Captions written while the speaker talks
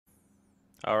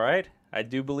All right. I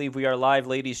do believe we are live,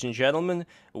 ladies and gentlemen.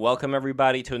 Welcome,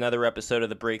 everybody, to another episode of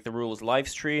the Break the Rules live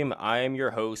stream. I am your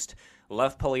host,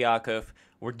 Lev Polyakov.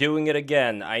 We're doing it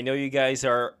again. I know you guys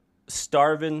are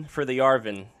starving for the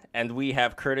Yarvin, and we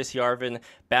have Curtis Yarvin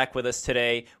back with us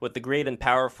today with the great and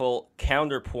powerful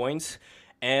Counterpoints.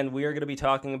 And we are going to be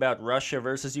talking about Russia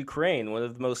versus Ukraine, one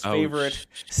of the most favorite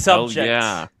subjects.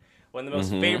 Yeah. One of the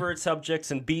most favorite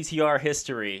subjects in BTR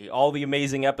history. All the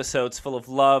amazing episodes full of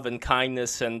love and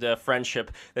kindness and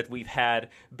friendship that we've had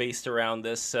based around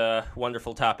this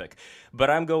wonderful topic. But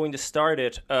I'm going to start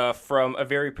it from a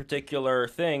very particular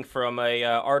thing, from a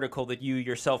article that you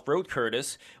yourself wrote,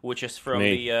 Curtis, which is from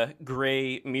the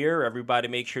Gray Mirror. Everybody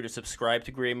make sure to subscribe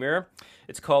to Gray Mirror.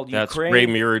 It's called Ukraine.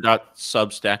 That's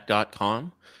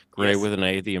graymirror.substack.com. Gray with an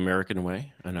A, the American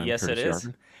way. And I'm yes, Curtis it is.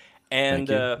 Yarvin.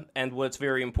 And what's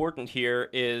very important here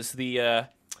is the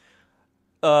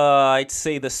I'd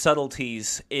say the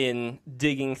subtleties in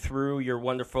digging through your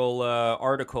wonderful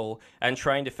article and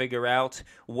trying to figure out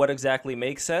what exactly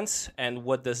makes sense and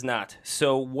what does not.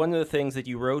 So one of the things that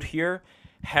you wrote here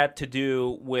had to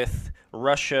do with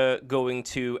Russia going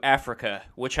to Africa,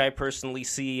 which I personally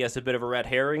see as a bit of a red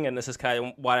herring, and this is kind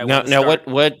of what I want to start.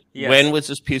 Now, when was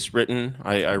this piece written?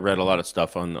 I read a lot of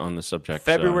stuff on the subject.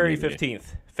 February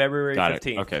 15th. February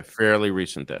 15th. Okay, fairly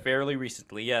recent then. Fairly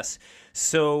recently, yes.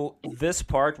 So this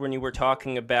part, when you were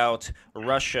talking about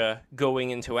Russia going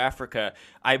into Africa,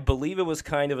 I believe it was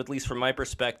kind of, at least from my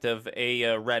perspective,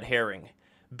 a red herring.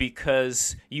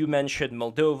 Because you mentioned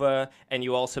Moldova and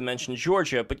you also mentioned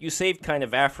Georgia, but you saved kind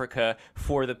of Africa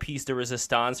for the piece de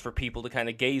resistance for people to kind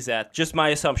of gaze at. Just my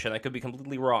assumption. I could be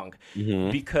completely wrong.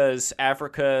 Because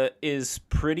Africa is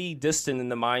pretty distant in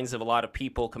the minds of a lot of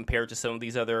people compared to some of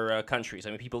these other countries. I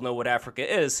mean, people know what Africa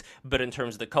is, but in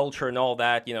terms of the culture and all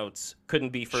that, it couldn't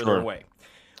be further away.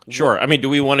 Sure. I mean, do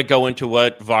we want to go into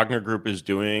what Wagner Group is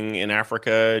doing in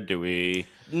Africa? Do we...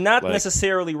 Not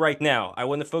necessarily right now. I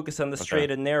want to focus on the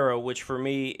straight and narrow, which for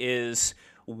me is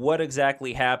what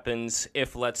exactly happens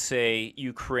if, let's say,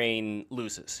 Ukraine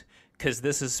loses. Because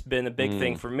this has been a big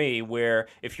thing for me, where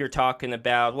if you're talking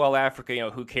about, well, Africa,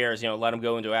 who cares, let them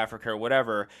go into Africa or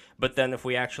whatever. But then if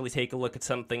we actually take a look at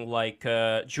something like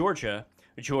Georgia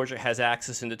has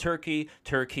access into Turkey.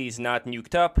 Turkey's not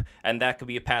nuked up, and that could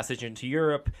be a passage into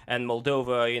Europe. And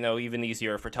Moldova, even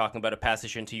easier for talking about a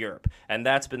passage into Europe. And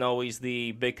that's been always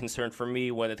the big concern for me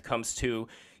when it comes to,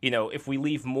 if we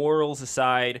leave morals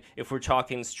aside, if we're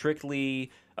talking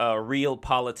strictly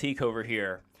realpolitik over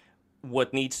here,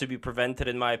 what needs to be prevented,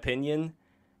 in my opinion,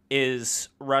 is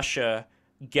Russia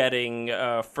getting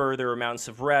further amounts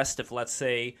of rest if, let's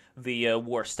say, the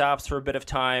war stops for a bit of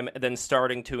time, and then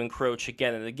starting to encroach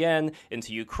again and again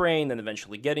into Ukraine, then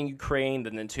eventually getting Ukraine,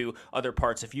 then into other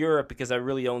parts of Europe, because I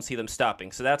really don't see them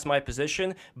stopping. So that's my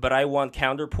position, but I want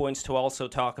Counterpoints to also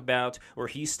talk about where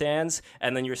he stands,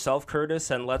 and then yourself, Curtis,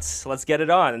 and let's get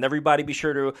it on. And everybody be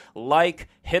sure to like,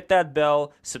 hit that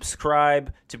bell,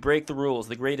 subscribe to Break the Rules,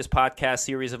 the greatest podcast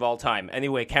series of all time.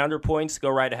 Anyway, Counterpoints, go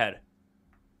right ahead.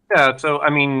 Yeah, so I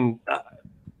mean,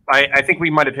 I think we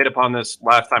might have hit upon this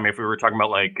last time if we were talking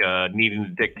about needing a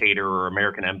dictator or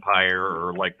American empire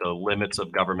or like the limits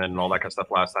of government and all that kind of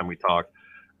stuff last time we talked.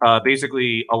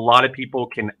 Basically, a lot of people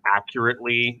can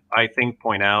accurately, I think,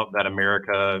 point out that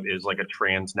America is like a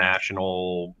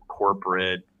transnational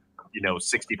corporate,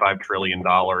 $65 trillion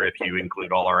if you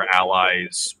include all our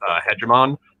allies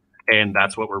hegemon. And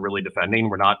that's what we're really defending.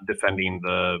 We're not defending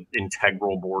the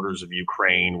integral borders of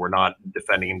Ukraine. We're not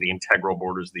defending the integral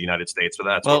borders of the United States. So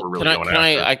that's what we're really going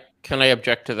after. Can I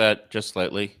object to that just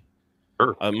slightly?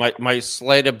 Sure. My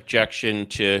slight objection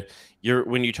to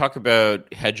when you talk about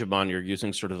hegemon, you're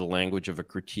using sort of the language of a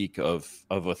critique of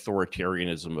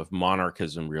authoritarianism, of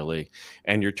monarchism, really,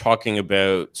 and you're talking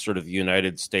about sort of the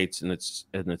United States and its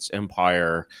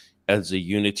empire as a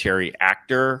unitary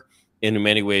actor. In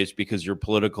many ways, because you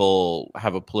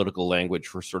have a political language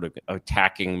for sort of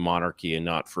attacking monarchy and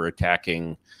not for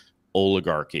attacking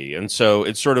oligarchy. And so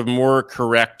it's sort of more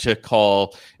correct to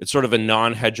call it sort of a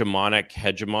non-hegemonic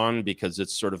hegemon, because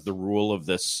it's sort of the rule of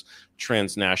this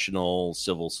transnational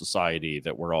civil society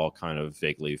that we're all kind of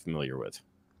vaguely familiar with.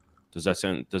 Does that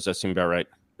seem about right?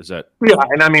 Yeah,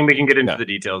 and I mean, we can get into the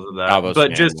details of that. Davos,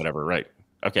 but just whatever, right?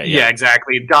 Okay. Yeah,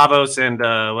 exactly. Davos and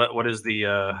what is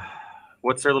the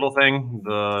what's their little thing?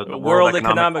 The World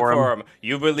Economic Forum.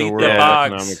 You believe the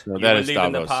box. That is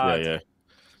Davos.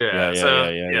 Yeah.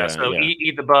 So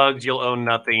eat the bugs, you'll own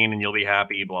nothing, and you'll be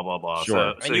happy. Blah blah blah.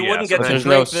 Sure. And you wouldn't get to there's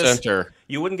drink no this. center.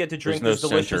 You wouldn't get to drink There's this no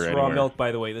delicious center raw anywhere. milk.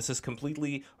 By the way, this is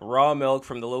completely raw milk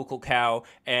from the local cow,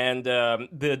 and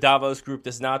the Davos group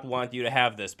does not want you to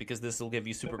have this because this will give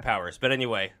you superpowers. But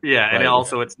anyway, and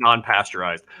also it's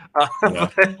non-pasteurized.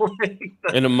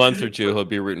 In a month or two, he'll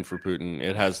be rooting for Putin.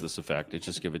 It has this effect.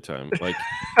 Just give it time. Like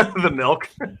the milk.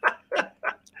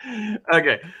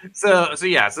 Okay, so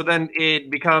then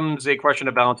it becomes a question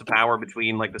of balance of power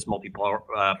between like this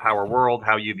multi-power world,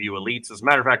 how you view elites. As a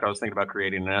matter of fact, I was thinking about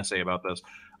creating an essay about this,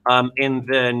 and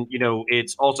then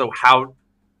it's also how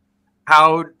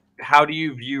do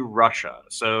you view Russia?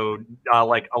 So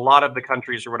like a lot of the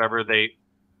countries or whatever, they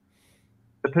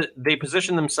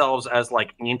position themselves as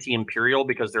like anti-imperial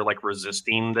because they're like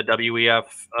resisting the WEF,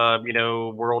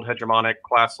 world hegemonic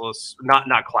classless, not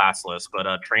classless, but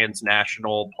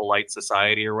transnational polite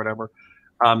society or whatever.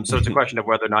 So it's a question of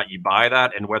whether or not you buy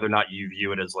that and whether or not you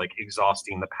view it as like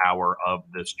exhausting the power of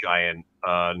this giant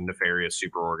nefarious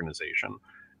super organization.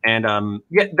 And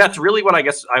that's really what I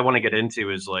guess I want to get into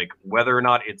is like whether or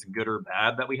not it's good or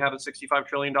bad that we have a $65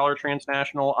 trillion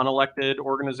transnational unelected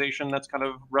organization that's kind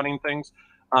of running things.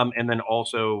 And then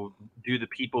also, do the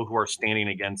people who are standing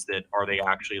against it, are they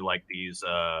actually like these,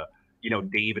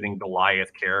 David and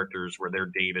Goliath characters where they're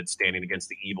David standing against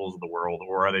the evils of the world,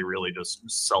 or are they really just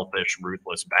selfish,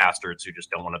 ruthless bastards who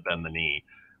just don't want to bend the knee?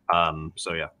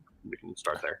 So yeah, we can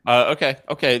start there. Okay.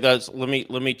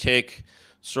 Let me take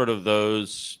sort of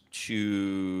those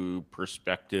two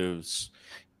perspectives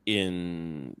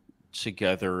in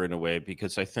together in a way,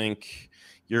 because I think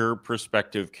your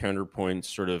perspective, Counterpoints,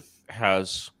 sort of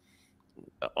has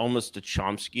almost a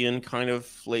Chomskyan kind of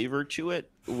flavor to it,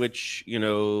 which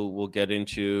we'll get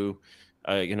into.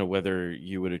 Whether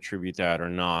you would attribute that or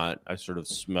not, I sort of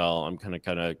smell. I'm kind of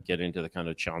get into the kind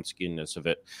of Chomskyness of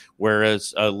it.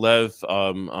 Whereas Lev,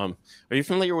 are you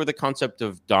familiar with the concept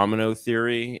of domino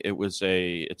theory? It's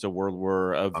a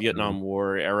Vietnam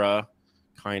War era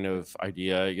kind of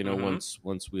idea.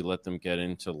 Once we let them get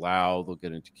into Laos, they'll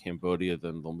get into Cambodia,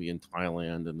 then they'll be in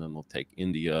Thailand, and then they'll take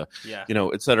India.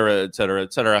 Et cetera, et cetera,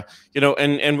 et cetera.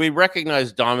 And we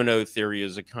recognize domino theory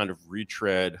as a kind of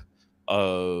retread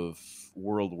of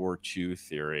World War II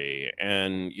theory.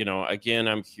 And, again,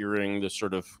 I'm hearing the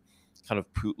sort of kind of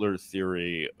Putler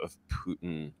theory of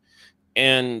Putin.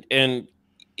 And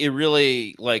it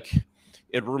really,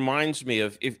 it reminds me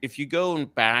of, if you go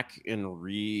back and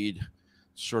read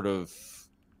sort of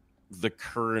the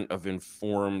current of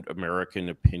informed American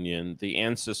opinion, the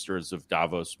ancestors of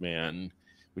Davos Man,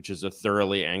 which is a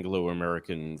thoroughly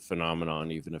Anglo-American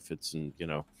phenomenon, even if it's in,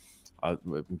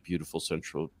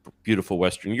 beautiful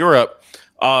Western Europe.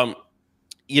 The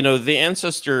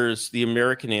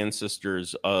American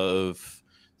ancestors of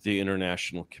the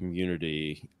international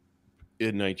community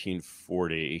in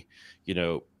 1940,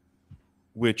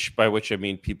 by which I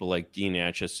mean people like Dean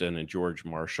Acheson and George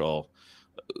Marshall,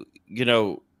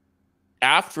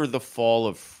 after the fall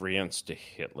of France to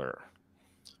Hitler,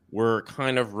 were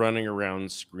kind of running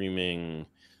around screaming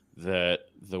that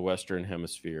the Western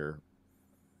Hemisphere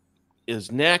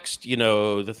is next.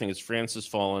 The thing is, France has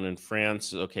fallen, and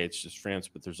France, okay, it's just France,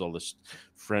 but there's all this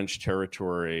French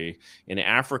territory in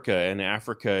Africa, and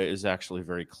Africa is actually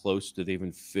very close to, they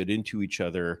even fit into each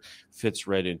other, fits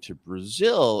right into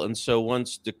Brazil. And so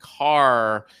once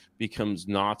Dakar becomes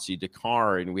Nazi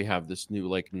Dakar, and we have this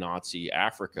new Nazi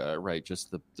Africa, right? Just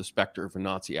the specter of a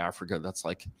Nazi Africa, that's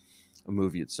like a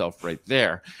movie itself right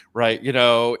there, right?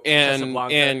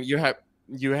 And you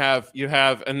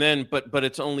have, and then, but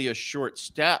it's only a short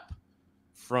step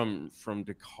from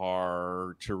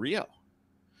Dakar to Rio.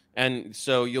 And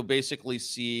so you'll basically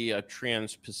see a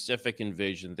trans-Pacific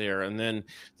invasion there. And then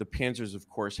the Panzers, of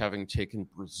course, having taken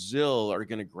Brazil, are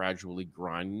going to gradually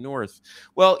grind north.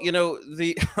 Well,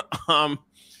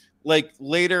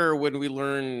 later when we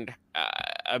learned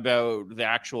about the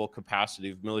actual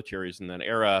capacity of militaries in that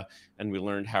era, and we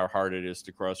learned how hard it is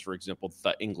to cross, for example,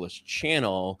 the English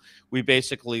Channel, we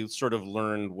basically sort of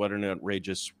learned what an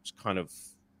outrageous kind of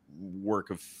work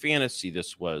of fantasy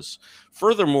this was.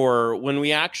 Furthermore, when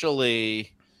we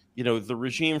actually, the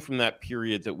regime from that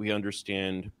period that we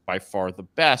understand by far the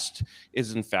best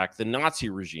is in fact the Nazi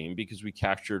regime, because we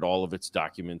captured all of its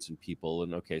documents and people,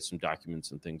 and some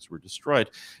documents and things were destroyed.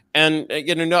 And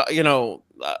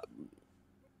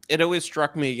it always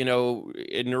struck me,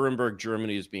 in Nuremberg,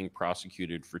 Germany is being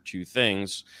prosecuted for two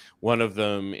things. One of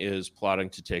them is plotting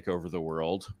to take over the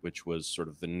world, which was sort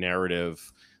of the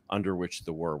narrative under which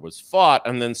the war was fought.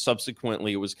 And then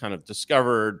subsequently it was kind of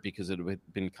discovered, because it had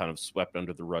been kind of swept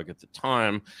under the rug at the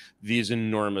time, these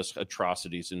enormous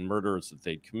atrocities and murders that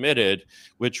they'd committed,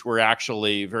 which were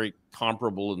actually very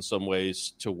comparable in some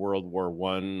ways to World War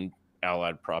I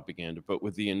Allied propaganda, but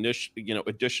with the initial,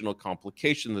 additional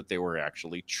complication that they were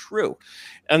actually true.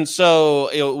 And so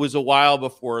it was a while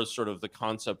before sort of the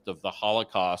concept of the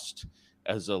Holocaust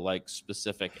as a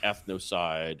specific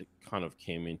ethnocide kind of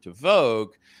came into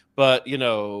vogue. But,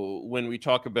 when we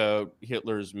talk about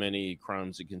Hitler's many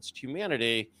crimes against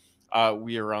humanity,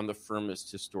 we are on the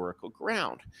firmest historical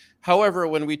ground. However,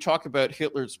 when we talk about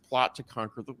Hitler's plot to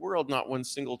conquer the world, not one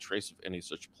single trace of any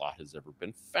such plot has ever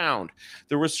been found.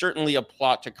 There was certainly a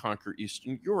plot to conquer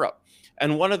Eastern Europe.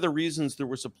 And one of the reasons there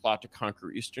was a plot to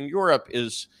conquer Eastern Europe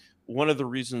is one of the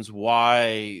reasons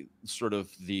why sort of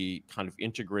the kind of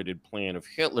integrated plan of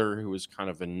Hitler, who was kind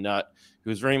of a nut, who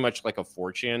was very much like a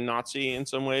 4chan Nazi in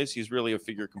some ways. He's really a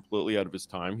figure completely out of his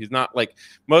time. He's not like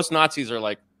most Nazis are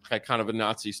like kind of a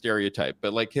Nazi stereotype,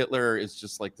 but Hitler is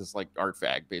just this art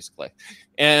fag basically.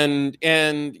 And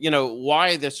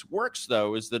why this works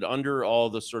though is that under all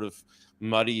the sort of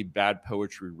muddy bad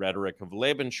poetry rhetoric of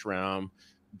Lebensraum,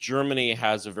 Germany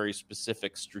has a very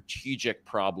specific strategic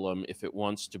problem if it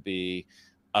wants to be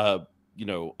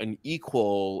an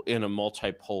equal in a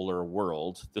multipolar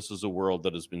world. This is a world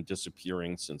that has been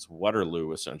disappearing since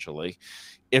Waterloo, essentially.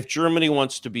 If Germany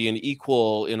wants to be an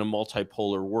equal in a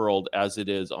multipolar world, as it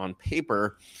is on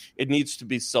paper, it needs to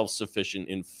be self-sufficient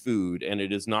in food, and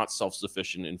it is not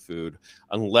self-sufficient in food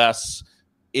unless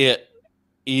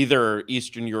either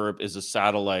Eastern Europe is a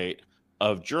satellite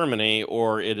of Germany,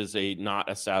 or it is not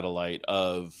a satellite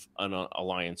of an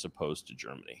alliance opposed to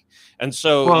Germany. And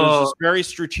so there's this very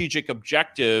strategic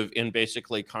objective in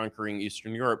basically conquering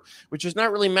Eastern Europe, which is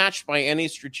not really matched by any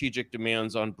strategic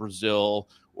demands on Brazil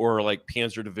or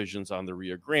panzer divisions on the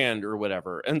Rio Grande or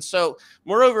whatever. And so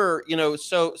moreover,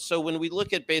 so when we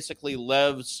look at basically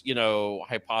Lev's,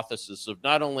 hypothesis of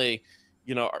not only,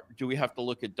 do we have to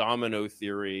look at domino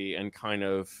theory and kind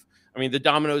of, the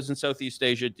dominoes in Southeast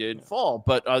Asia did fall,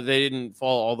 but they didn't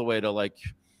fall all the way to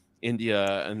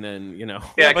India, and then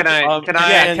Yeah, can I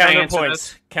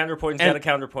counterpoints. Counterpoints got a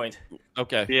counterpoint.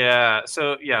 Okay. Yeah.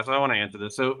 So I want to answer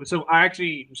this. So I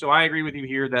agree with you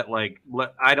here that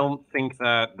I don't think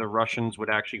that the Russians would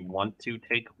actually want to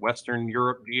take Western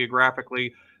Europe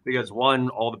geographically, because one,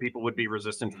 all the people would be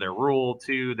resistant to their rule.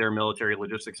 Two, their military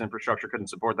logistics infrastructure couldn't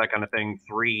support that kind of thing.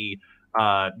 Three,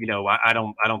 I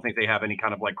don't think they have any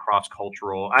kind of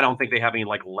cross-cultural. I don't think they have any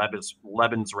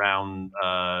Lebensraum,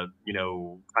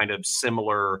 kind of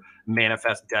similar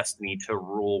manifest destiny to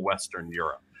rule Western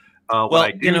Europe.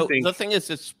 The thing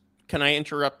is, can I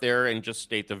interrupt there and just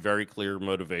state the very clear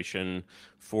motivation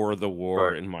for the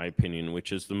war, in my opinion,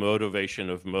 which is the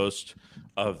motivation of most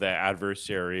of the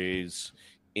adversaries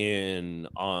in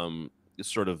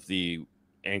sort of the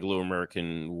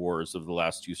Anglo-American wars of the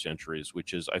last 2 centuries,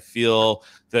 which is I feel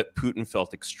that Putin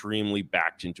felt extremely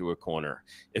backed into a corner.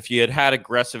 If he had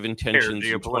aggressive intentions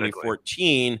in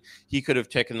 2014, he could have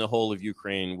taken the whole of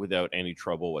Ukraine without any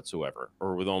trouble whatsoever,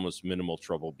 or with almost minimal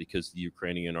trouble, because the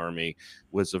Ukrainian army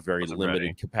was a very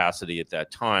limited capacity at that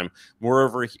time.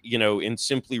 Moreover, in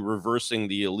simply reversing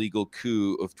the illegal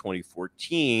coup of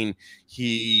 2014,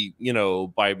 he,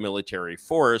 by military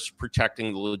force,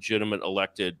 protecting the legitimate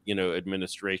elected,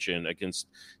 administration against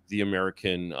the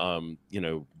American,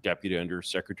 Deputy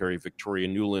Undersecretary Victoria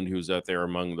Nuland, who's out there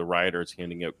among the rioters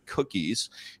handing out cookies.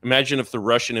 Imagine if the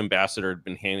Russian ambassador had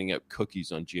been handing out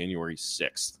cookies on January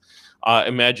 6th.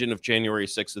 Imagine if January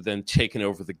 6th had then taken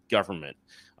over the government.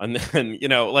 And then,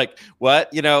 what?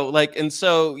 And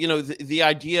so, the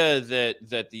idea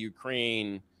that the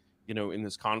Ukraine, in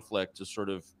this conflict is sort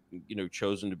of,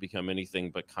 chosen to become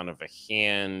anything but kind of a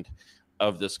hand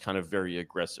of this kind of very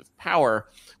aggressive power.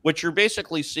 What you're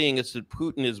basically seeing is that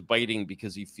Putin is biting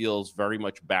because he feels very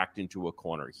much backed into a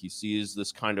corner. He sees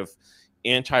this kind of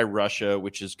anti-Russia,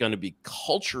 which is going to be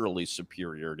culturally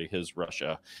superior to his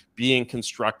Russia, being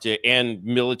constructed, and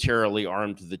militarily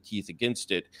armed to the teeth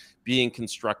against it, being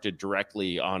constructed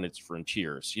directly on its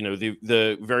frontiers.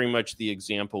 The very much the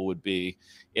example would be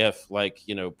if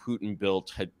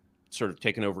Putin had sort of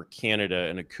taken over Canada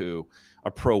in a coup, a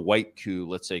pro-white coup,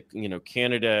 let's say,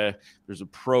 Canada, there's a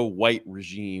pro-white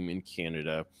regime in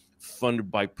Canada funded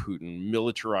by Putin,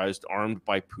 militarized, armed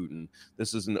by Putin.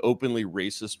 This is an openly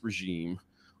racist regime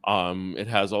It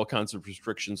has all kinds of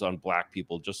restrictions on Black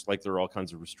people, just like there are all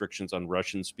kinds of restrictions on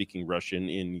Russians speaking Russian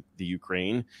in the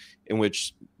Ukraine, in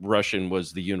which Russian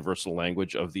was the universal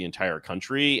language of the entire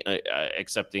country,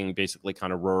 excepting basically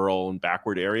kind of rural and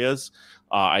backward areas,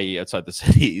 i.e. outside the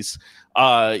cities,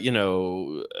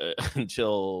 until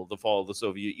the fall of the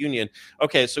Soviet Union.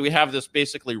 Okay, so we have this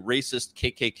basically racist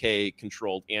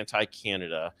KKK-controlled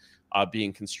anti-Canada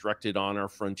being constructed on our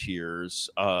frontiers.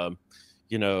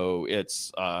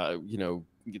 It's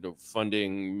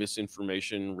funding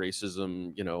misinformation,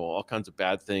 racism, all kinds of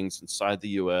bad things inside the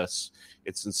U.S.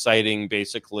 It's inciting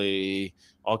basically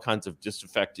all kinds of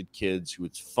disaffected kids who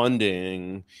it's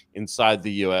funding inside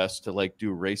the U.S. to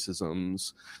do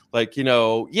racisms.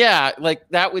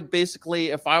 That would basically,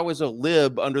 if I was a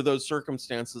lib under those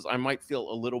circumstances, I might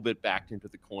feel a little bit backed into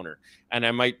the corner, and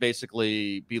I might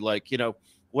basically be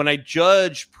when I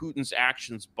judge Putin's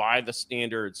actions by the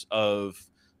standards of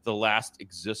the last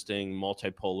existing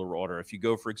multipolar order, if you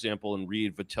go, for example, and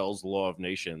read Vattel's Law of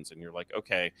Nations, and you're like,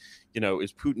 okay,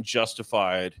 is Putin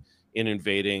justified in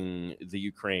invading the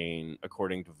Ukraine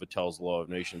according to Vattel's Law of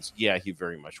Nations? Yeah, he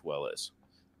very much well is.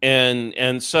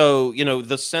 And so,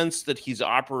 the sense that he's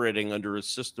operating under a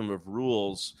system of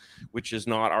rules, which is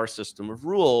not our system of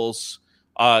rules,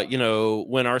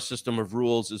 when our system of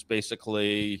rules is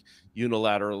basically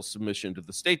unilateral submission to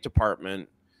the State Department,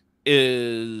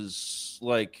 is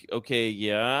okay,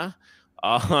 yeah.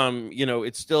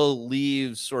 It still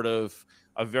leaves sort of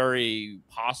a very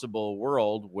possible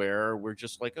world where we're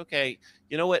just okay,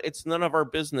 you know what? It's none of our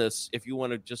business if you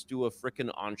want to just do a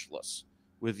frickin' Anschluss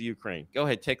with Ukraine. Go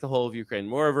ahead, take the whole of Ukraine.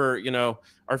 Moreover,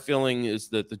 our feeling is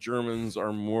that the Germans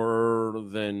are more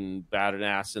than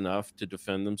badass enough to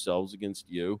defend themselves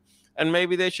against you, and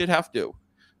maybe they should have to.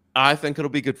 I think it'll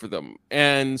be good for them.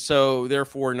 And so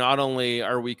therefore, not only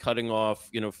are we cutting off,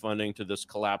 funding to this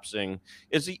collapsing,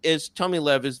 is Tommy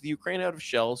Lev, is the Ukraine out of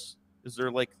shells? Is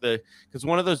there because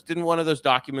one of those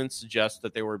documents suggest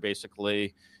that they were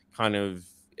basically kind of,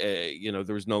 there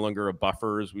was no longer a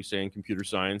buffer, as we say in computer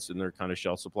science, in their kind of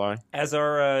shell supply? As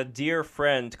our dear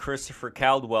friend Christopher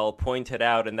Caldwell pointed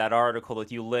out in that article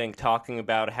that you linked, talking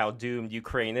about how doomed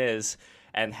Ukraine is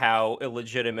and how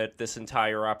illegitimate this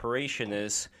entire operation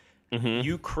is,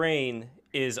 Ukraine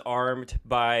is armed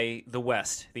by the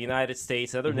West, the United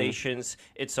States, other nations.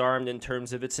 It's armed in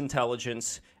terms of its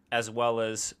intelligence as well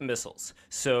as missiles.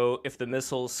 So if the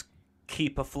missiles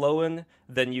keep a-flowing,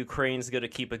 then Ukraine's going to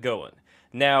keep it going.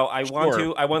 Now, I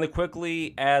want to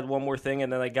quickly add one more thing,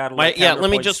 and then I got to let let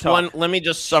me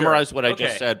just summarize what I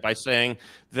just said by saying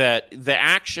that the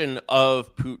action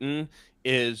of Putin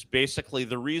is basically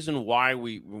the reason why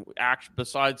we act,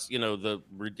 besides, the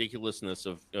ridiculousness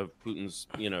of Putin's,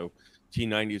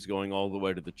 T-90s going all the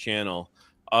way to the channel,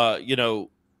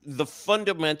 the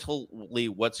fundamentally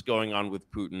what's going on with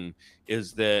Putin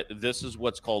is that this is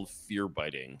what's called fear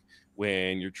biting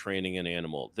when you're training an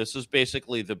animal. This is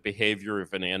basically the behavior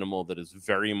of an animal that is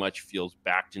very much feels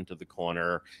backed into the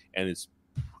corner and is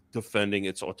defending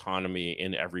its autonomy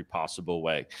in every possible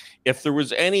way. If there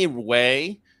was any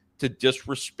way to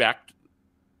disrespect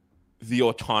the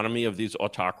autonomy of these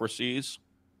autocracies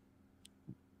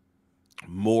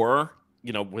more,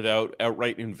 without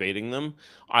outright invading them,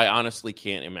 I honestly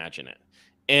can't imagine it.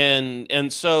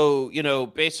 And so,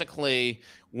 basically,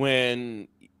 when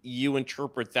you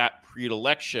interpret that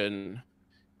predilection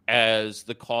as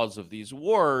the cause of these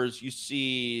wars, you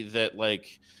see that,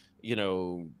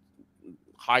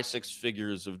 high six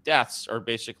figures of deaths are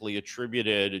basically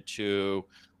attributed to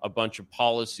a bunch of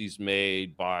policies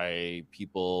made by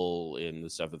people in the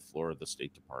 7th floor of the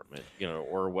State Department,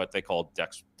 or what they call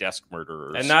desk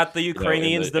murderers. And not the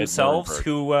Ukrainians themselves,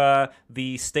 who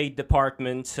the State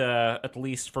Department, at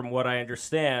least from what I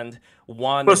understand,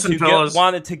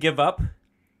 wanted to give up.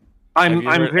 I'm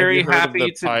very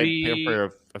happy to be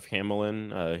of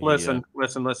Hamelin. Listen.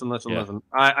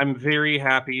 I'm very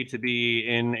happy to be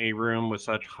in a room with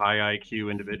such high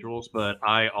IQ individuals, but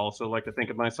I also like to think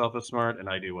of myself as smart, and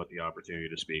I do want the opportunity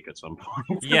to speak at some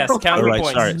point. Yes,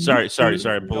 counterpoints. Right,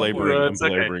 sorry, I'm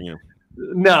belaboring you.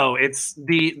 No, it's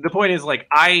the point is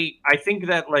I think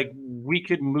that we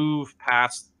could move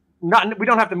past. We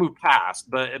don't have to move past,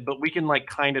 but we can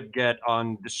kind of get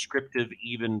on descriptive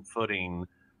even footing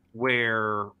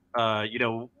where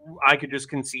I could just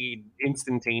concede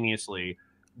instantaneously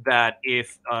that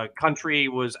if a country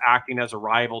was acting as a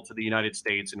rival to the United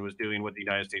States and was doing what the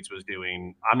United States was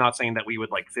doing, I'm not saying that we would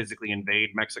physically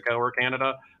invade Mexico or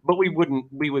Canada, but we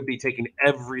would be taking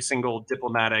every single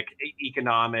diplomatic,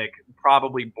 economic,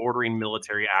 probably bordering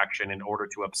military action in order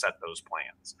to upset those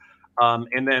plans.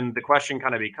 And then the question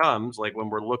kind of becomes like when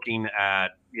we're looking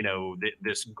at,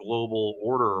 this global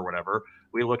order or whatever,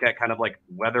 we look at kind of like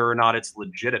whether or not it's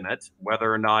legitimate,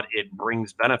 whether or not it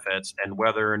brings benefits, and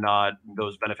whether or not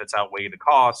those benefits outweigh the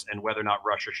costs, and whether or not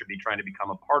Russia should be trying to become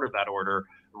a part of that order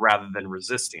rather than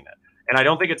resisting it. And I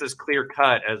don't think it's as clear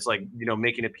cut as like,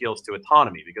 making appeals to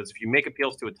autonomy, because if you make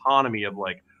appeals to autonomy of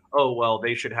like, oh, well,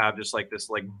 they should have just like this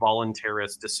like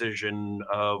voluntarist decision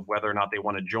of whether or not they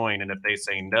want to join. And if they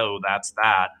say no, that's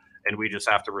that. And we just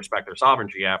have to respect their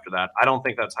sovereignty after that. I don't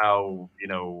think that's how,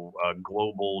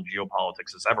 global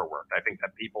geopolitics has ever worked. I think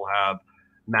that people have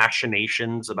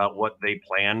machinations about what they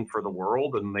plan for the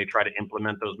world, and they try to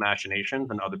implement those machinations,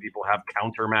 and other people have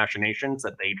counter machinations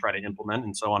that they try to implement,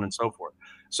 and so on and so forth.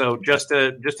 So just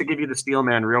to give you the steel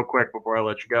man real quick before I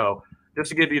let you go, just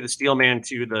to give you the steel man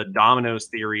to the dominoes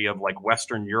theory of like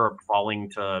Western Europe falling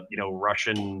to,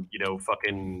 Russian,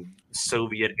 fucking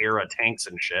Soviet era tanks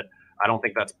and shit. I don't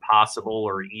think that's possible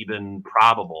or even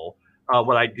probable.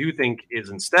 What I do think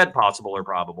is instead possible or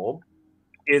probable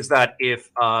is that if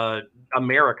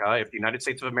America, if the United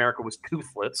States of America was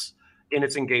toothless in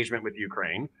its engagement with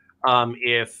Ukraine,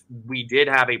 if we did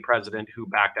have a president who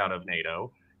backed out of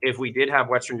NATO, if we did have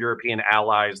Western European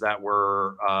allies that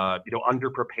were,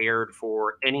 underprepared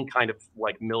for any kind of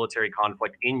like military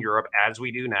conflict in Europe, as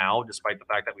we do now, despite the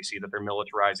fact that we see that they're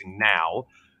militarizing now,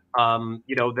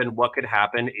 then what could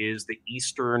happen is the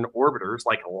Eastern orbiters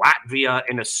like Latvia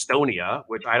and Estonia,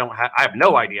 which I have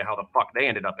no idea how the fuck they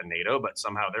ended up in NATO, but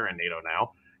somehow they're in NATO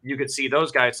now. You could see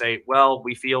those guys say, well,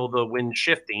 we feel the wind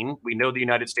shifting. We know the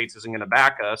United States isn't going to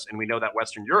back us, and we know that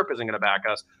Western Europe isn't going to back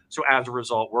us. So as a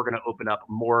result, we're going to open up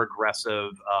more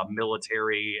aggressive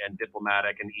military and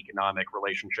diplomatic and economic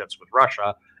relationships with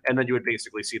Russia. And then you would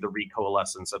basically see the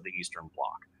recoalescence of the Eastern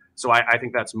Bloc. So I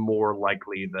think that's more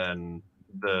likely than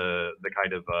the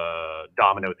kind of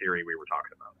domino theory we were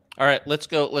talking about. All right, let's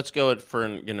go for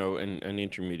an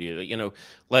intermediate.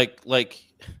 Like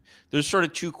there's sort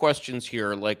of two questions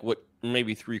here, like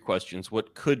maybe three questions.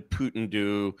 What could Putin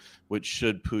do? What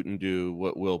should Putin do?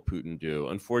 What will Putin do?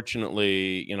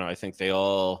 Unfortunately, I think they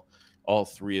all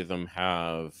three of them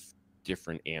have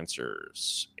different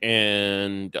answers.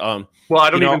 And well, I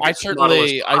don't even think I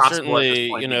certainly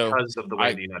because of the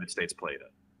way the United States played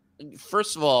it.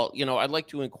 First of all, I'd like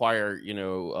to inquire,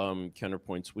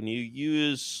 Counterpoints, when you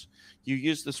use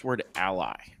this word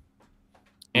ally,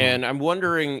 and I'm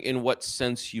wondering in what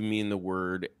sense you mean the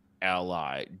word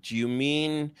ally. Do you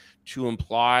mean to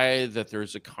imply that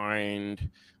there's a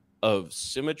kind of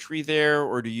symmetry there,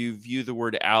 or do you view the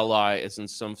word ally as in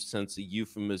some sense a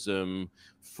euphemism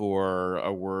for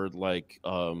a word like,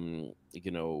 puppet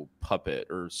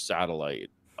or satellite?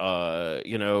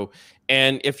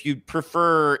 And if you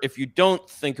don't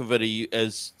think of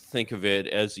it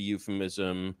as a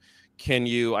euphemism, can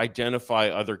you identify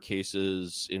other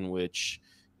cases in which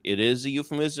it is a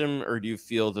euphemism, or do you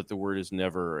feel that the word is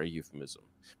never a euphemism?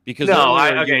 Because you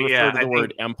refer to the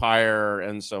word empire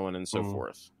and so on and so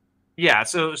forth. Yeah,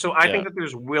 so I think that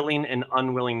there's willing and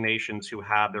unwilling nations who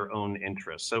have their own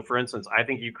interests. So, for instance, I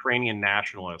think Ukrainian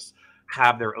nationalists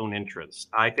have their own interests.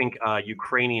 I think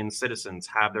Ukrainian citizens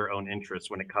have their own interests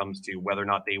when it comes to whether or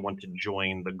not they want to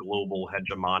join the global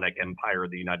hegemonic empire of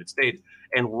the United States.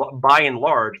 And by and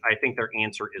large, I think their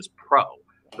answer is pro.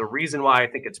 The reason why I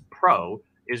think it's pro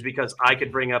is because I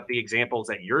could bring up the examples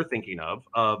that you're thinking of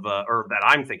or that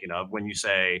I'm thinking of when you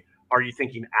say, are you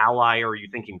thinking ally or are you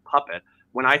thinking puppet?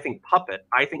 When I think puppet,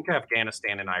 I think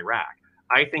Afghanistan and Iraq.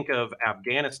 I think of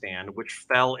Afghanistan, which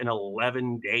fell in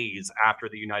 11 days after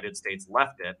the United States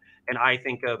left it. And I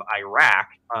think of Iraq,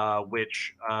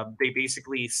 which they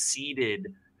basically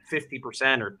ceded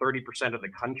 50% or 30% of the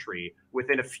country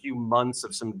within a few months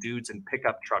of some dudes in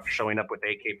pickup trucks showing up with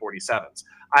AK-47s.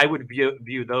 I would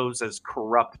view those as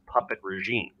corrupt puppet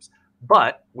regimes.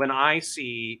 But when I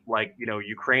see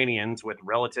Ukrainians with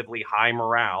relatively high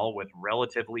morale, with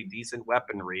relatively decent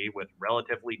weaponry, with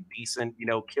relatively decent,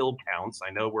 kill counts,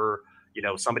 I know we're,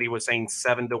 somebody was saying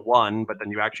 7-1, but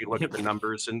then you actually look at the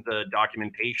numbers in the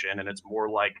documentation and it's more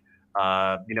like,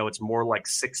 it's more like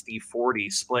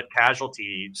 60-40 split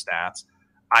casualty stats.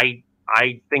 I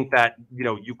think that,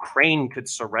 Ukraine could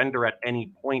surrender at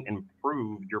any point and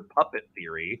prove your puppet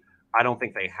theory. I don't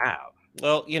think they have.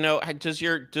 Well, does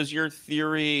your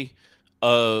theory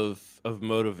of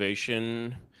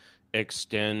motivation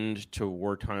extend to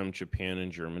wartime Japan and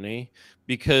Germany?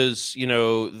 Because,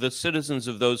 the citizens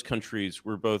of those countries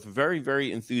were both very,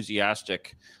 very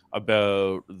enthusiastic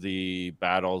about the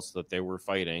battles that they were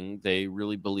fighting. They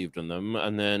really believed in them.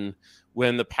 And then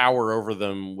when the power over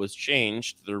them was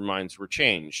changed, their minds were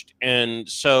changed. And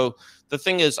so the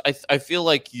thing is, I feel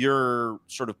like your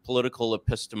sort of political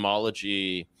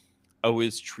epistemology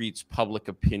always treats public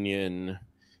opinion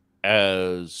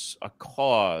as a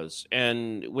cause.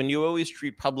 And when you always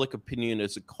treat public opinion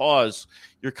as a cause,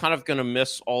 you're kind of going to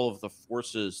miss all of the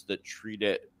forces that treat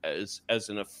it as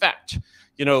an effect.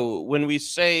 When we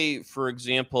say, for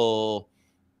example,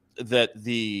 that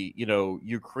the,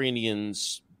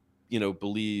 Ukrainians,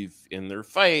 believe in their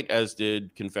fight, as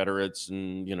did Confederates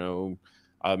and,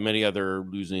 many other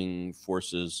losing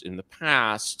forces in the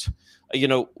past,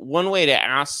 one way to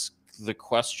ask the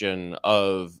question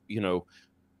of,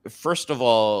 first of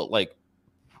all, like,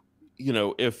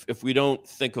 if we don't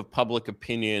think of public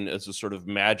opinion as a sort of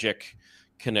magic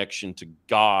connection to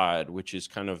God, which is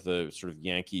kind of the sort of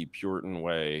Yankee Puritan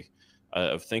way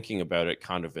of thinking about it,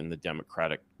 kind of in the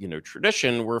democratic,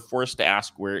 tradition, we're forced to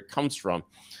ask where it comes from.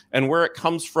 And where it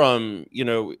comes from,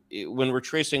 when we're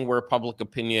tracing where public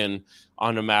opinion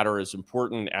on a matter is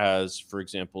important, as, for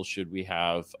example, should we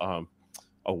have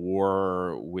a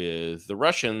war with the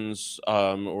Russians,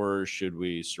 or should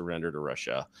we surrender to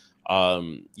Russia?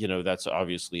 That's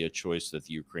obviously a choice that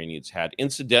the Ukrainians had.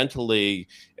 Incidentally,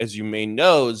 as you may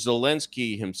know,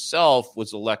 Zelensky himself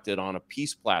was elected on a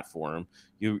peace platform.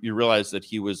 You realize that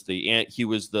he was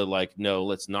the like, no,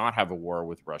 let's not have a war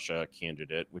with Russia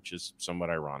candidate, which is somewhat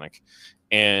ironic.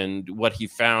 And what he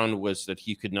found was that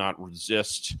he could not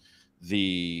resist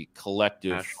the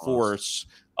collective force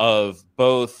of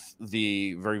both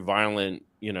the very violent,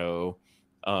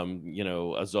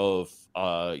 Azov,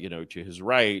 to his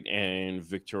right, and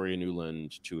Victoria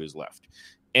Nuland to his left.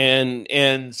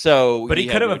 And so, but he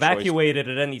could have evacuated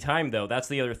at any time, though. That's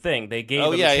the other thing. They gave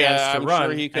him a chance to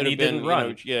run, and he didn't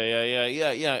run.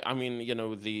 Yeah. I mean, we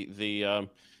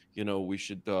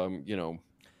should,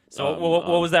 So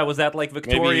what was that? Was that like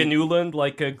Victoria Nuland,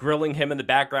 like grilling him in the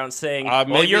background, saying,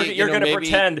 "Well, you're going to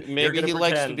pretend." Maybe he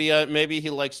likes to be. Maybe he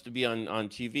likes to be on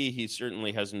TV. He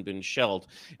certainly hasn't been shelled.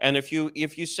 And if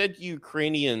you said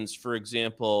Ukrainians, for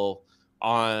example,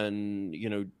 on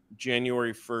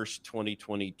January 1st,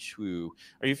 2022,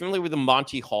 are you familiar with the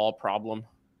Monty Hall problem?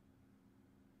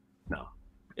 No.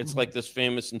 It's like this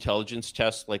famous intelligence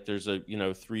test. Like there's a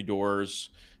 3 doors.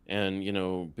 And,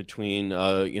 between,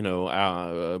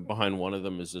 behind one of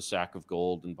them is a sack of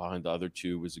gold, and behind the other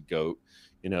 2 is a goat,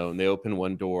 and they open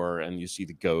one door and you see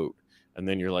the goat. And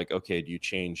then you're like, okay, do you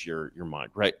change your mind?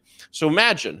 Right. So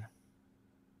imagine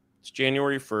it's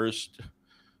January 1st,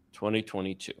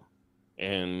 2022,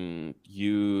 and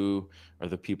you are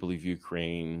the people of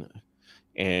Ukraine,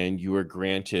 and you are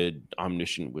granted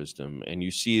omniscient wisdom, and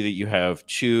you see that you have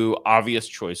 2 obvious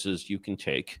choices you can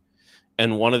take.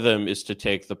 And one of them is to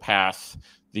take the path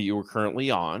that you are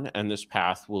currently on, and this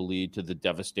path will lead to the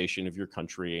devastation of your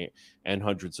country and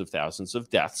hundreds of thousands of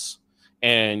deaths.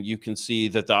 And you can see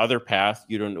that the other path,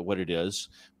 you don't know what it is,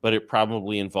 but it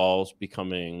probably involves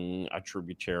becoming a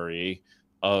tributary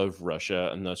of Russia,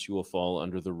 and thus you will fall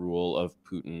under the rule of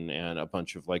Putin and a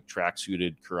bunch of like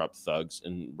track-suited corrupt thugs,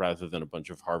 and rather than a bunch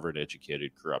of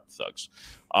Harvard-educated corrupt thugs,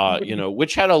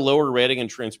 which had a lower rating in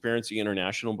Transparency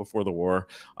International before the war.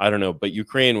 I don't know, but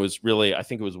Ukraine was really, I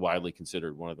think it was widely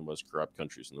considered one of the most corrupt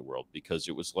countries in the world, because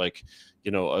it was like,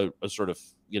 a sort of,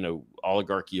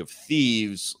 oligarchy of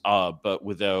thieves, but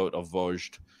without a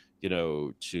vozhd,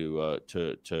 to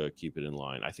keep it in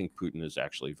line. I think Putin is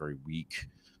actually very weak,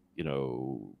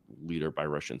 leader by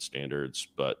Russian standards,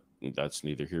 but that's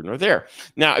neither here nor there.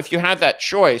 Now, if you had that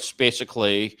choice,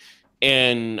 basically,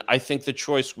 and I think the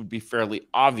choice would be fairly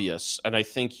obvious, and I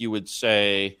think you would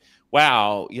say,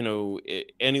 wow,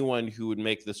 anyone who would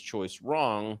make this choice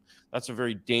wrong, that's a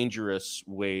very dangerous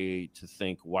way to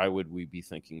think. Why would we be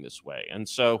thinking this way? And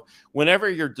so whenever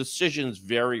your decisions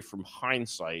vary from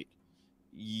hindsight,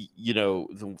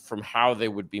 from how they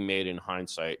would be made in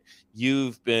hindsight,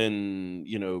 you've been,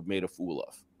 made a fool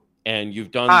of, and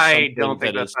you've done. I don't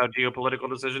think that's how geopolitical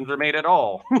decisions are made at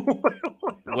all.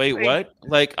 Wait, what?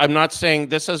 Like, I'm not saying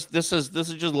this is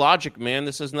just logic, man.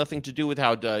 This has nothing to do with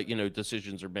how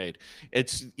decisions are made.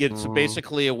 It's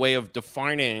basically a way of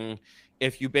defining.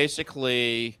 If you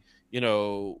basically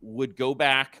would go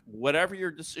back, whatever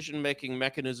your decision making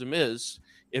mechanism is,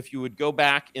 if you would go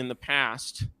back in the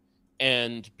past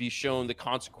and be shown the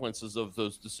consequences of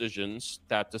those decisions,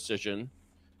 that decision,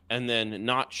 and then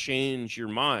not change your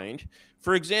mind.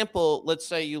 For example, let's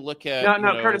say you look at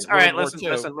Curtis. All right,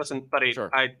 listen, buddy. Sure.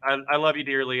 I love you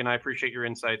dearly, and I appreciate your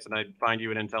insights, and I find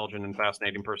you an intelligent and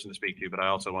fascinating person to speak to. But I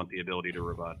also want the ability to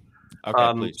rebut.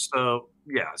 Okay, please.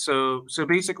 So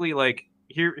basically, like,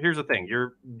 here's the thing: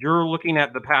 you're looking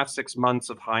at the past 6 months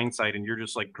of hindsight, and you're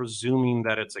just like presuming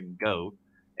that it's a goat.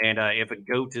 And if a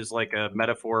goat is like a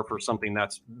metaphor for something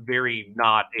that's very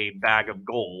not a bag of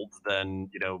gold, then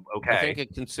okay. I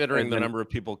think considering the number of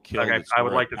people killed, okay, it's I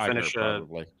would more like to higher, finish.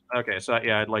 probably. Okay, so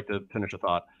yeah, I'd like to finish a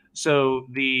thought. So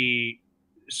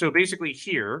basically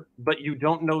here, but you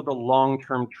don't know the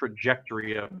long-term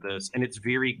trajectory of this, and it's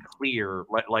very clear,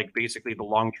 like basically the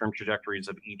long-term trajectories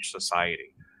of each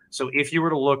society. So if you were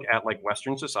to look at like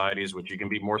Western societies, which you can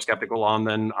be more skeptical on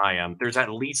than I am, there's at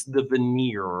least the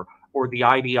veneer or the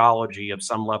ideology of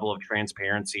some level of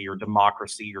transparency or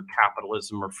democracy or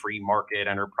capitalism or free market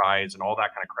enterprise and all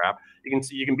that kind of crap.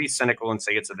 You can be cynical and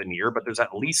say it's a veneer, but there's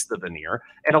at least the veneer.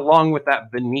 And along with that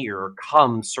veneer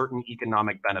comes certain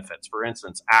economic benefits. For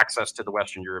instance, access to the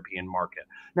Western European market.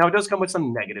 Now, it does come with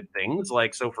some negative things.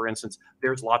 Like, so for instance,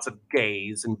 there's lots of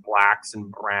gays and blacks and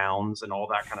browns and all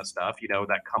that kind of stuff,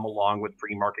 that come along with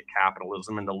free market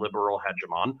capitalism and the liberal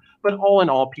hegemon. But all in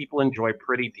all, people enjoy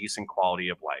pretty decent quality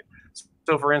of life.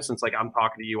 So, for instance, like I'm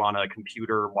talking to you on a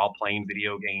computer while playing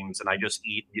video games, and I just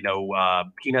eat,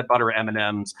 peanut butter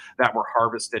M&Ms that were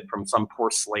harvested from some poor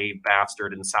slave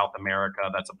bastard in South America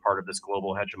that's a part of this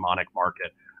global hegemonic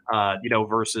market.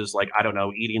 Versus like, I don't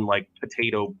know, eating like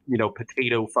potato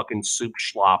fucking soup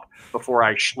schlop before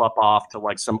I schlup off to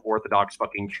like some Orthodox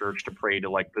fucking church to pray to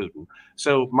like Putin.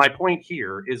 So my point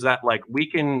here is that like we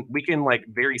can like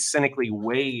very cynically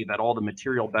weigh that all the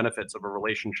material benefits of a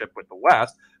relationship with the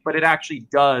West, but it actually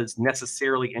does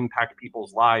necessarily impact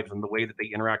people's lives and the way that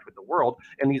they interact with the world.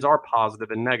 And these are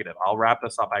positive and negative. I'll wrap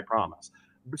this up, I promise.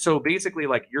 So basically,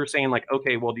 like you're saying, like,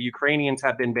 okay, well, the Ukrainians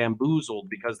have been bamboozled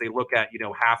because they look at,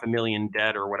 500,000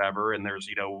 dead or whatever, and there's,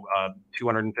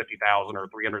 250,000 or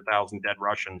 300,000 dead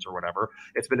Russians or whatever.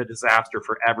 It's been a disaster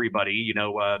for everybody.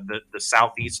 The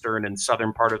southeastern and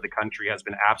southern part of the country has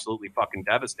been absolutely fucking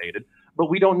devastated.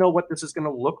 But we don't know what this is going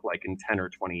to look like in 10 or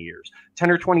 20 years. 10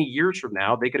 or 20 years from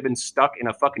now, they could have been stuck in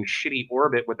a fucking shitty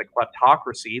orbit with a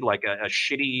kleptocracy, like a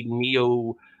shitty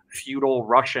feudal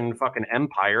Russian fucking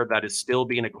empire that is still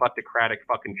being a kleptocratic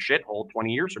fucking shithole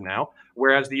 20 years from now,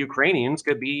 whereas the Ukrainians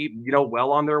could be,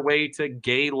 well on their way to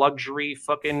gay luxury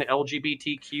fucking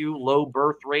LGBTQ low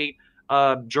birth rate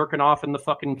jerking off in the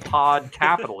fucking pod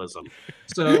capitalism.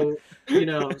 So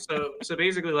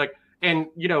basically, like, and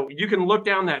you can look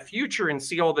down that future and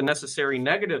see all the necessary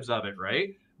negatives of it,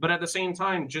 right? But at the same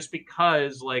time, just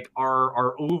because like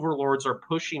our overlords are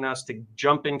pushing us to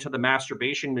jump into the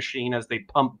masturbation machine as they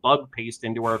pump bug paste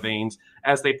into our veins,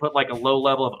 as they put like a low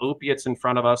level of opiates in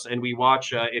front of us, and we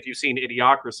watch, if you've seen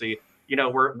Idiocracy,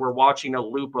 we're watching a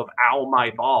loop of "Ow my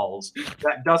balls."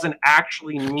 That doesn't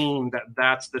actually mean that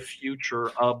that's the future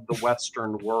of the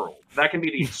Western world. That can be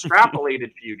the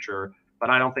extrapolated future, but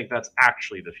I don't think that's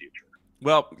actually the future.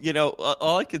 Well,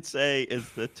 all I could say is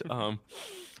that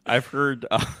I've heard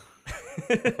that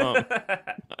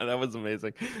was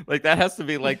amazing. Like that has to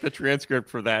be like the transcript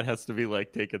for that has to be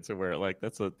like taken somewhere. Like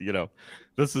that's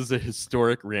this is a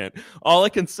historic rant. All I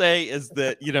can say is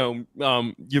that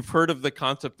you've heard of the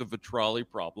concept of a trolley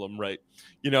problem, right?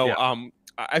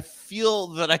 I feel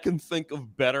that I can think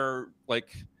of better like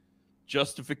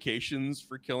justifications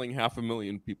for killing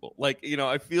 500,000 people. Like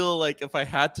I feel like if I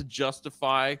had to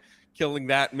justify killing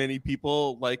that many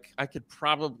people, like I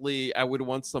would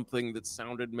want something that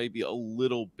sounded maybe a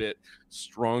little bit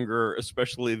stronger,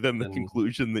 especially than the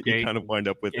conclusion that you kind of wind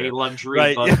up with. A luxury,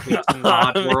 right?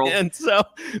 world. And so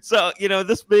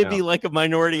this may be like a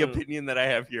minority opinion that I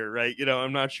have here, right?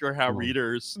 I'm not sure how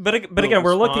readers. But again,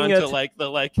 we're looking at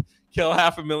kill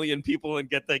 500,000 people and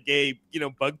get the gay,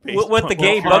 bug paste. With the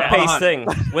gay bug paste thing.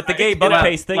 With the gay bug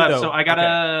paste thing, though. So I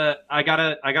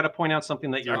gotta point out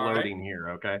something that you're loading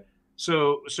here. Okay.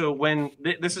 So when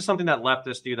this is something that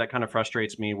leftists do that kind of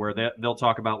frustrates me, where they'll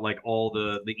talk about like all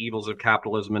the evils of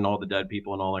capitalism and all the dead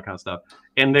people and all that kind of stuff,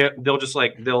 and they'll just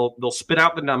like they'll spit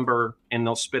out the number and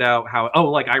they'll spit out how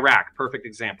like Iraq, perfect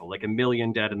example, like 1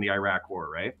 million dead in the Iraq war,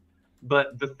 right?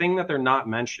 But the thing that they're not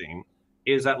mentioning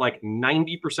is that like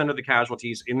 90% of the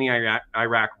casualties in the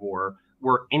Iraq war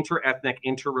were interethnic,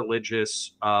 interreligious,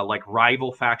 like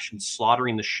rival factions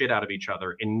slaughtering the shit out of each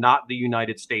other, and not the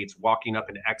United States walking up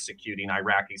and executing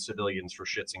Iraqi civilians for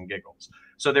shits and giggles.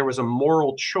 So there was a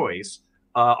moral choice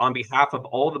on behalf of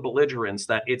all the belligerents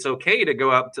that it's okay to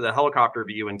go up to the helicopter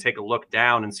view and take a look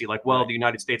down and see like, well, the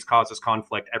United States causes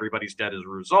conflict, everybody's dead as a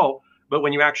result. But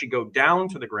when you actually go down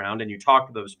to the ground and you talk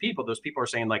to those people are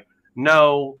saying like,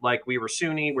 no, like we were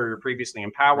Sunni, we were previously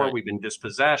in power, we've been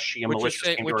dispossessed, Shia militias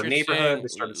came to our neighborhood, they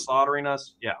started slaughtering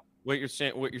us. Yeah. what you're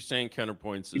saying,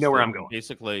 Counterpoints, is You know where that I'm going.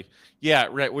 basically, yeah,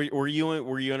 right. Were you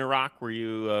in Iraq? Were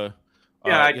you?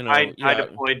 Yeah, I Yeah.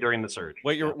 deployed during the surge.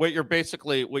 What you're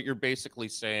basically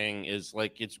saying is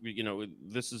like, it's,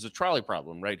 this is a trolley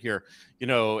problem right here,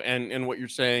 and what you're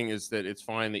saying is that it's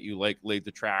fine that you like laid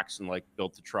the tracks and like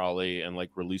built the trolley and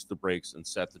like released the brakes and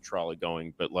set the trolley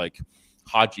going, but like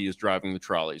Haji is driving the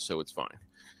trolley, so it's fine.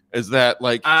 Is that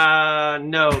like?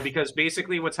 No, because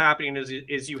basically what's happening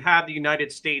is you have the United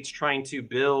States trying to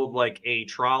build like a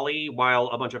trolley while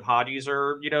a bunch of Hajis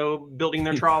are, building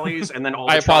their trolleys, and then all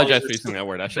the I apologize for trolleys using that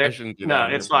word. I shouldn't do that. No,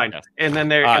 on it's your fine. podcast. And then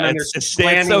they're It's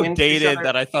slamming so into each dated other.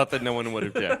 that I thought that no one would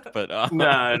have dipped, but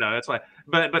No, it's fine.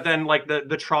 But then like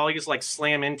the trolleys like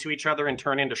slam into each other and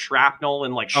turn into shrapnel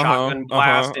and like shotgun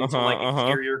blast into like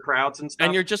exterior crowds and stuff.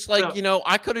 And you're just like,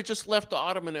 I could have just left the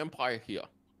Ottoman Empire here,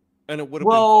 and it would have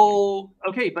been fine.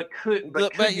 Okay, but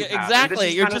exactly.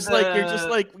 You're just like,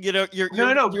 you're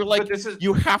like, this is,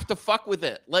 you have to fuck with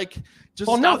it. Like, just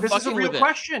this is a real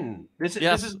question. This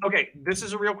is okay. This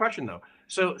is a real question though.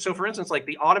 So for instance, like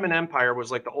the Ottoman Empire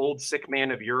was like the old sick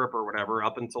man of Europe or whatever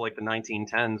up until like the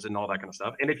 1910s and all that kind of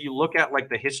stuff. And if you look at like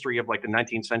the history of like the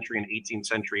 19th century and 18th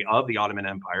century of the Ottoman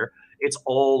Empire, it's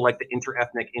all like the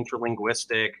interethnic,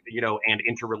 interlinguistic, and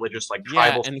interreligious, like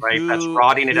tribal strife that's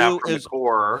rotting it out from the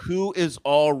core. Who is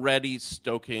already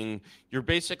stoking? You're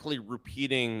basically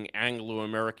repeating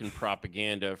Anglo-American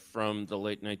propaganda from the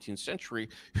late 19th century.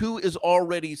 Who is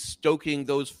already stoking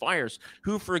those fires?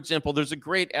 Who, for example, there's a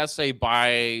great essay by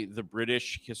the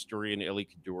British historian Elie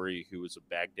Kaddouri, who was a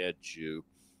Baghdad Jew.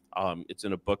 It's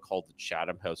in a book called The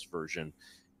Chatham House Version.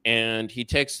 And he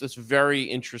takes this very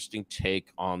interesting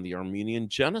take on the Armenian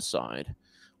genocide,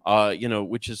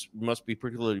 which must be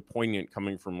particularly poignant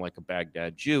coming from like a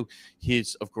Baghdad Jew.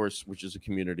 He's, of course, which is a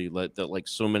community that like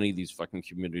so many of these fucking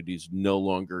communities no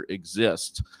longer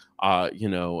exist.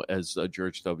 As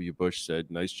George W. Bush said,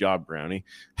 "Nice job, Brownie.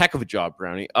 Heck of a job,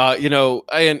 Brownie."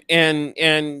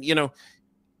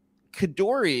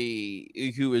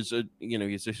 Kaddouri, who is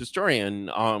he's a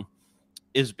historian,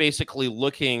 is basically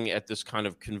looking at this kind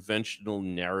of conventional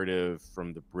narrative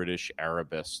from the British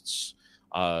Arabists,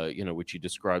 which he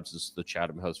describes as the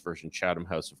Chatham House version. Chatham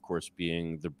House, of course,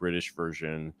 being the British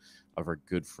version of our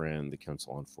good friend, the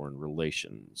Council on Foreign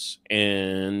Relations.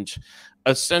 And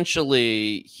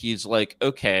essentially, he's like,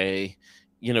 okay,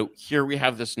 here we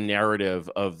have this narrative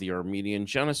of the Armenian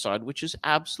genocide, which is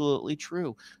absolutely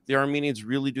true. The Armenians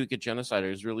really do get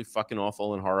genocided. It's really fucking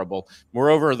awful and horrible.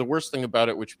 Moreover, the worst thing about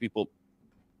it, which people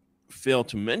fail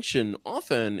to mention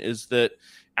often, is that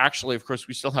actually, of course,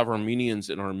 we still have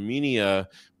Armenians in Armenia,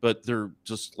 but they're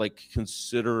just like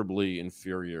considerably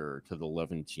inferior to the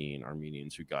Levantine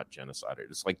Armenians who got genocided.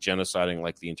 It's like genociding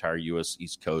like the entire U.S.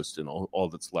 East Coast, and all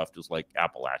that's left is like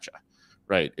Appalachia.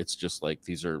 Right. It's just like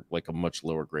these are like a much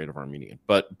lower grade of Armenian,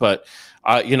 but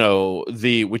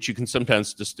which you can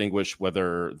sometimes distinguish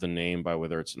whether the name by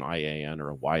whether it's an IAN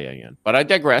or a YAN. But I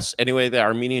digress. Anyway, the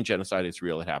Armenian genocide is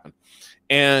real. It happened.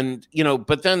 And,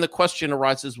 but then the question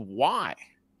arises, why?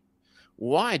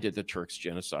 Why did the Turks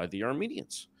genocide the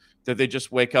Armenians? Did they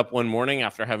just wake up one morning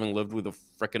after having lived with the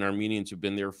frickin' Armenians who've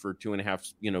been there for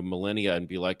 2.5, millennia and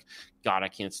be like, God, I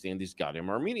can't stand these goddamn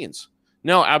Armenians?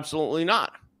 No, absolutely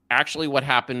not. Actually, what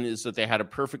happened is that they had a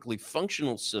perfectly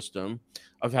functional system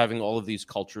of having all of these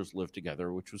cultures live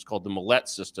together, which was called the Millet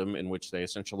system, in which they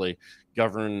essentially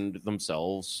governed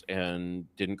themselves and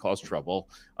didn't cause trouble.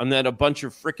 And then a bunch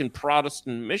of frickin'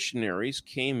 Protestant missionaries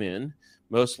came in,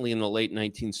 mostly in the late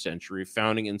 19th century,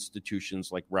 founding institutions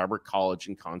like Robert College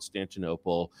in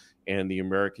Constantinople and the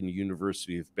American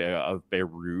University of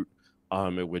Beirut,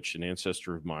 at which an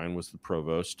ancestor of mine was the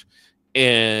provost.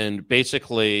 And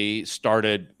basically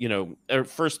started, at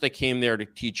first they came there to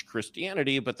teach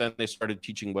Christianity, but then they started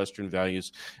teaching Western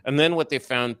values. And then what they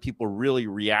found people really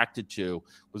reacted to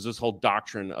was this whole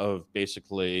doctrine of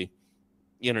basically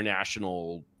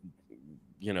international,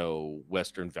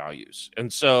 Western values.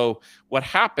 And so what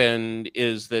happened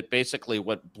is that basically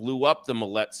what blew up the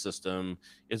Millet system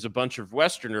is a bunch of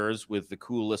Westerners with the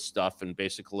coolest stuff and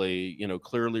basically,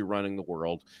 clearly running the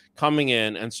world, coming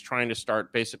in and trying to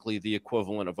start basically the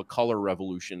equivalent of a color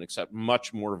revolution, except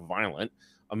much more violent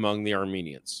among the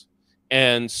Armenians.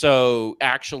 And so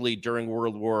actually during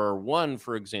World War I,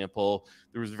 for example,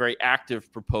 there was a very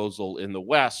active proposal in the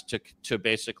West to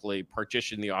basically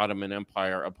partition the Ottoman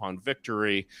Empire upon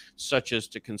victory, such as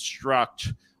to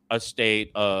construct a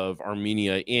state of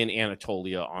Armenia in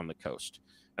Anatolia on the coast.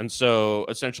 And so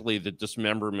essentially the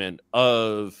dismemberment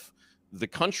of the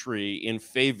country in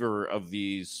favor of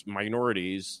these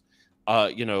minorities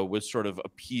was sort of a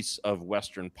piece of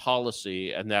Western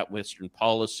policy, and that Western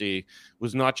policy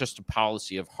was not just a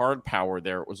policy of hard power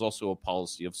there, it was also a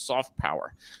policy of soft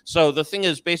power. So the thing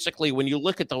is, basically, when you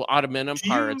look at the Ottoman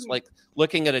Empire, it's like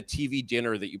looking at a TV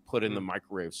dinner that you put in the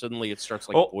microwave. Suddenly it starts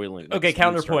boiling. Like okay,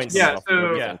 counterpoints.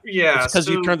 It's because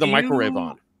you turned the microwave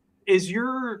on.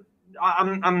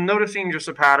 I'm noticing just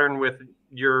a pattern with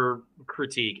your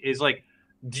critique is like,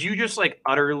 do you just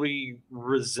utterly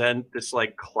resent this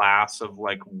class of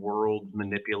world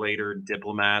manipulator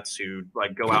diplomats who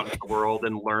go out into the world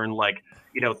and learn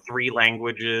 3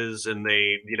 languages, and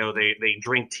they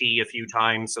drink tea a few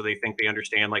times so they think they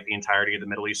understand the entirety of the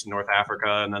Middle East and North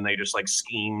Africa, and then they just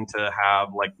scheme to have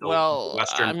the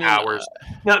Western powers.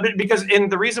 No, because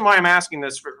the reason why I'm asking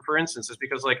this, for instance, is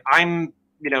because I'm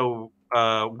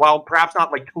while perhaps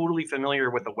not totally familiar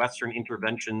with the Western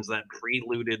interventions that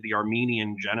preluded the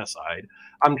Armenian genocide,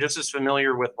 I'm just as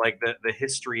familiar with the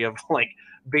history of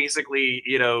basically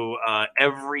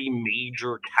every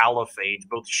major caliphate,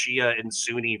 both Shia and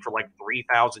Sunni, for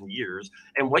 3,000 years.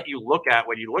 And what you look at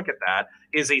when you look at that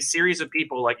is a series of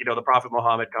people the Prophet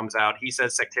Muhammad comes out. He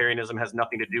says sectarianism has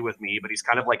nothing to do with me, but he's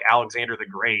kind of like Alexander the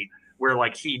Great, where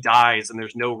he dies and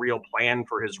there's no real plan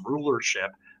for his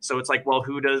rulership. So it's well,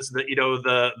 who does the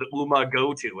Ummah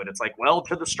go to? And it's well,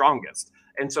 to the strongest.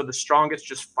 And so the strongest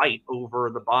just fight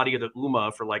over the body of the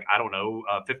Ummah for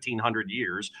 1,500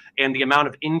 years. And the amount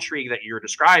of intrigue that you're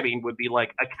describing would be a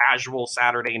casual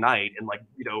Saturday night in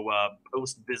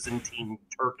post-Byzantine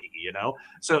Turkey,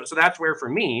 So that's where, for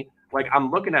me, I'm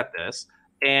looking at this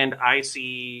and I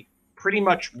see pretty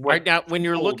much what right now when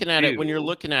you're looking at it,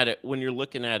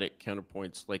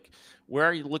 counterpoints, where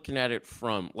are you looking at it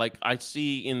from? I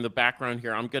see in the background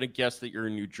here, I'm going to guess that you're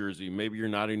in New Jersey. Maybe you're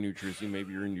not in New Jersey.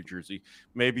 Maybe you're in New Jersey.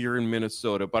 Maybe you're in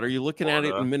Minnesota. But are you looking at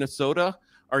it in Minnesota?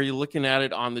 Are you looking at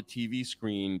it on the TV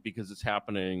screen because it's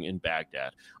happening in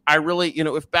Baghdad? I really,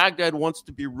 if Baghdad wants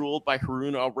to be ruled by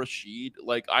Harun al-Rashid,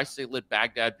 I say let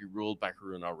Baghdad be ruled by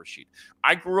Harun al-Rashid.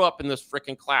 I grew up in this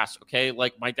freaking class, okay?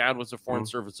 My dad was a foreign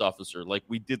service officer.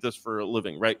 We did this for a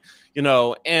living, right?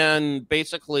 And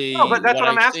basically... No, but that's what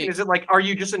I'm asking. Is it are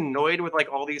you just annoyed with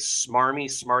all these smarmy,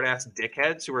 smart-ass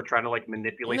dickheads who are trying to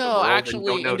manipulate the world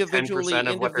actually, and don't know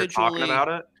 10% of what they're talking about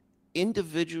it?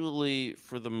 Individually,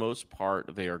 for the most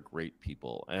part, they are great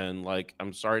people, and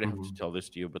I'm sorry to have to tell this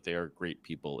to you, but they are great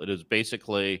people. It is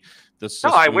basically the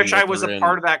system. No, I wish I was a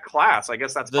part of that class. I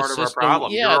guess that's part of our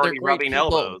problem. Yeah, you're already rubbing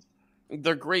elbows.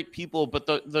 They're great people, but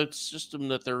the system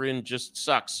that they're in just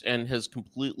sucks and has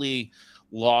completely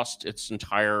lost its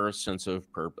entire sense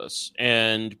of purpose,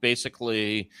 and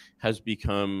basically has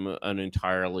become an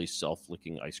entirely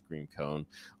self-licking ice cream cone.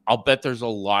 I'll bet there's a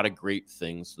lot of great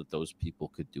things that those people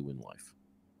could do in life.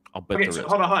 I'll bet there is.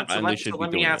 Hold on. So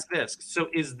let me ask this. So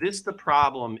is this the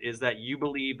problem, is that you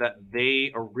believe that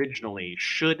they originally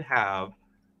should have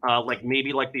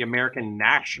maybe the American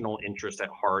national interest at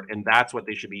heart, and that's what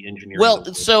they should be engineering? Well,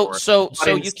 so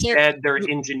you can't. They're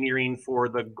engineering for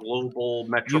the global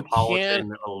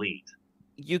metropolitan elite.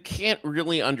 You can't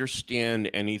really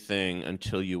understand anything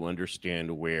until you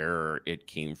understand where it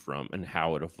came from and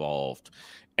how it evolved,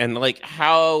 and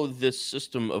how this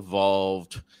system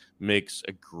evolved makes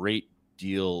a great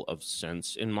deal of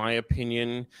sense, in my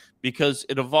opinion, because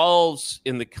it evolves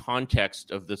in the context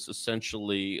of this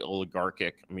essentially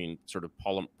oligarchic. I mean, sort of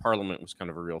parliament was kind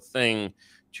of a real thing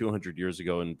 200 years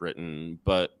ago in Britain,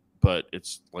 but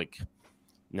it's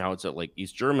now it's at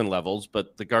East German levels,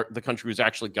 but the country was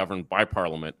actually governed by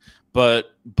parliament,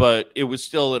 but it was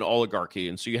still an oligarchy.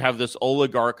 And so you have this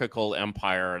oligarchical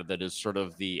empire that is sort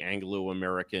of the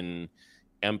Anglo-American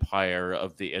empire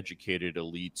of the educated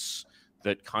elites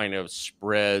that kind of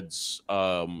spreads,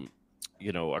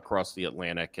 across the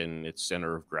Atlantic, and its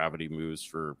center of gravity moves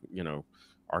for,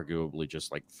 arguably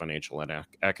just financial and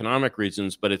economic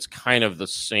reasons, but it's kind of the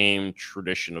same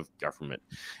tradition of government.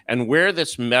 And where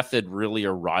this method really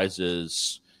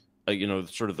arises,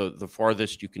 sort of the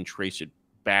farthest you can trace it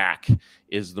back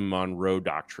is the Monroe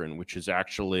Doctrine, which is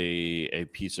actually a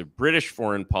piece of British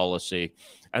foreign policy.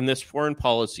 And this foreign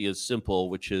policy is simple,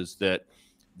 which is that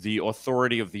the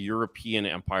authority of the European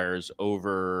empires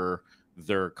over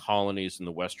their colonies in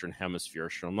the Western Hemisphere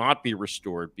shall not be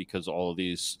restored, because all of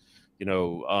these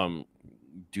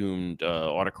doomed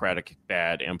autocratic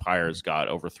bad empires got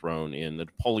overthrown in the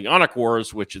Napoleonic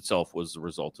Wars, which itself was the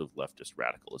result of leftist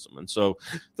radicalism. And so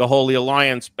the Holy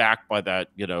Alliance, backed by that,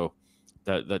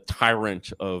 the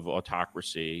tyrant of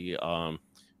autocracy,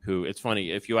 who, it's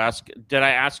funny, if you ask, did I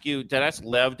ask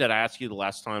Lev the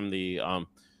last time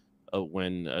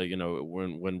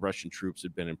when Russian troops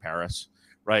had been in Paris?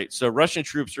 right? So Russian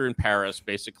troops are in Paris,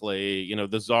 basically.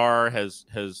 The Tsar has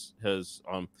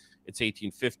it's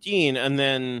 1815, and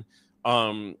then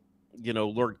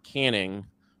Lord Canning,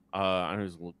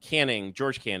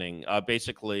 George Canning,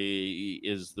 basically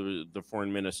is the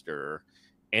foreign minister,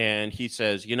 and he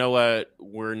says, you know what,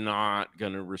 we're not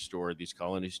going to restore these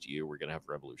colonies to you. We're going to have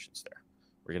revolutions there.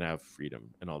 We're going to have freedom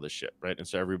and all this shit, right? And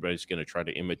so everybody's going to try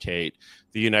to imitate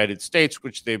the United States,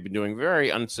 which they've been doing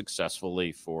very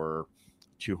unsuccessfully for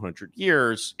 200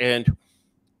 years. And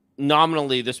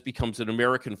nominally, this becomes an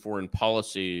American foreign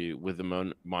policy with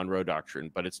the Monroe Doctrine,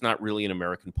 but it's not really an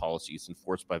American policy. It's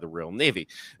enforced by the Royal Navy.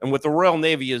 And what the Royal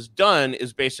Navy has done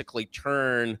is basically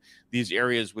turn these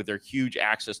areas with their huge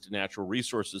access to natural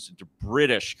resources into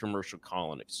British commercial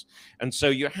colonies. And so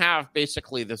you have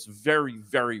basically this very,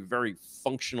 very, very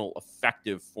functional,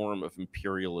 effective form of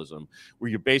imperialism where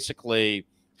you basically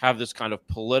have this kind of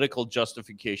political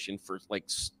justification for like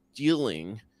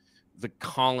stealing the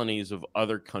colonies of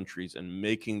other countries and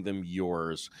making them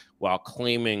yours while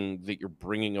claiming that you're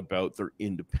bringing about their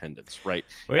independence, right?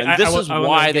 Wait, and this is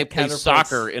why they play counterpoints.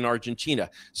 Soccer in Argentina.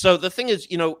 So the thing is,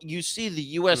 you see the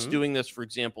U.S. doing this, for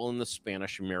example, in the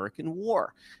Spanish-American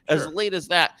War. As late as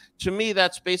that, to me,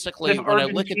 that's basically if when I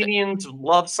look at Argentinians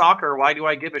love soccer, why do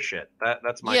I give a shit?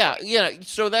 That's my point.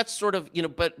 So that's sort of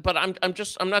but I'm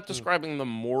not describing the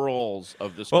morals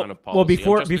of this kind of policy. Well,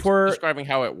 before describing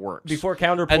how it works. Before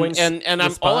counterpoints, and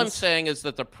all I'm saying is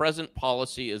that the present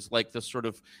policy is like this sort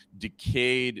of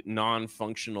decayed,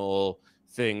 non-functional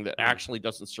thing that actually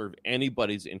doesn't serve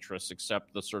anybody's interests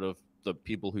except the sort of the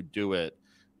people who do it,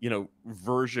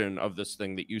 version of this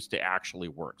thing that used to actually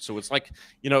work. So it's like,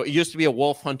 it used to be a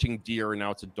wolf hunting deer and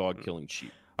now it's a dog killing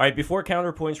sheep. All right, before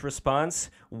counterpoints response,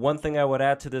 one thing I would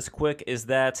add to this quick is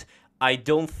that I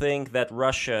don't think that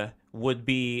Russia would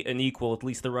be an equal, at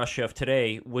least the Russia of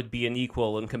today, would be an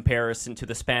equal in comparison to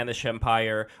the Spanish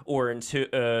Empire or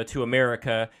to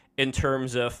America in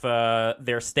terms of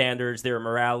their standards, their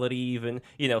morality even.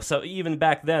 So even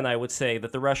back then, I would say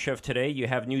that the Russia of today, you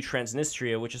have New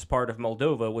Transnistria, which is part of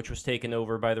Moldova, which was taken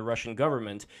over by the Russian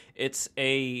government. It's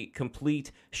a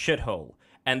complete shithole.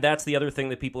 And that's the other thing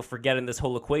that people forget in this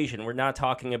whole equation. We're not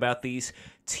talking about these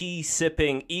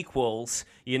tea-sipping equals,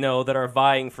 that are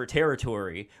vying for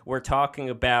territory. We're talking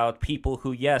about people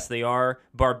who, yes, they are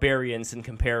barbarians in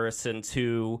comparison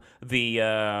to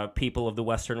the people of the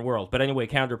Western world. But anyway,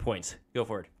 counterpoints. Go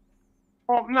for it.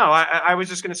 Well, no, I was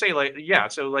just going to say,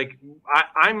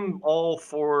 I'm all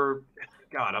for...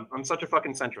 God, I'm such a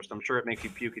fucking centrist. I'm sure it makes you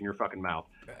puke in your fucking mouth.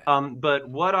 But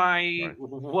what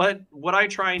I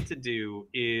tried to do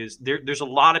is there's a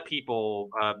lot of people.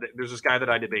 There's this guy that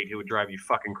I debate who would drive you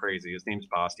fucking crazy. His name's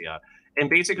Bastia. And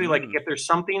basically, if there's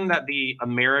something that the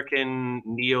American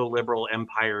neoliberal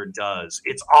empire does,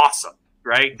 it's awesome,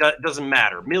 right? Doesn't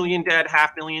matter. Million dead,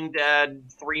 500,000 dead,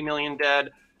 3 million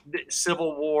dead,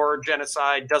 civil war,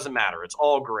 genocide, doesn't matter. It's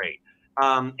all great.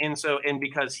 And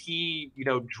because he,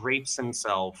 drapes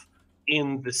himself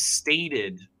in the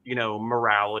stated,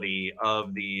 morality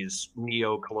of these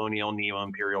neo-colonial,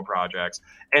 neo-imperial projects,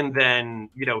 and then,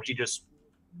 he just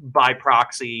by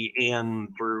proxy and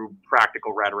through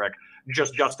practical rhetoric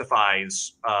just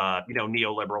justifies,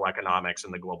 neoliberal economics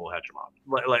and the global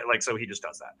hegemon. So he just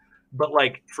does that. But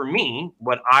for me,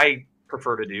 what I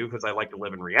prefer to do, because I like to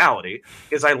live in reality,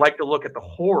 is I like to look at the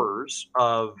horrors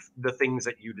of the things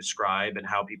that you describe and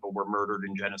how people were murdered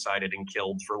and genocided and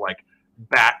killed for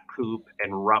bat poop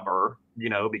and rubber,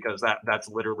 because that's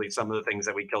literally some of the things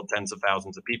that we killed tens of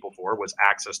thousands of people for, was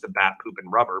access to bat poop and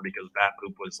rubber, because bat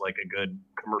poop was a good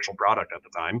commercial product at the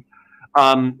time.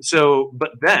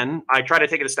 But then I try to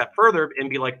take it a step further and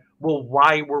be like, well,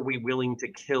 why were we willing to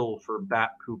kill for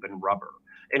bat poop and rubber?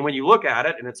 And when you look at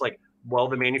it, and it's like, well,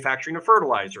 the manufacturing of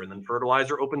fertilizer, and then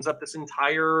fertilizer opens up this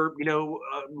entire,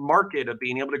 market of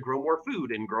being able to grow more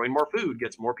food, and growing more food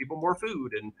gets more people more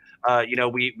food. And,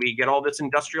 we get all this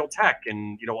industrial tech,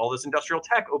 and, all this industrial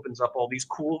tech opens up all these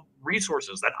cool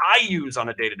resources that I use on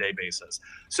a day-to-day basis.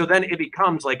 So then it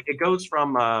becomes it goes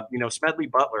from, Smedley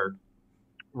Butler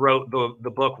wrote the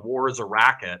book War is a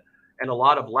Racket. And a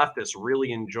lot of leftists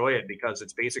really enjoy it because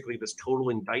it's basically this total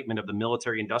indictment of the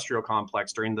military-industrial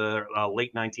complex during the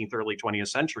late 19th, early 20th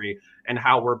century, and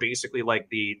how we're basically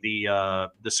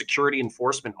the security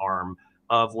enforcement arm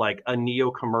of a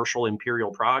neo-commercial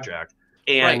imperial project.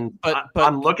 And but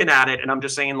I'm looking at it and I'm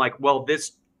just saying well,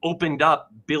 this opened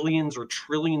up billions or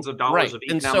trillions of dollars of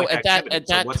economic activity.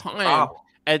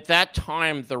 At that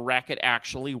time, the racket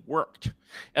actually worked.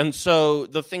 And so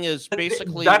the thing is,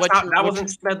 basically, that wasn't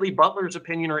Smedley Butler's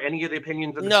opinion or any of the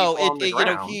opinions of the people on the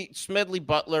ground. Smedley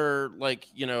Butler,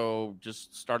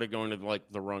 just started going to like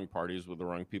the wrong parties with the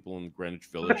wrong people in Greenwich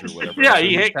Village or whatever. Yeah,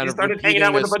 he started hanging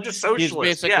out with a bunch of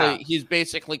socialists. He's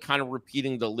basically kind of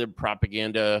repeating the lib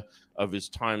propaganda of his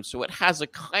time. So it has a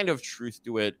kind of truth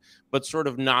to it, but sort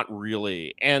of not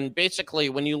really. And basically,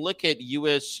 when you look at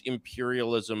U.S.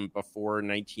 imperialism before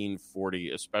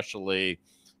 1940, especially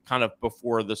kind of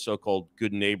before the so-called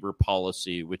good neighbor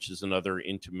policy, which is another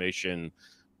intimation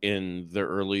in the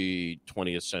early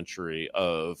 20th century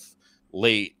of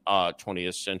late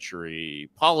 20th century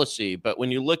policy. But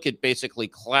when you look at basically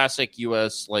classic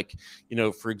U.S.,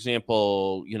 for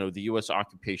example, the U.S.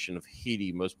 occupation of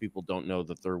Haiti, most people don't know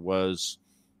that there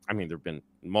have been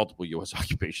multiple U.S.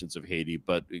 occupations of Haiti,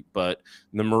 but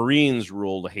the Marines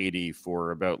ruled Haiti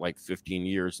for about 15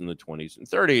 years in the 20s and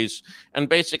 30s, and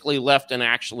basically left an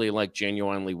actually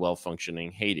genuinely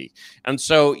well-functioning Haiti. And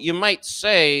so you might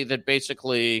say that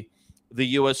basically the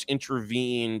U.S.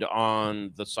 intervened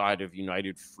on the side of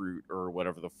United Fruit or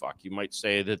whatever the fuck. You might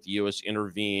say that the U.S.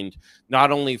 intervened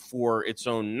not only for its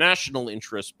own national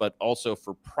interests, but also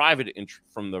for the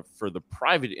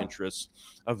private interests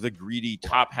of the greedy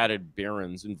top-hatted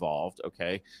barons involved.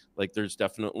 Okay, there's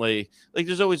definitely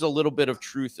there's always a little bit of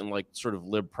truth in sort of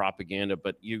lib propaganda,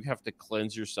 but you have to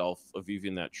cleanse yourself of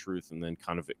even that truth and then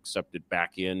kind of accept it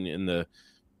back in the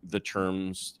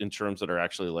terms that are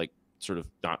actually sort of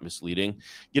not misleading,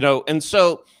 and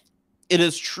so it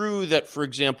is true that, for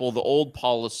example, the old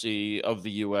policy of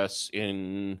the U.S.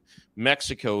 in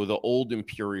Mexico, the old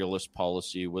imperialist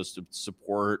policy, was to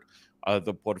support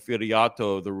the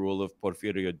Porfiriato, the rule of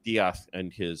Porfirio Diaz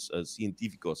and his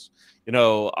científicos,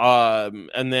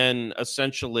 and then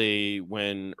essentially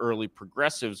when early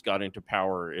progressives got into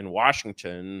power in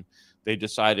Washington, they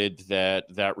decided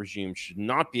that regime should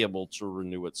not be able to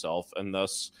renew itself, and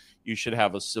thus you should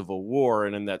have a civil war.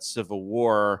 And in that civil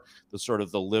war, the sort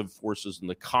of the lib forces and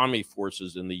the commie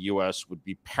forces in the U.S. would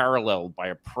be paralleled by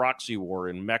a proxy war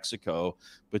in Mexico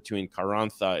between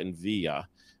Carranza and Villa.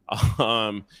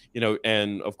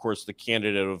 And of course, the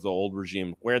candidate of the old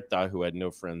regime, Huerta, who had no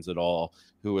friends at all,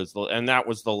 and that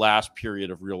was the last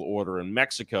period of real order in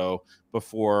Mexico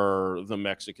before the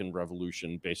Mexican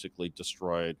Revolution basically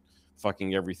destroyed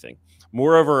fucking everything.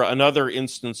 Moreover, another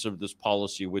instance of this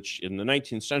policy, which in the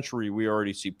 19th century, we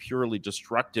already see purely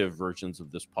destructive versions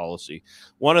of this policy.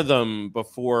 One of them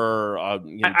before I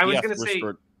was going to say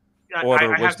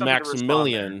order was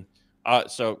Maximilian.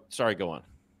 So sorry, go on.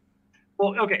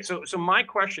 Well, okay. So my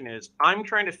question is, I'm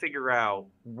trying to figure out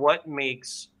what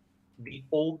makes the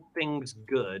old things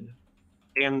good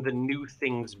and the new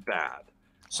things bad.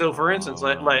 So, for instance,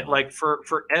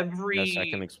 for every yes, I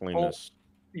can explain this.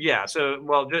 Yeah.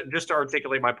 So, just to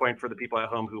articulate my point for the people at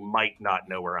home who might not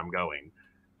know where I'm going,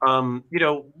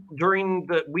 during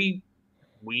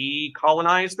we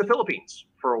colonized the Philippines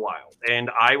for a while, and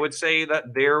I would say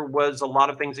that there was a lot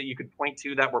of things that you could point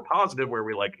to that were positive, where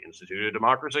we instituted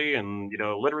democracy and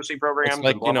literacy programs. It's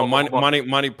and blah, blah, blah, blah, blah.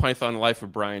 Monty Python, Life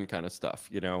of Brian kind of stuff.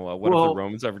 What have the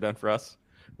Romans ever done for us?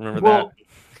 Remember that?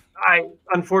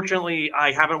 Unfortunately,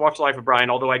 I haven't watched Life of Brian,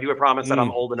 although I do promise that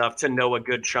I'm old enough to know a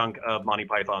good chunk of Monty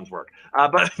Python's work.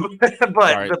 But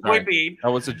the point being, that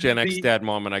was a Gen X dad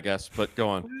moment, I guess. But go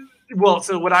on. Well,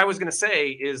 so what I was going to say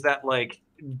is that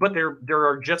but there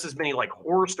are just as many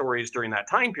horror stories during that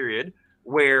time period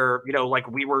where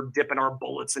we were dipping our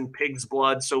bullets in pig's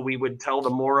blood, so we would tell the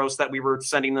Moros that we were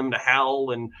sending them to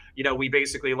hell, and we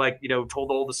basically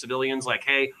told all the civilians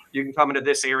hey, you can come into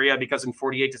this area because in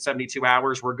 48 to 72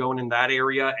 hours we're going in that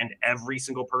area, and every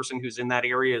single person who's in that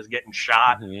area is getting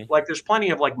shot. Mm-hmm. There's plenty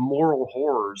of moral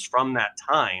horrors from that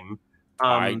time.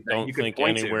 I don't think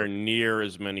anywhere near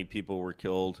as many people were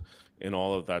killed in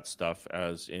all of that stuff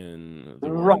as in the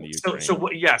war in the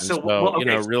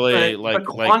Ukraine. Really,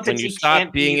 when you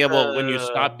stop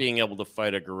being able to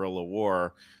fight a guerrilla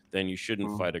war, then you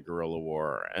shouldn't fight a guerrilla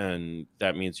war, and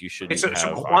that means you shouldn't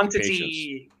have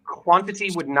quantity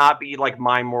would not be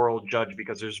my moral judge,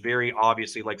 because there's very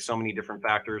obviously so many different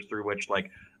factors through which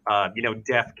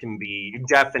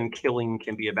death and killing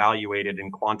can be evaluated,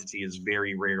 and quantity is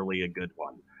very rarely a good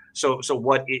one. So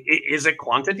what is it?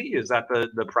 Quantity? Is that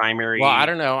the primary? Well, I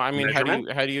don't know. I mean, how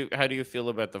do you feel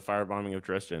about the firebombing of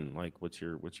Dresden? What's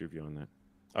your view on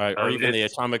that? Or even the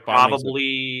atomic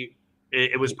bombing?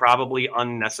 It was probably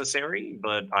unnecessary,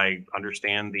 but I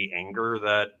understand the anger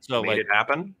that made it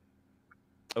happen.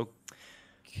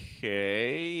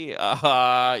 Okay,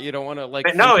 you don't want to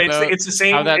no, it's the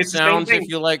same. How that it's sounds the same if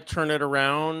you turn it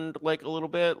around a little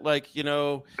bit,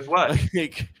 what?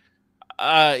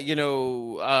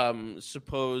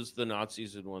 suppose the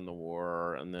Nazis had won the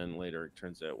war, and then later it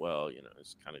turns out, well,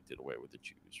 it's kind of did away with the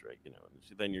Jews, right? And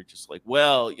then you're just like,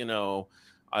 well,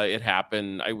 it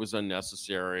happened. I was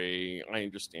unnecessary. I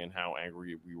understand how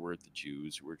angry we were at the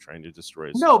Jews who were trying to destroy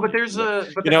us. No, but there's a,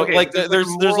 but there's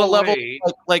a level,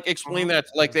 like explain Mhm. that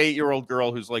to like the 8-year-old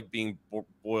girl who's like being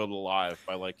boiled alive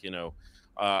by like, let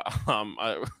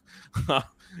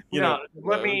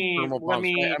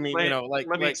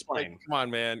me explain. Come on,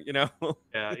 man. Yeah.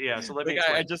 So let me I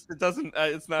explain. just, it doesn't.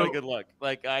 It's not a good look.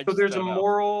 Like I. So just there's a don't know.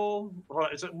 moral.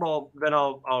 Well, then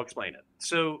I'll explain it.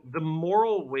 So the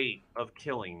moral weight of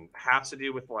killing has to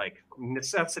do with like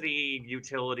necessity,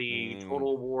 utility,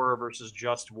 total war versus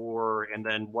just war, and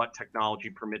then what technology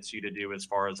permits you to do as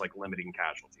far as like limiting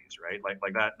casualties, right? Like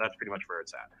that. That's pretty much where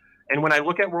it's at. And when I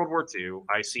look at World War II,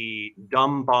 I see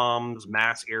dumb bombs,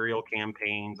 mass aerial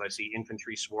campaigns, I see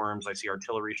infantry swarms, I see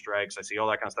artillery strikes, I see all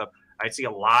that kind of stuff. I see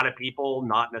a lot of people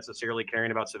not necessarily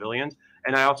caring about civilians.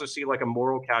 And I also see like a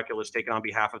moral calculus taken on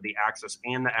behalf of the Axis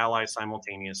and the Allies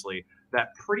simultaneously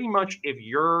that pretty much if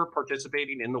you're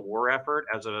participating in the war effort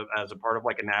as a part of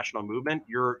like a national movement,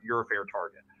 you're a fair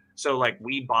target. So like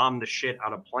we bombed the shit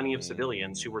out of plenty of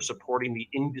civilians who were supporting the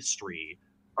industry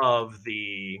of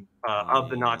the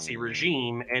Nazi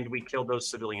regime, and we killed those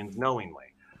civilians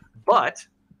knowingly. But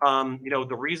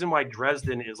the reason why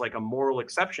Dresden is like a moral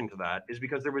exception to that is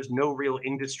because there was no real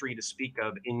industry to speak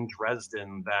of in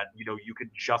Dresden that you could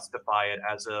justify it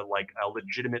as a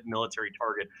legitimate military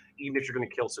target, even if you're going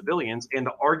to kill civilians. And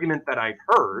the argument that I've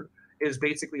heard is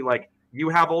basically like you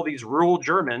have all these rural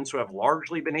Germans who have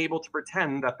largely been able to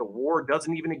pretend that the war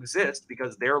doesn't even exist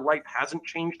because their life hasn't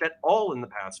changed at all in the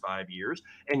past 5 years.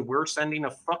 And we're sending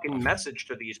a fucking message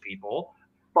to these people.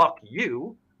 Fuck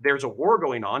you. There's a war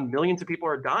going on. Millions of people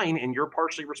are dying, and you're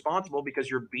partially responsible because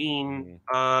you're being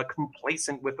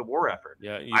complacent with the war effort.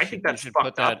 Yeah, I think that's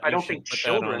fucked up. I don't think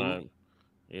children.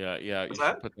 You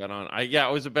should put that on. I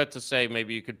was about to say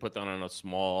maybe you could put that on a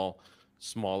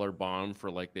smaller bomb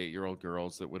for like the 8-year-old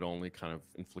girls that would only kind of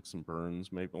inflict some burns,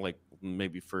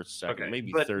 maybe first, second,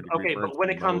 maybe third degree burns. But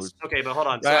when it comes, but hold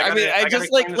on. So right? I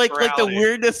just like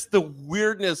the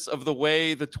weirdness of the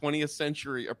way the 20th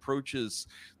century approaches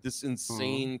this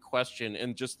insane question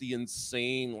and just the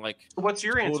insane what's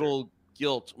your total answer?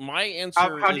 Guilt. My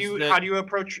answer how do you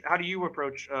approach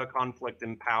conflict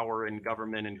and power and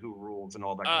government and who rules and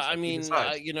all that kind of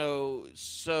stuff?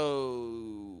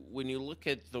 So when you look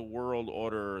at the world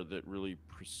order that really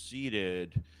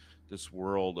preceded this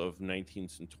world of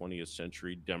 19th and 20th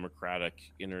century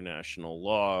democratic international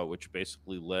law, which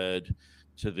basically led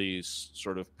to these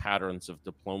sort of patterns of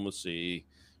diplomacy,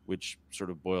 which sort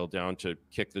of boil down to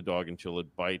kick the dog until it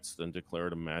bites, then declare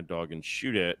it a mad dog and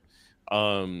shoot it.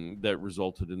 That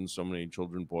resulted in so many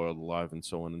children boiled alive and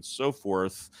so on and so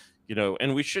forth,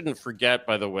 and we shouldn't forget,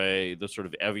 by the way, the sort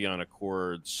of Evian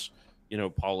Accords,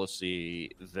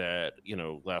 policy that,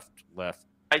 left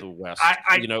the West.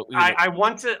 I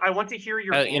want to hear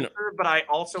your answer, but I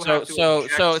also have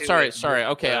to. Sorry.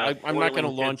 Okay, I'm not going to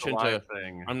launch into.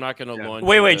 I'm not going to launch.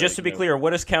 Wait. Just to be clear,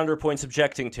 what is Counterpoints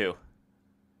objecting to?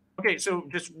 Okay, so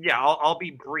I'll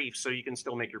be brief so you can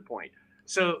still make your point.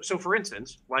 So for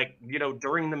instance,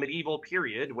 during the medieval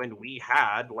period when we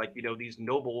had these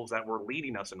nobles that were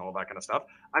leading us and all that kind of stuff,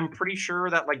 I'm pretty sure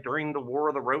that during the War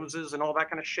of the Roses and all that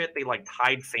kind of shit, they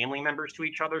tied family members to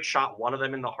each other, shot one of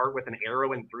them in the heart with an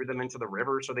arrow and threw them into the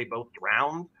river so they both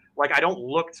drowned. I don't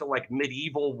look to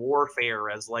medieval warfare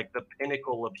as the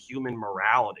pinnacle of human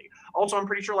morality. Also, I'm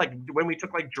pretty sure when we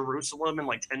took Jerusalem in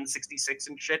 1066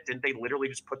 and shit, didn't they literally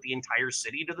just put the entire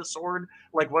city to the sword?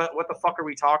 What the fuck are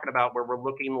we talking about where we're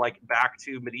looking back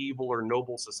to medieval or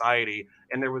noble society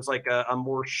and there was a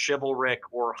more chivalric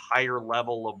or higher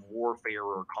level of warfare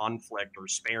or conflict or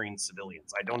sparing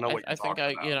civilians? I don't know what you're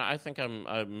talking about. I think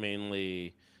I'm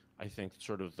mainly, I think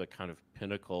sort of the kind of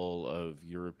pinnacle of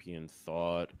European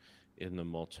thought in the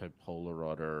multipolar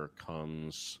order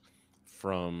comes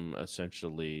from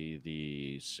essentially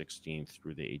the 16th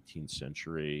through the 18th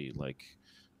century.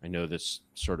 I know this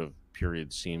sort of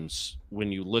period seems,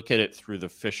 when you look at it through the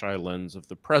fisheye lens of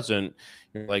the present,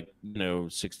 you're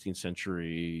 16th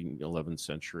century, 11th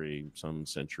century, some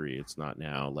century, it's not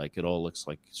now. It all looks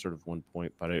like sort of one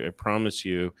point. But I promise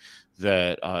you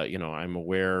that, I'm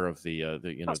aware of the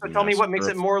so tell me what makes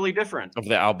it morally different. Of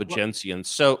the Albigensians.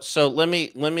 So let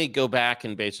me go back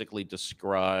and basically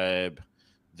describe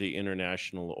the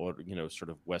international order, sort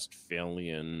of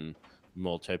Westphalian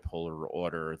multipolar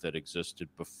order that existed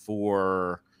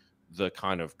before the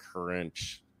kind of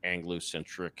current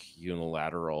Anglo-centric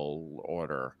unilateral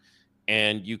order.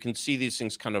 And you can see these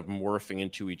things kind of morphing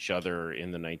into each other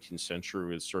in the 19th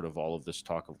century with sort of all of this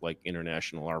talk of like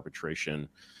international arbitration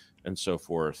and so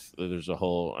forth. There's a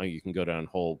whole, you can go down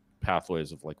whole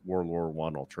pathways of like World War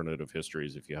One alternative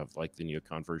histories if you have like the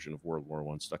neocon version of World War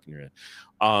One stuck in your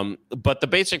head. But the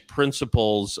basic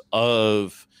principles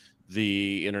of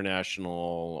the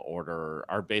international order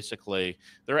are basically,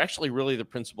 they're actually really the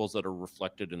principles that are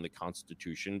reflected in the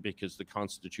Constitution, because the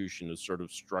Constitution is sort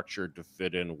of structured to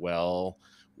fit in well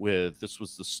with, this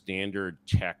was the standard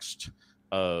text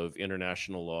of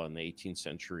international law in the 18th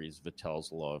century's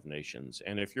Vattel's Law of Nations.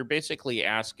 And if you're basically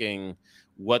asking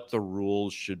what the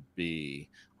rules should be,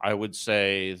 I would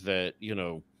say that, you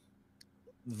know,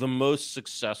 the most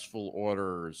successful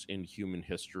orders in human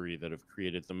history that have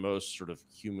created the most sort of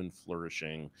human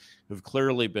flourishing have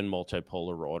clearly been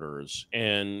multipolar orders.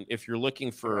 And if you're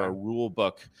looking for a rule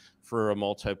book for a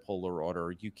multipolar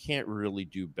order, you can't really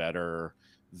do better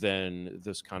than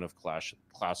this kind of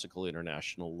classical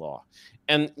international law.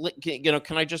 And, you know,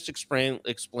 can I just explain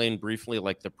briefly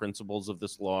like the principles of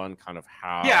this law and kind of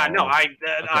how? Yeah, no,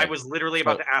 I was literally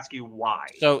about to ask you why.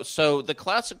 So the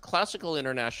classical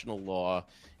international law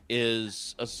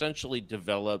is essentially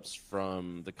develops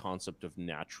from the concept of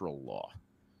natural law,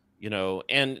 you know,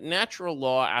 and natural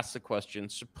law asks the question,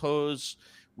 suppose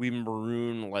we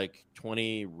maroon like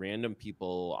 20 random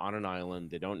people on an island,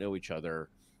 they don't know each other,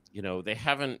 you know, they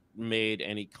haven't made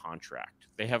any contract,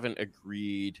 they haven't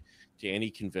agreed to any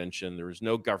convention, there is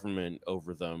no government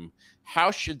over them.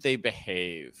 How should they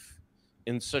behave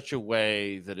in such a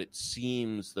way that it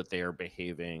seems that they are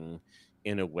behaving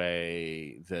in a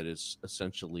way that is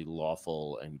essentially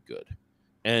lawful and good?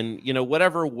 And, you know,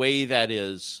 whatever way that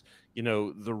is, you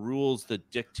know, the rules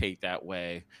that dictate that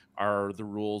way are the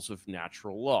rules of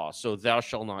natural law. So thou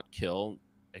shalt not kill,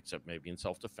 except maybe in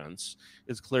self-defense,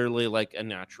 is clearly like a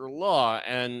natural law.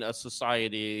 And a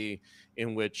society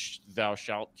in which thou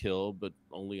shalt kill, but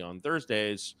only on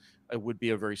Thursdays, it would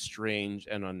be a very strange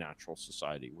and unnatural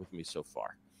society with me so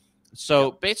far.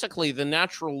 So basically, the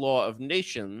natural law of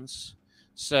nations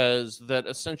says that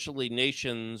essentially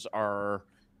nations are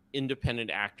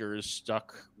independent actors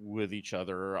stuck with each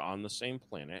other on the same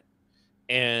planet.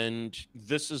 And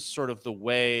this is sort of the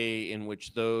way in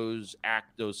which those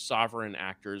sovereign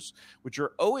actors, which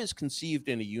are always conceived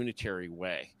in a unitary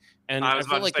way. And I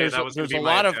feel like there's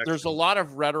a lot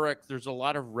of rhetoric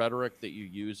that you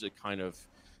use that kind of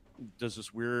does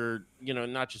this weird, you know,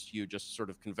 not just you, just sort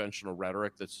of conventional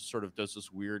rhetoric that sort of does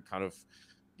this weird kind of,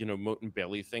 you know, Mote and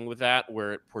Bailey thing with that,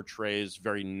 where it portrays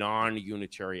very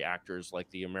non-unitary actors, like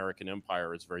the American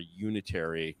Empire is very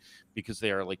unitary because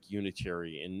they are like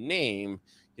unitary in name,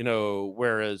 you know,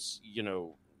 whereas, you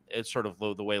know, it's sort of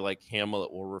the way like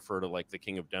Hamlet will refer to like the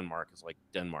King of Denmark as like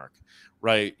Denmark,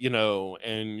 right? You know,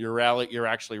 and you're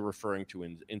actually referring to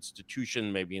an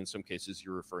institution, maybe in some cases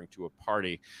you're referring to a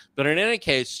party. But in any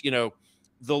case, you know,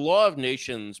 the law of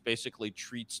nations basically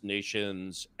treats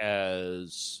nations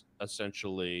as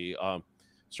essentially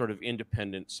sort of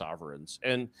independent sovereigns.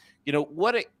 And, you know,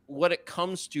 what it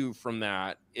comes to from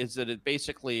that is that it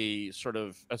basically sort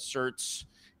of asserts,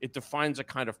 it defines a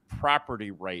kind of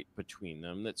property right between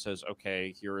them that says,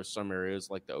 okay, here are some areas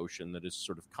like the ocean that is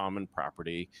sort of common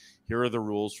property. Here are the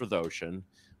rules for the ocean.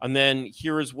 And then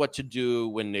here is what to do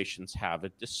when nations have a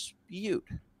dispute.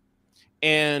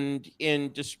 And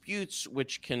in disputes,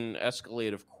 which can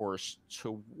escalate, of course,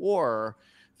 to war,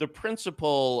 the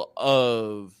principle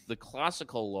of the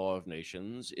classical law of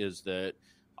nations is that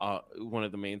one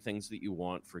of the main things that you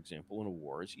want, for example, in a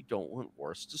war is you don't want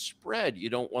wars to spread. You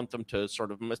don't want them to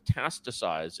sort of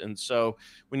metastasize. And so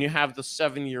when you have the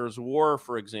 7 Years' War,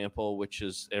 for example, which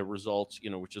is a result, you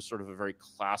know, which is sort of a very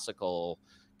classical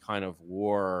kind of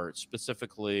war,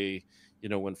 specifically, you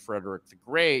know, when Frederick the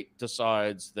Great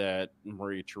decides that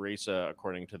Maria Theresa,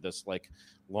 according to this like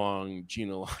long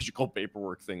genealogical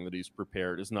paperwork thing that he's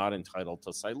prepared, is not entitled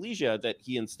to Silesia, that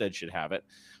he instead should have it.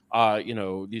 You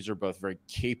know, these are both very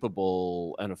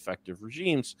capable and effective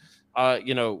regimes,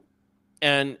 you know,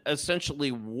 and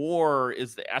essentially war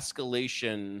is the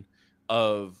escalation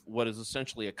of what is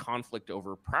essentially a conflict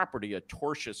over property, a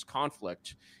tortious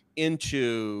conflict,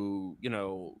 into, you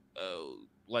know,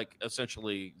 like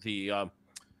essentially the,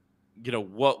 you know,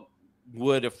 what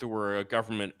would, if there were a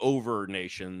government over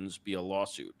nations, be a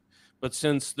lawsuit. But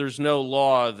since there's no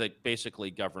law that basically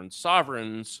governs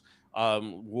sovereigns,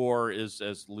 war is,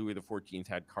 as Louis XIV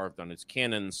had carved on his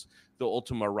cannons, the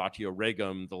ultima ratio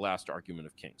regum, the last argument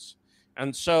of kings.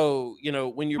 And so, you know,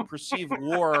 when you perceive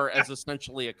war as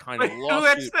essentially a kind of lawsuit, who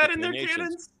had that in their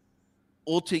cannons?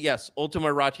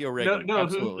 Ultima ratio regum. No,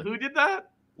 who did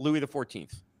that? Louis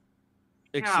XIV.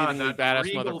 exceedingly badass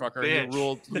regal motherfucker.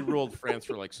 bitch. He ruled France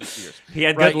for like 6 years. He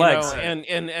had good legs.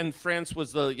 And France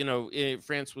was the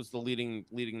France was the leading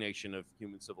nation of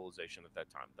human civilization at that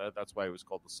time. That's why it was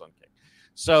called the Sun King.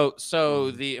 So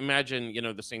imagine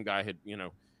the same guy had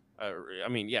I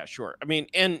mean, yeah, sure. I mean,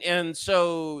 and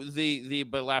so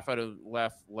but laugh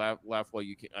while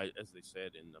you can, as they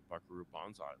said in the Buckaroo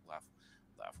Banzai, laugh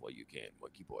while you can,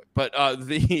 Monkey Boy. But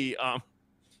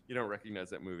you don't recognize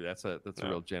that movie. That's a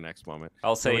real Gen X moment.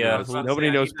 I'll say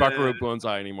nobody knows Buckaroo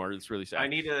Banzai anymore. It's really sad. I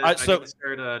need to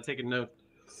start taking notes.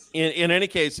 In any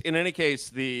case,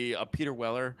 the Peter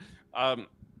Weller.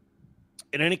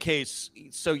 In any case,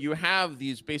 so you have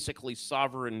these basically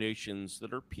sovereign nations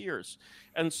that are peers.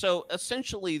 And so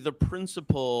essentially the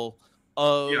principle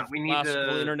of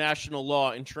classical international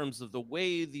law in terms of the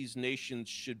way these nations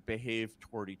should behave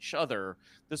toward each other,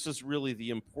 this is really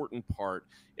the important part,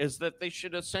 is that they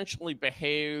should essentially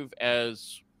behave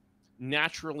as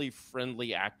naturally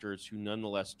friendly actors who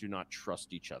nonetheless do not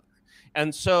trust each other.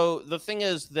 And so the thing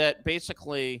is that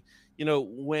basically,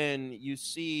 when you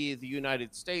see the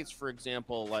United States, for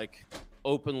example, like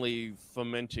openly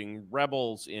fomenting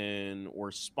rebels in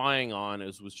or spying on,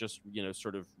 as was just,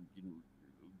 sort of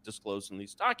disclosed in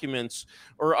these documents,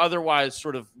 or otherwise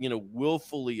sort of,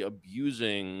 willfully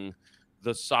abusing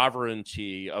the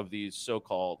sovereignty of these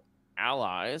so-called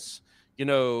allies,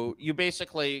 you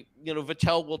basically,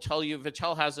 Vattel will tell you,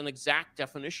 Vattel has an exact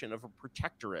definition of a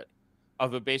protectorate,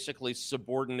 of a basically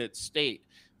subordinate state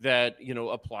that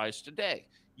applies today.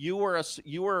 You are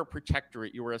a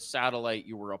protectorate, you are a satellite,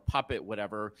 you are a puppet,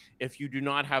 whatever, if you do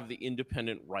not have the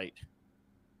independent right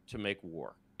to make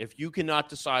war. If you cannot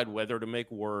decide whether to make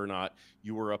war or not,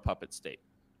 you are a puppet state,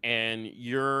 and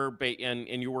you are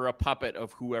a puppet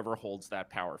of whoever holds that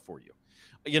power for you.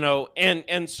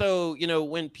 And so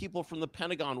when people from the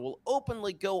Pentagon will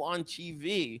openly go on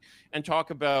TV and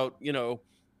talk about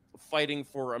fighting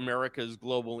for America's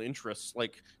global interests,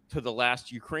 like to the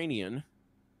last Ukrainian,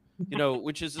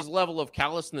 which is this level of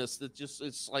callousness that just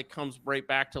it's like comes right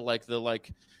back to like the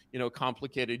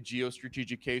complicated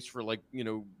geostrategic case for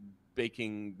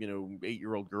baking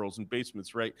 8-year-old girls in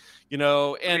basements, right?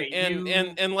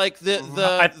 And like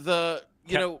the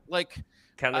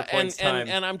Counterpoints time.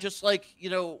 And I'm just like,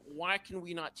 why can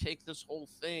we not take this whole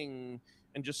thing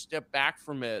and just step back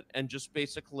from it and just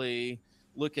basically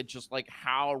look at just like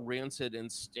how rancid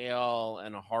and stale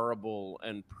and horrible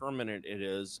and permanent it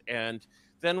is? And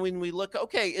then when we look,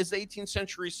 okay, is the 18th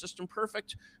century system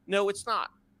perfect? No, it's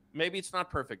not. Maybe it's not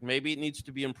perfect. Maybe it needs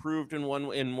to be improved in one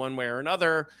way or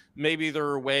another. Maybe there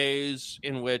are ways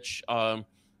in which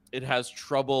it has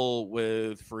trouble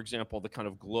with, for example, the kind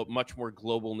of much more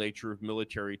global nature of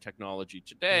military technology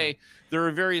today. There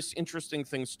are various interesting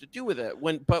things to do with it.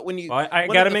 I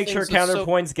got to make sure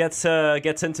Counterpoints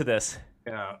gets into this.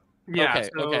 Yeah.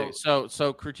 Okay.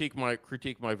 So critique my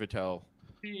Vattel.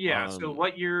 Yeah.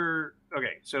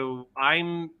 So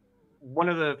I'm one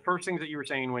of the first things that you were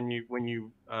saying when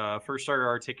you first started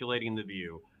articulating the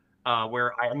view,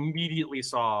 where I immediately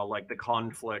saw like the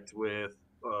conflict with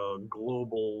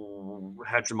global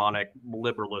hegemonic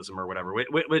liberalism or whatever.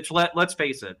 Which let's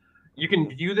face it, you can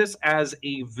view this as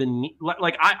a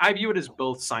I view it as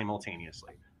both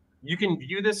simultaneously. You can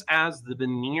view this as the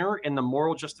veneer and the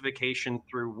moral justification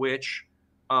through which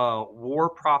war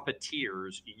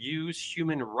profiteers use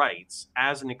human rights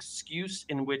as an excuse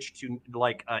in which to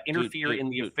interfere in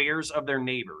the affairs of their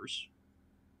neighbors.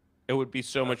 It would be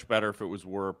so much better if it was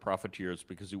war profiteers,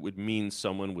 because it would mean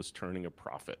someone was turning a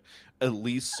profit. At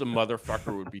least some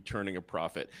motherfucker would be turning a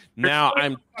profit. Now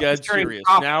I'm dead serious.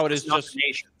 Now it is just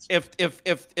if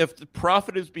the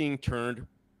profit is being turned,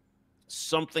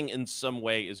 something in some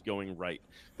way is going right.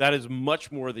 That is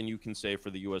much more than you can say for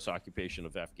the U.S. occupation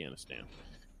of Afghanistan.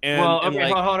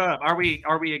 Hold up. Are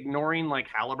we ignoring like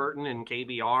Halliburton and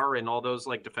KBR and all those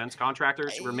like defense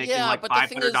contractors who were making like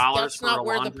 $500 for a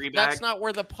laundry bag? That's not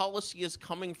where the policy is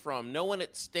coming from. No one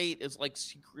at state is like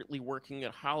secretly working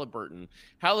at Halliburton.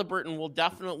 Halliburton will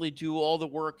definitely do all the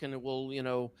work, and it will,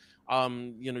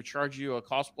 charge you a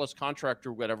cost plus contract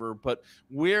or whatever. But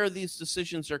where these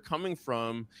decisions are coming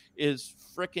from is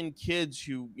frickin' kids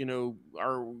who,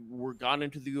 were got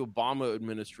into the Obama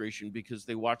administration because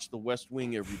they watched The West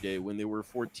Wing every day when they were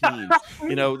 14.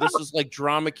 This is like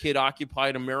drama kid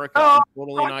occupied America. I'm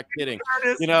totally not kidding.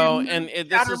 This is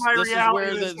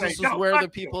where the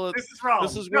people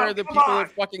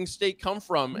of fucking state come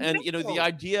from. And the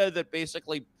idea that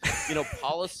basically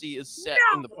policy is set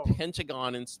in the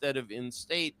Pentagon instead of in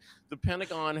state. The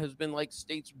Pentagon has been like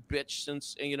state's bitch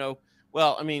since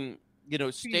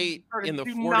state in the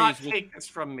 40s. Do not take this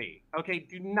from me, okay?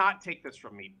 Do not take this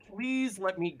from me. Please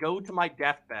let me go to my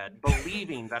deathbed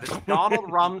believing that it's Donald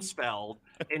Rumsfeld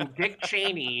and Dick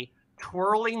Cheney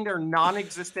twirling their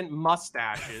non-existent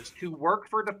mustaches to work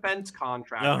for defense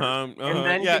contractors, and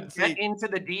then to get into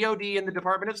the DOD and the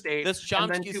Department of State. This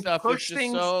Chomsky stuff is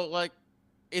just so like.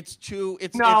 It's too.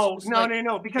 No.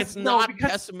 Because it's not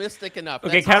pessimistic enough.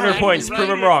 Okay, counterpoints. Prove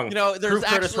him wrong. There's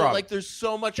actually there's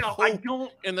so much hope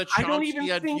in the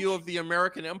Chomsky view of the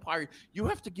American empire. You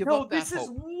have to give up that hope. No, this is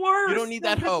worse. You don't need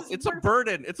that hope. It's a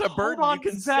burden. It's a burden. You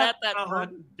can set that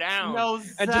burden down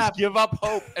and just give up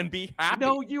hope and be happy.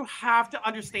 No, you have to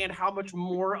understand how much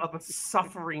more of a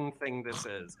suffering thing this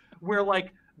is. Where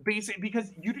basically,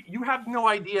 because you have no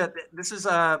idea that this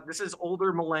is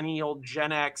older millennial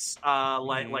Gen X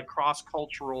like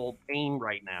cross-cultural pain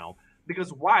right now,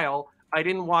 because while I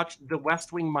didn't watch The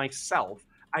West Wing myself,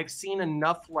 I've seen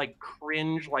enough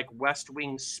cringe West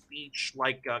Wing speech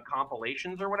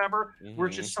compilations or whatever, where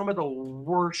it's just some of the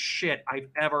worst shit I've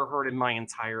ever heard in my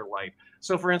entire life.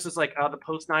 So for instance, the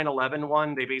post 9/11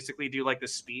 one, they basically do the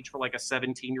speech for a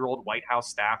 17-year-old White House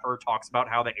staffer talks about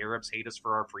how the Arabs hate us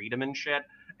for our freedom and shit.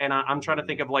 And I'm trying to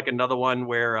think of another one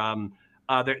where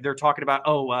they're talking about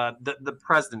the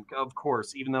president, of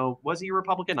course, even though was he a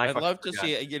Republican? I'd love to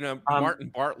see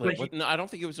Martin Bartlett. No, I don't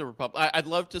think he was a Republican. I'd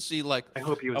love to see I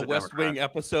hope he was a West Wing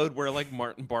episode where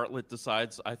Martin Bartlett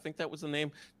decides, I think that was the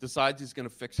name, decides he's going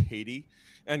to fix Haiti.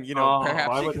 And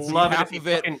perhaps he can see half of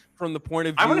it from the point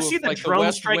of view. I want to see the drone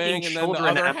West striking Wing, children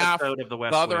and then the episode of the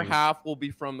West Wing. The other half will be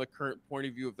from the current point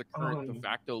of view of the current de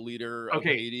facto leader of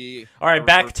Haiti. All right,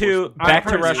 back to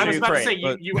Russia, I was about Ukraine. to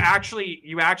say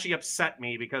you actually upset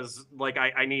me because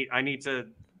I need to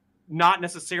not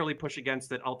necessarily push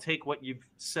against it. I'll take what you've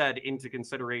said into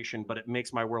consideration, but it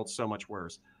makes my world so much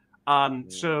worse.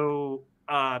 So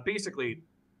basically,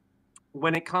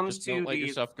 when it comes just to don't let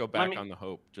yourself go back on the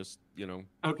hope,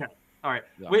 Okay. All right.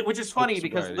 Yeah. Which is funny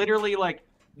because literally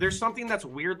there's something that's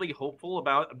weirdly hopeful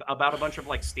about a bunch of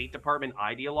State Department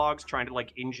ideologues trying to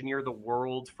engineer the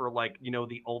world for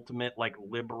the ultimate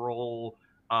liberal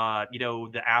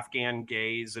the Afghan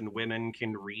gays and women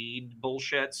can read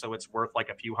bullshit, so it's worth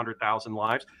a few 100,000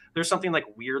 lives. There's something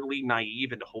weirdly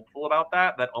naive and hopeful about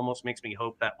that almost makes me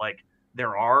hope that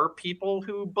there are people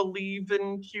who believe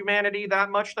in humanity that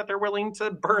much that they're willing to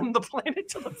burn the planet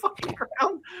to the fucking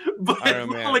ground. But I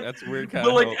don't know, man. That's weird kind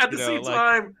of hope. At the same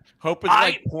time, hope is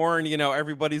like porn.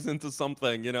 Everybody's into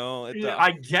something.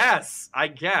 I guess.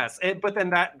 But then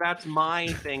that's my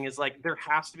thing is there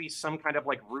has to be some kind of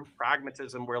root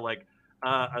pragmatism where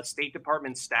a State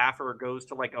Department staffer goes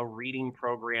to a reading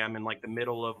program in the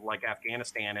middle of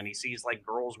Afghanistan, and he sees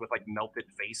girls with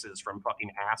melted faces from fucking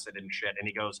acid and shit, and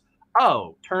he goes,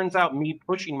 oh, turns out me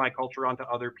pushing my culture onto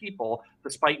other people,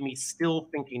 despite me still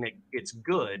thinking it's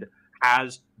good,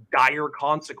 has dire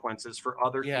consequences for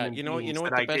other human beings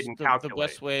that I didn't calculate.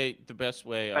 The best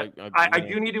way. I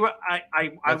do need to.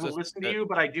 I will listen to you,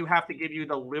 but I do have to give you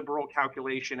the liberal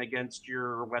calculation against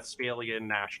your Westphalian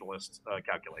nationalist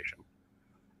calculation.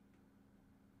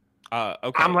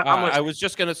 Okay. I was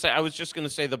just gonna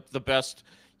say the best.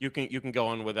 You can go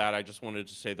on with that. I just wanted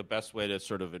to say the best way to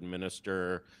sort of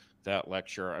administer that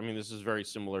lecture. I mean, this is very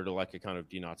similar to a kind of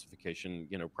denazification,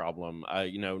 problem.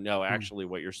 No, actually,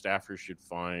 what your staffer should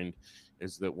find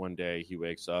is that one day he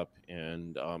wakes up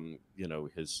and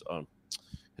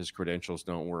his credentials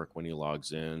don't work when he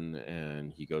logs in,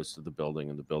 and he goes to the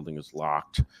building, and the building is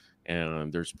locked,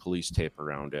 and there's police tape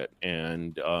around it,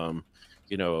 and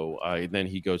then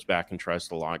he goes back and tries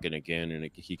to log in again, and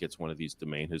he gets one of these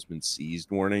domain has been seized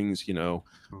warnings. When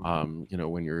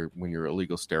your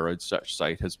illegal steroid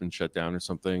site has been shut down or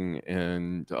something,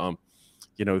 and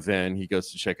then he goes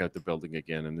to check out the building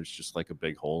again, and there's just a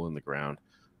big hole in the ground.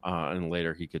 And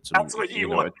later he gets that's what you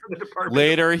want from the department.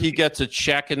 Later he gets a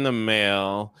check in the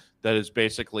mail that is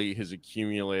basically his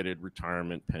accumulated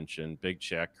retirement pension, big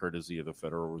check courtesy of the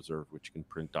Federal Reserve, which can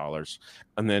print dollars.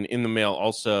 And then in the mail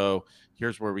also,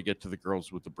 here's where we get to the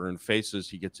girls with the burned faces.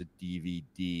 He gets a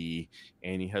DVD,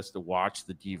 and he has to watch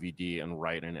the DVD and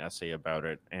write an essay about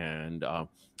it. And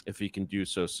if he can do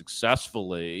so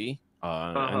successfully,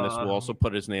 and this will also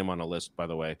put his name on a list, by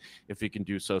the way, if he can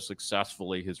do so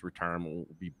successfully, his retirement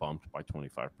will be bumped by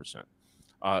 25%.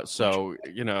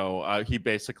 He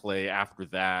basically, after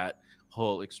that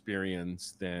whole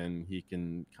experience, then he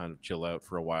can kind of chill out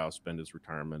for a while, spend his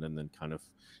retirement, and then kind of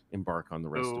embark on the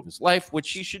rest of his life,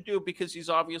 which he should do because he's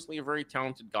obviously a very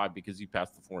talented guy because he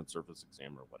passed the Foreign Service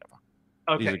exam or whatever.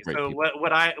 Okay, so people.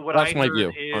 what I That's my heard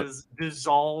view. is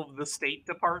dissolve the State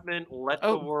Department, let the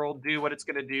Oh, world do what it's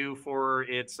going to do for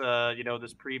its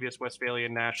this previous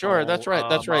Westphalian sure, that's national right.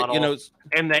 That's right. model, and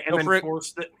So then for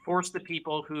it, force the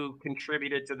people who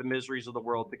contributed to the miseries of the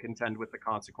world to contend with the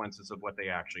consequences of what they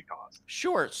actually caused.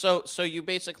 sure. So you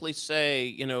basically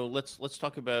say, let's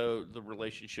talk about the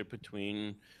relationship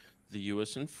between the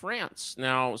U.S. and France.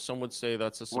 Now, some would say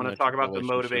that's a I want to talk symmetric about the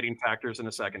relationship. motivating factors in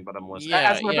a second, but I'm listening.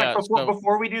 Yeah, As a matter of yeah. fact, So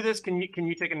before we do this, can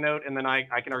you take a note, and then I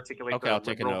can articulate okay, the I'll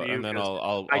take a liberal note, view, and then because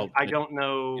I'll I get don't into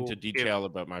know if detail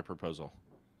about my proposal.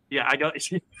 yeah, I don't.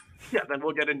 Yeah, then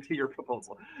we'll get into your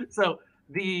proposal. So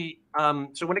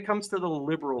so when it comes to the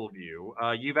liberal view,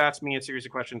 you've asked me a series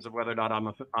of questions of whether or not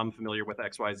I'm familiar with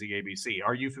X, Y, Z, A, B, C.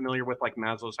 Are you familiar with like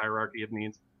Maslow's hierarchy of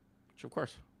needs? Of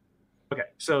course. Okay,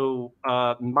 so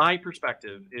my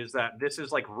perspective is that this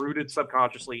is like rooted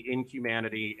subconsciously in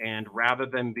humanity, and rather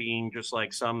than being just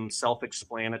like some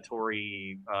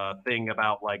self-explanatory thing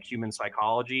about like human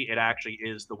psychology, it actually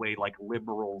is the way like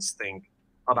liberals think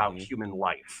about Hmm. human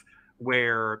life,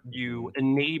 where you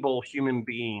enable human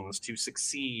beings to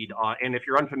succeed. And if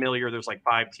you're unfamiliar, there's like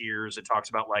 5 tiers. It talks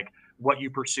about like what you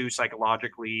pursue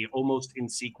psychologically, almost in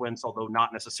sequence, although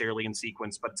not necessarily in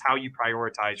sequence, but it's how you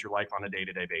prioritize your life on a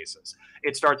day-to-day basis.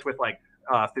 It starts with like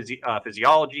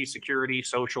physiology, security,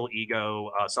 social,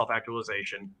 ego,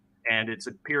 self-actualization, and it's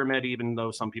a pyramid. Even though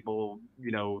some people,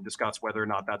 discuss whether or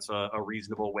not that's a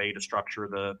reasonable way to structure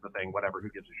the thing. Whatever, who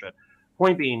gives a shit?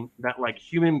 Point being that like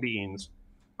human beings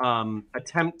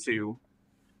attempt to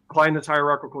applying this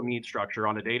hierarchical need structure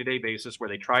on a day-to-day basis, where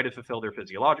they try to fulfill their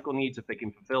physiological needs. If they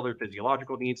can fulfill their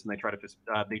physiological needs, and they try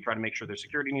to make sure their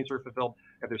security needs are fulfilled.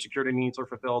 If their security needs are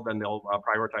fulfilled, then they'll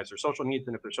prioritize their social needs,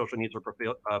 and if their social needs are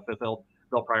fulfilled,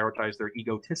 they'll prioritize their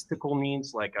egotistical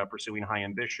needs, like pursuing high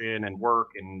ambition and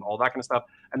work and all that kind of stuff.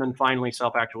 And then finally,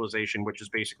 self-actualization, which is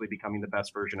basically becoming the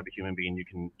best version of a human being you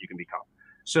can become.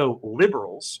 So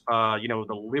liberals,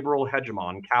 the liberal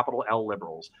hegemon, capital L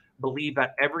liberals, believe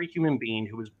that every human being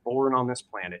who is born on this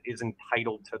planet is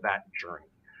entitled to that journey.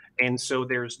 And so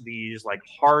there's these like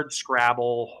hard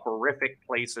scrabble, horrific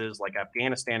places like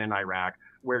Afghanistan and Iraq,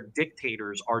 where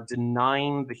dictators are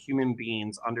denying the human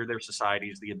beings under their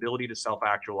societies the ability to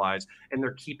self-actualize, and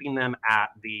they're keeping them at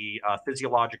the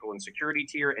physiological and security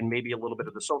tier, and maybe a little bit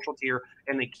of the social tier,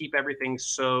 and they keep everything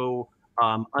so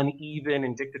uneven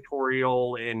and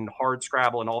dictatorial and hard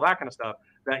scrabble and all that kind of stuff,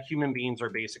 that human beings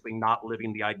are basically not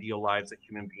living the ideal lives that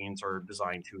human beings are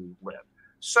designed to live.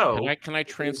 So Can I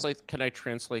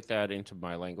translate that into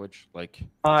my language? Like,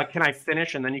 can I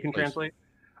finish and then you can please. translate?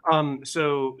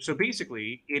 So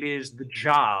basically, it is the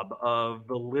job of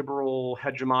the liberal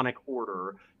hegemonic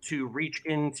order to reach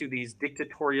into these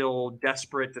dictatorial,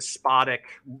 desperate, despotic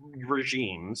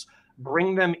regimes,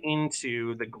 bring them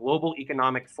into the global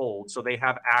economic fold, so they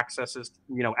have access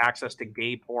to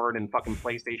gay porn and fucking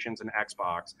PlayStations and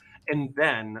Xbox, and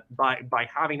then by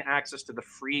having access to the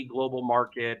free global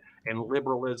market and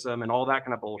liberalism and all that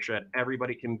kind of bullshit,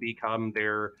 everybody can become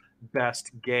their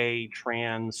best gay,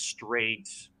 trans,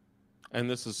 straight, And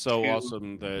this is so to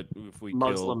awesome that if we kill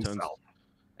Muslim tons, self.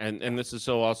 and this is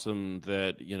so awesome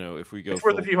that if we go It's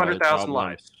worth a full few hundred fledged thousand outlaw,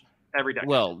 lives every decade.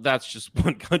 well, that's just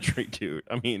one country, dude.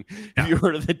 I mean, have you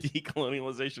heard of the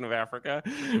decolonialization of Africa?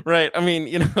 Right. I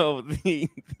mean, the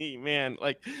man,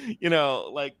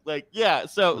 yeah.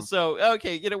 So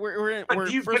okay, we're But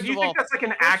do you first of think all, that's like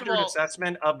an accurate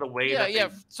assessment of the way that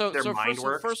their mind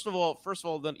works? First of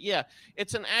all, then yeah,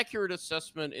 it's an accurate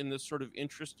assessment in this sort of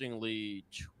interestingly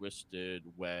twisted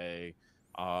way.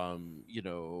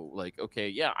 Okay,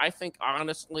 yeah, I think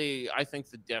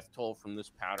the death toll from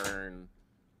this pattern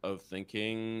of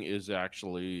thinking is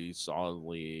actually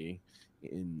solidly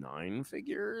in 9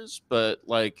 figures, but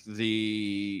like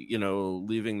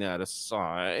leaving that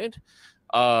aside,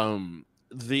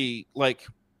 the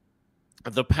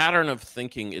pattern of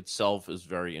thinking itself is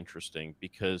very interesting,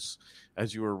 because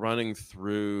as you were running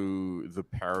through the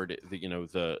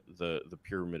the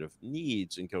pyramid of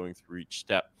needs and going through each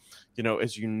step,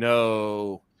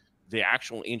 the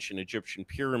actual ancient Egyptian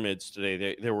pyramids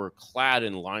today, they were clad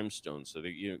in limestone. So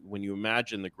when you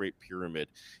imagine the Great Pyramid,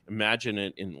 imagine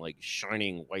it in like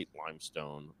shining white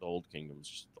limestone. The Old Kingdom is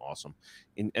just awesome.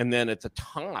 And then at the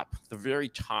top, the very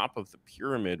top of the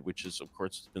pyramid, which is of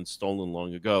course been stolen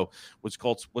long ago, what's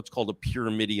called a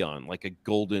pyramidion, like a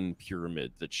golden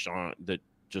pyramid that shone, that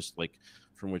just like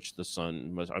from which the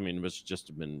sun must just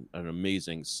have been an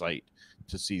amazing sight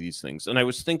to see these things. And I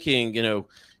was thinking,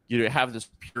 you have this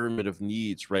pyramid of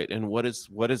needs, right? And what is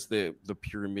the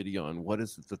pyramidion? What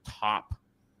is at the top,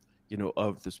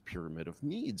 of this pyramid of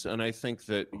needs? And I think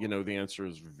that, the answer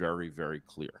is very, very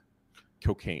clear.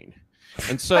 cocaine.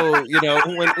 And so,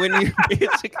 when you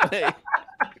basically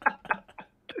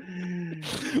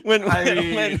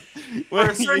for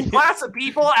a certain class of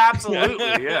people,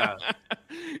 absolutely, yeah.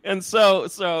 And so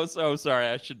sorry,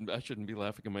 I shouldn't be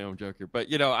laughing at my own joke here, but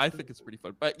I think it's pretty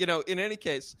fun. But in any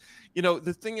case,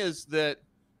 the thing is that,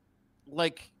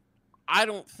 like, I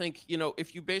don't think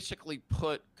if you basically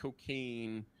put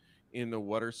cocaine in the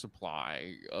water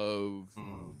supply of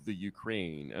the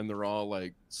Ukraine, and they're all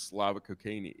like Slavic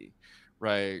cocaine,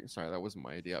 right? Sorry, that wasn't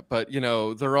my idea, but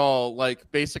they're all like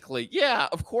basically, yeah,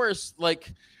 of course,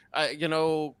 like,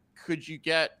 could you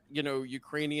get,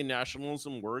 Ukrainian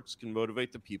nationalism works, can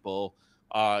motivate the people.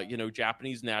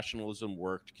 Japanese nationalism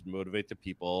worked, can motivate the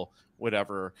people,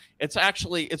 whatever.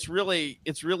 It's really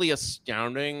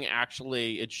astounding.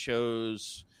 Actually, it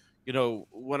shows,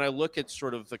 when I look at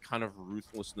sort of the kind of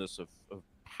ruthlessness of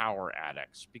power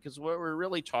addicts, because what we're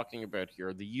really talking about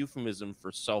here, the euphemism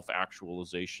for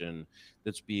self-actualization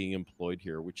that's being employed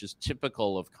here, which is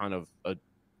typical of kind of a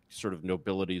sort of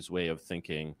nobility's way of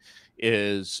thinking,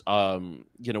 is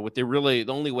what they really,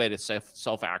 the only way to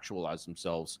self-actualize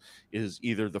themselves is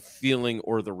either the feeling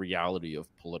or the reality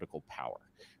of political power,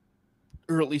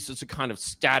 or at least it's a kind of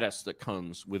status that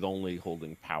comes with only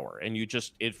holding power. And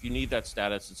if you need that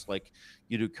status, it's like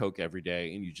you do coke every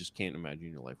day and you just can't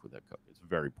imagine your life without coke. It's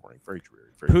very boring, very dreary,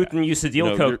 very Putin bad. used to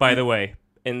deal coke, by the way.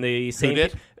 In the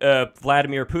St.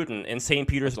 Vladimir Putin in St.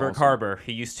 Petersburg Harbor,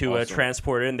 he used to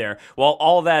transport it in there. Well,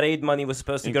 all that aid money was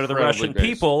supposed to go to the Russian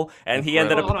people, and he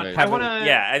ended up having.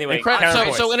 Anyway,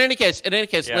 so in any case,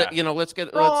 let's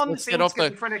get off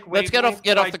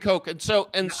the coke. And so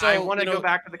I want to go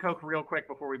back to the coke real quick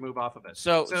before we move off of it.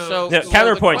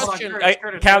 Counterpoints.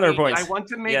 Counterpoints. I want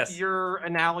to make your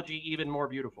analogy even more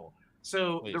beautiful.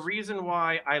 So the reason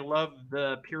why I love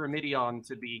the pyramidion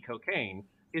to be cocaine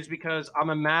is because I'm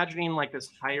imagining like this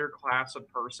higher class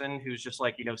of person who's just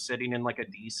like, sitting in like a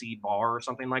DC bar or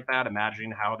something like that,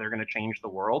 imagining how they're going to change the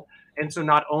world. And so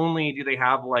not only do they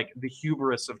have like the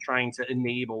hubris of trying to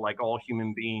enable like all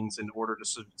human beings in order to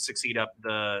succeed up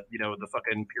the, the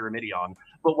fucking pyramidion,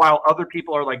 but while other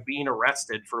people are like being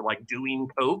arrested for like doing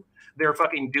coke, they're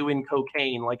fucking doing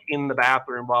cocaine like in the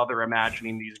bathroom while they're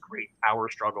imagining these great power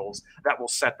struggles that will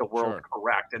set the world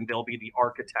correct, and they'll be the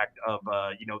architect of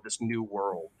this new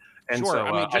world. And so,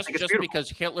 I mean, just because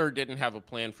Hitler didn't have a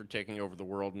plan for taking over the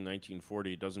world in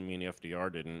 1940 doesn't mean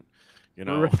FDR didn't.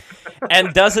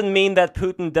 And doesn't mean that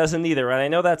Putin doesn't either. And I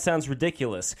know that sounds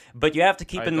ridiculous, but you have to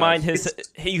keep in mind his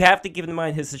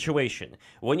situation.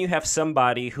 When you have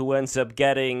somebody who ends up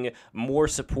getting more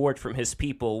support from his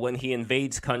people when he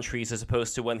invades countries as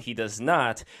opposed to when he does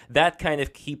not, that kind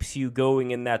of keeps you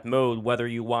going in that mode whether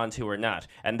you want to or not.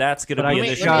 And that's going to be an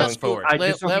issue going forward.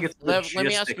 Let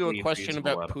me ask you a question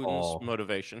about Putin's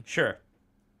motivation. Sure.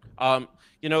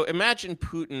 Imagine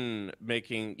Putin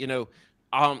making,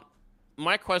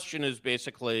 my question is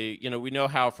basically, we know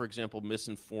how, for example,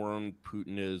 misinformed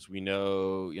Putin is. We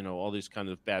know, all these kind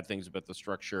of bad things about the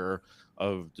structure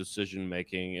of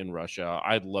decision-making in Russia.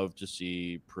 I'd love to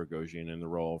see Prigozhin in the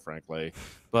role, frankly.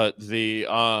 But you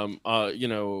go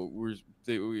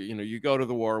to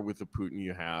the war with the Putin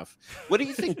you have. What do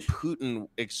you think Putin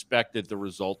expected the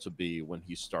result to be when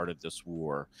he started this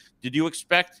war? Did you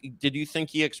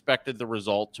think he expected the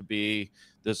result to be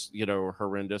this,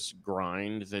 horrendous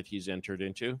grind that he's entered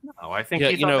into? No, I think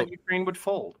he thought that Ukraine would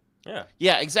fold.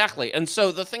 Yeah, exactly. And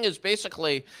so the thing is,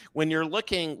 basically, when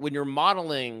you're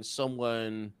modeling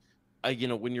someone,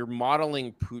 when you're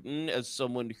modeling Putin as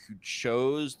someone who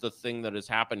chose the thing that has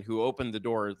happened, who opened the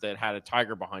door that had a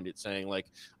tiger behind it saying, like,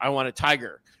 I want a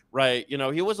tiger, right?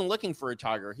 He wasn't looking for a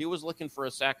tiger. He was looking for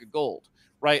a sack of gold,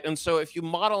 right? And so if you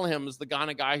model him as the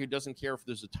kind of guy who doesn't care if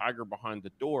there's a tiger behind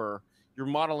the door, you're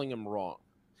modeling him wrong.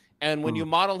 And when you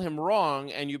model him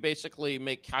wrong and you basically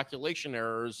make calculation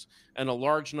errors and a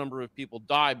large number of people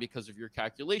die because of your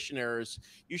calculation errors,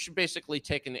 you should basically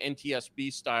take an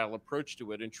NTSB style approach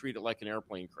to it and treat it like an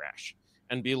airplane crash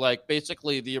and be like,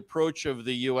 basically the approach of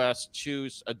the U.S. to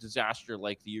a disaster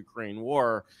like the Ukraine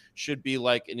war should be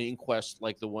like an inquest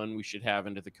like the one we should have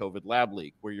into the COVID lab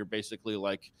leak, where you're basically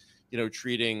like,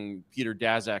 treating Peter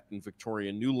Daszak and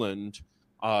Victoria Nuland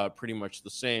pretty much the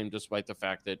same, despite the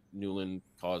fact that Nuland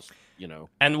caused,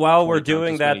 And while we're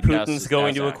doing that, Putin's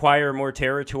going to acquire more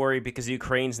territory because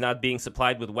Ukraine's not being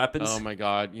supplied with weapons. Oh my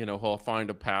God, he'll find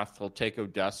a path. He'll take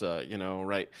Odessa.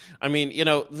 Right? I mean,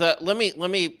 let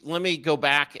me go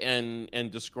back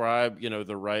and describe,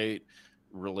 the right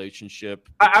relationship.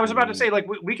 I was about to say, like,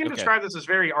 we can Okay. describe this as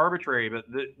very arbitrary, but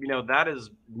that is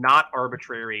not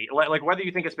arbitrary. Like whether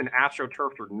you think it's been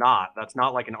astroturfed or not, that's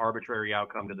not like an arbitrary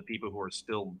outcome to the people who are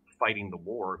still fighting the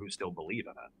war, who still believe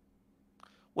in it.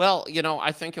 Well,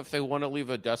 I think if they want to leave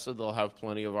Odessa, they'll have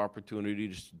plenty of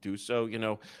opportunities to do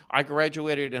so. I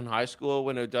graduated in high school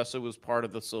when Odessa was part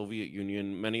of the Soviet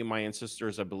Union. Many of my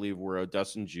ancestors, I believe, were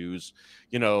Odessan Jews.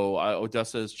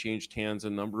 Odessa has changed hands a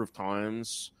number of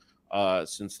times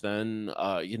since then.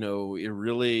 It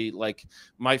really, like,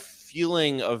 my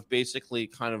feeling of basically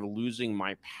kind of losing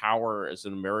my power as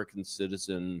an American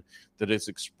citizen that is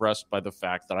expressed by the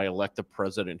fact that I elect a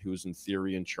president who is in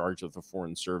theory in charge of the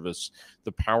Foreign Service,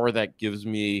 the power that gives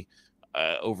me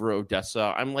over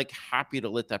Odessa, I'm like happy to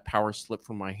let that power slip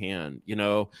from my hand.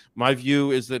 My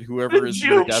view is that whoever is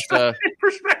in Odessa,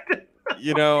 perspective.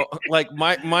 like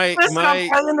my Listen, I'm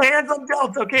playing the hands I'm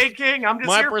dealt, okay, King? I'm just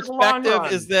my here for the long perspective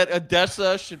run. is that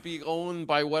Odessa should be owned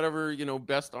by whatever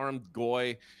best armed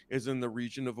goy is in the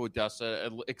region of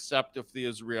Odessa, except if the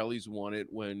Israelis want it.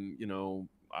 When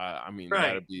I mean, right,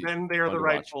 that'd be then they are the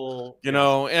rightful,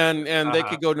 and they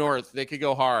could go north, they could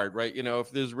go hard, right?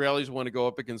 If the Israelis want to go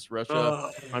up against Russia,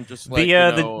 I'm just like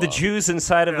the Jews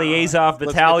inside of the Azov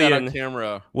battalion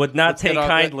would not take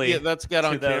kindly. Let's get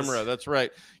on camera. That's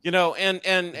right. And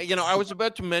I was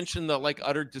about to mention the like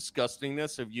utter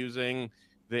disgustingness of using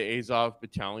the Azov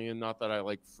battalion. Not that I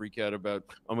like freak out about,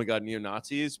 oh my God,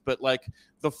 neo-Nazis, but like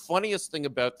the funniest thing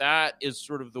about that is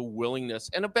sort of the willingness,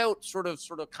 and about sort of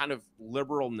kind of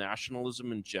liberal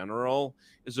nationalism in general,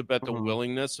 is about the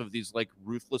willingness of these like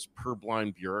ruthless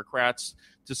purblind bureaucrats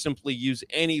to simply use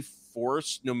any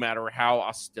force, no matter how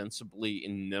ostensibly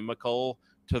inimical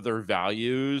to their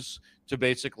values, to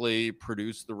basically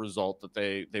produce the result that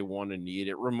they want to need.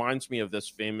 It reminds me of this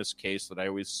famous case that I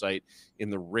always cite in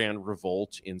the Rand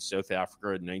Revolt in South Africa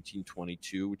in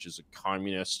 1922, which is a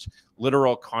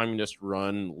literal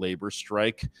communist-run labor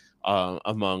strike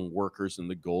among workers in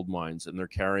the gold mines. And they're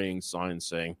carrying signs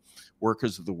saying,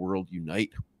 "Workers of the world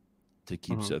unite to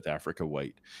keep South Africa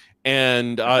white."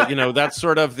 And that's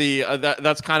sort of the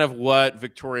that's kind of what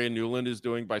Victoria Nuland is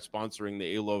doing by sponsoring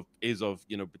the Azov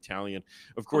battalion.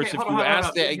 Of course, if you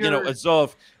ask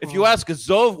Azov, if you ask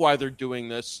Azov why they're doing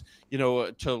this,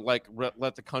 to like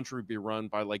let the country be run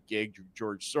by like gay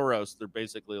George Soros, they're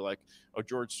basically like, oh,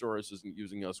 George Soros isn't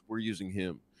using us, we're using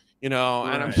him. And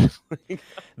I'm just like,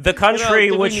 the country,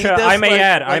 which I may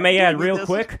add real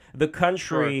quick, the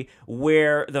country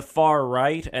where the far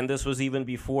right, and this was even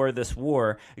before this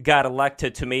war, got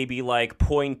elected to maybe like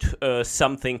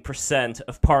 .something%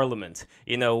 of parliament.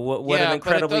 What an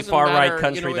incredibly far right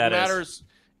country that is.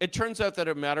 It turns out that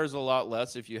it matters a lot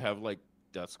less if you have like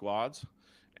death squads.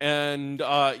 And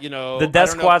the death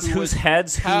squads whose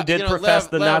heads did profess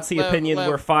the Nazi opinion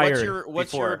were fired.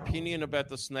 What's your opinion about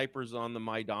the snipers on the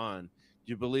Maidan?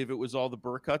 Do you believe it was all the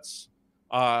Burkuts?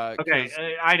 Okay,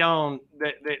 I don't.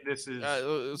 This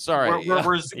is sorry.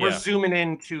 We're zooming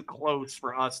in too close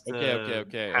for us to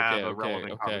have a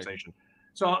relevant conversation.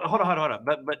 So hold on.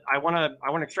 But I want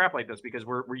to extrapolate this, because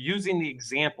we're using the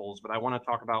examples, but I want to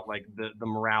talk about like the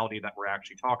morality that we're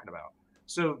actually talking about.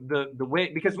 So the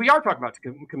way, because we are talking about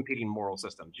competing moral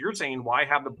systems, you're saying, why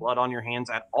have the blood on your hands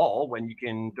at all when you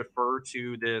can defer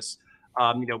to this,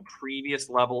 previous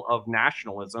level of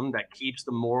nationalism that keeps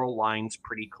the moral lines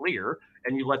pretty clear,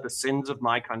 and you let the sins of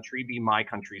my country be my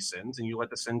country's sins, and you let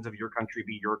the sins of your country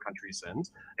be your country's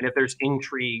sins. And if there's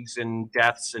intrigues and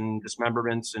deaths and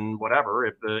dismemberments and whatever,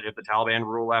 if the Taliban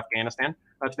rule Afghanistan,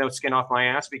 that's no skin off my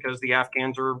ass, because the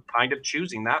Afghans are kind of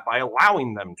choosing that by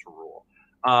allowing them to rule.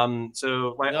 I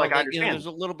understand, there's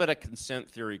a little bit of consent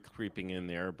theory creeping in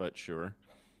there, but sure,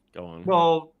 go on.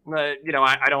 Well,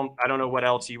 I don't know what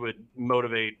else you would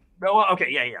motivate. Well,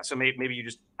 okay, yeah. So maybe you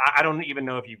just, I don't even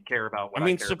know if you care about what I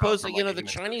mean. Suppose that the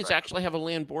Chinese actually have a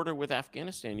land border with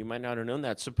Afghanistan. You might not have known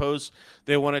that. Suppose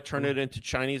they want to turn it into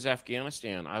Chinese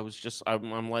Afghanistan.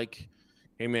 I'm like,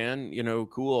 hey man,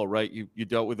 cool, right? You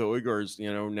dealt with the Uyghurs,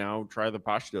 now try the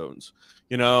Pashtuns.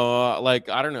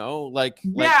 I don't know,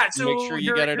 so make sure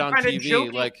you get it on TV.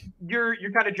 Joking. Like you're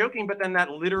kind of joking, but then that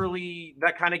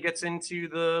kind of gets into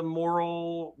the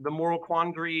moral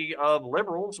quandary of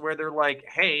liberals, where they're like,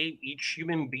 hey, each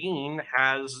human being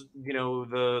has,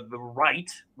 the right,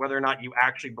 whether or not you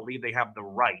actually believe they have the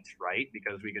right,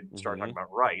 because we could start talking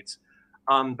about rights.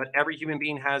 But every human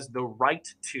being has the right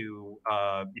to,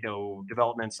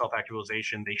 development,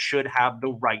 self-actualization. They should have the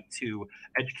right to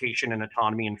education and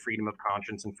autonomy and freedom of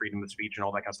conscience and freedom of speech and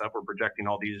all that kind of stuff. We're projecting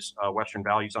all these Western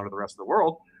values onto the rest of the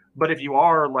world. But if you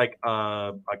are like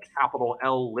a capital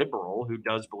L liberal who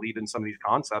does believe in some of these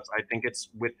concepts, I think it's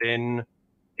within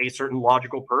a certain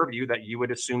logical purview that you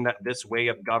would assume that this way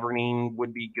of governing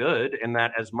would be good, and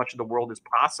that as much of the world as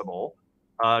possible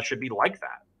should be like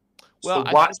that. Well,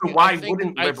 Why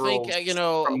wouldn't liberals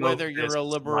whether you're a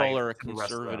liberal or a to the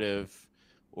rest of them? conservative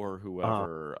or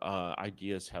whoever,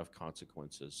 ideas have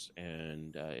consequences,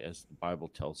 and as the Bible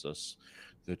tells us,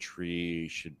 the tree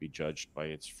should be judged by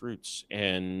its fruits.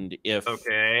 And if the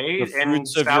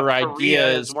fruits of your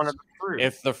ideas,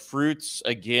 if the fruits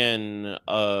again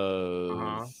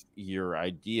of your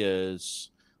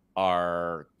ideas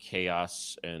are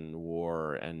chaos and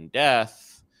war and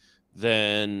death,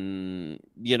 then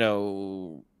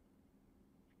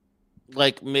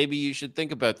like maybe you should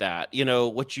think about that.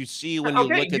 What you see when you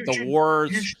look at the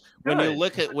wars, when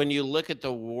you look at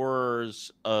the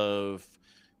wars of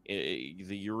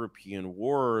the European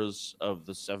wars of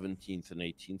the 17th and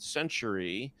 18th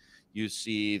century, you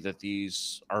see that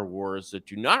these are wars that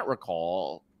do not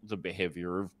recall the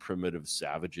behavior of primitive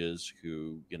savages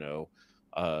who,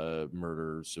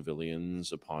 murder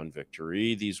civilians upon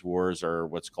victory. These wars are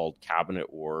what's called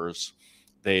cabinet wars.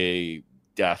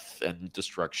 Death and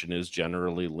destruction is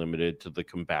generally limited to the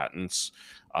combatants.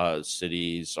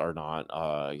 Cities are not,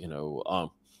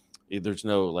 there's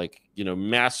no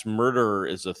mass murder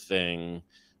is a thing,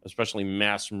 especially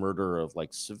mass murder of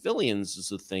civilians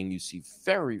is a thing you see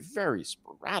very, very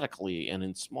sporadically and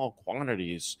in small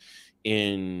quantities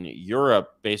in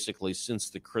Europe, basically since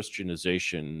the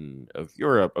Christianization of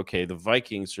Europe. Okay, the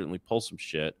Vikings certainly pull some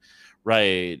shit,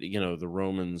 right? The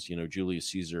Romans, Julius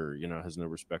Caesar, has no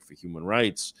respect for human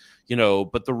rights,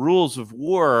 but the rules of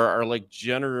war are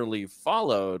generally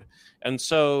followed. And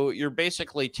so you're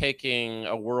basically taking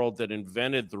a world that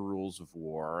invented the rules of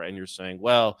war and you're saying,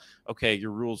 well, okay,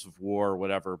 your rules of war,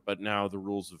 whatever, but now the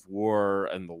rules of war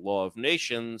and the law of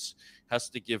nations has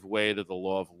to give way to the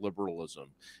law of liberalism.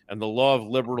 And the law of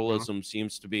liberalism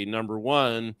seems to be, number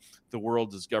one, the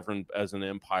world is governed as an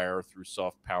empire through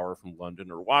soft power from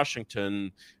London or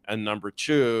Washington. And number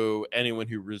two, anyone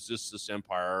who resists this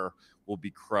empire will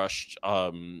be crushed,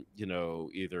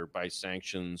 either by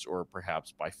sanctions or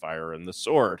perhaps by fire and the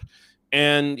sword.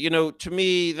 And, to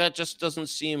me, that just doesn't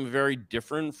seem very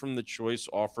different from the choice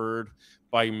offered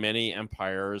by many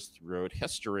empires throughout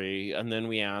history. And then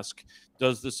we ask,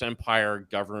 does this empire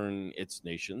govern its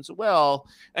nations well?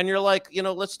 And you're like,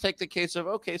 let's take the case of,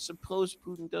 okay, suppose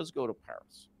Putin does go to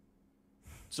Paris.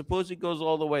 Suppose he goes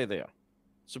all the way there.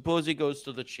 Suppose he goes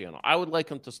to the Channel. I would like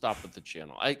him to stop at the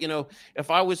Channel.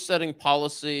 If I was setting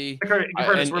policy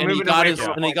and he got his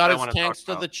tanks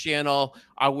to the Channel,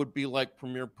 I would be like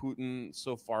Premier Putin,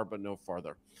 so far but no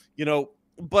farther.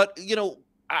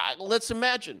 Let's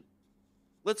imagine.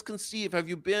 Let's conceive. Have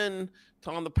you been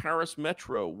on the Paris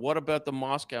metro? What about the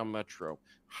Moscow metro?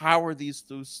 How are these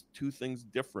two things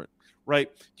different? Right?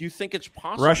 Do you think it's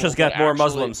possible? Russia's got more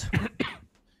Muslims.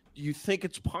 Do you think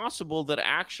it's possible that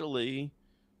actually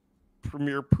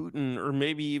Premier Putin, or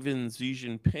maybe even Xi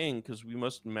Jinping, because we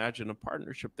must imagine a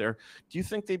partnership there, do you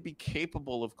think they'd be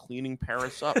capable of cleaning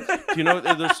Paris up? Do you know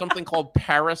there's something called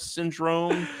Paris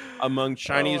syndrome among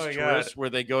Chinese tourists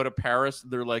where they go to Paris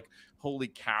and they're like, holy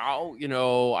cow,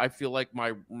 I feel like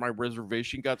my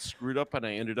reservation got screwed up and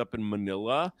I ended up in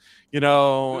Manila, and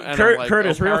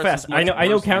Curtis, real fast. I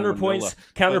know counterpoints.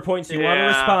 Counterpoints. You want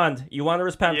to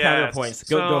respond? Counterpoints.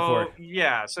 Go for it.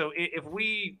 Yeah. So if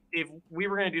we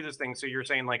were going to do this thing, so you're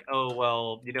saying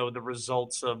the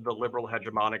results of the liberal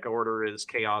hegemonic order is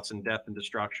chaos and death and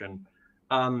destruction,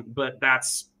 but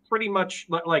that's pretty much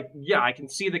I can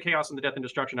see the chaos and the death and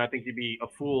destruction. I think you'd be a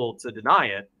fool to deny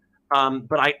it.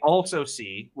 But I also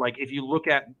see, if you look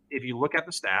at the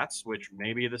stats, which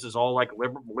maybe this is all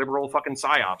liberal fucking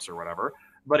psyops or whatever,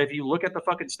 but if you look at the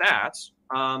fucking stats,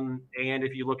 and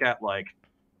if you look at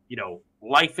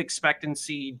life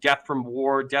expectancy, death from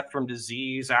war, death from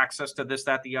disease, access to this,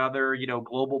 that, the other,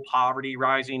 global poverty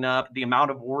rising up, the amount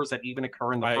of wars that even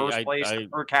occur in the first place, the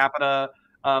per capita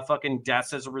fucking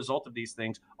deaths as a result of these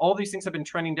things. All these things have been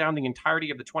trending down the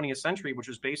entirety of the 20th century, which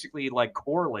is basically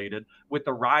correlated with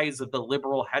the rise of the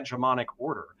liberal hegemonic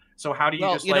order. So how do you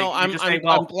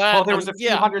I'm glad there was a few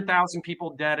 100,000 people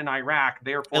dead in Iraq,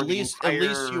 therefore at least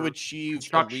you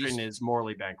achieved construction is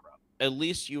morally bankrupt. At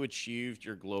least you achieved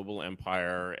your global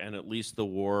empire, and at least the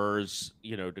wars,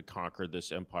 to conquer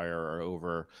this empire are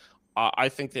over. I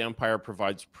think the empire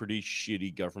provides pretty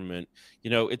shitty government.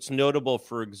 It's notable,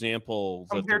 for example,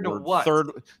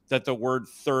 that the word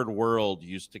third world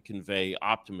used to convey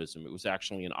optimism. It was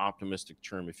actually an optimistic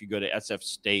term. If you go to SF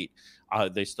State,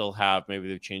 they still have, maybe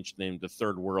they've changed the name, the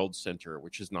Third World Center,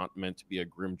 which is not meant to be a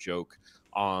grim joke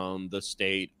on the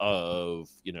state of,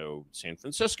 San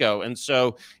Francisco. And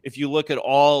so if you look at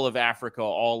all of Africa,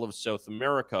 all of South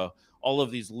America, all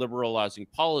of these liberalizing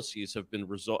policies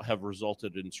have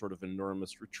resulted in sort of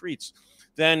enormous retreats.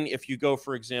 Then, if you go,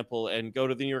 for example, and go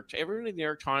to the New York, everyone in the New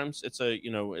York Times, it's a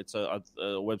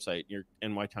website,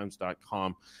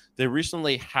 nytimes.com. They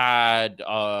recently had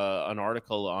an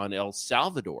article on El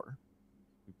Salvador.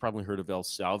 You've probably heard of El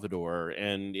Salvador,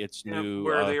 and its new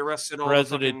where they arrested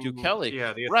President Dukele.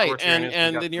 Yeah, right,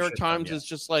 and the New York Times is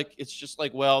just like,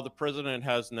 well, the president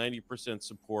has 90%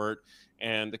 support,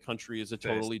 and the country is a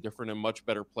totally different and much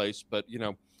better place. But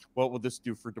what will this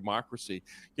do for democracy?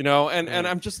 And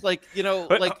I'm just like,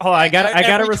 but, hold on, I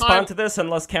gotta respond to this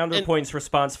unless Counterpoints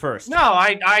responds first. No,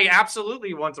 I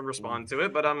absolutely want to respond to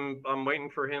it, but I'm waiting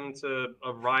for him to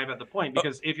arrive at the point,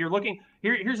 because if you're looking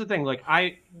here's the thing, like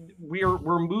we're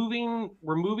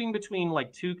moving between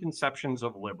like two conceptions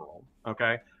of liberal.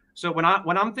 Okay, so when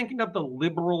I'm thinking of the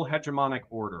liberal hegemonic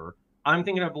order, I'm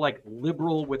thinking of like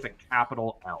liberal with a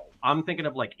capital L. I'm thinking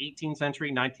of like 18th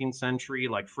century, 19th century,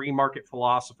 like free market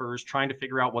philosophers trying to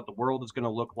figure out what the world is going to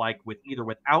look like either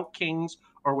without kings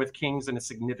or with kings in a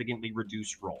significantly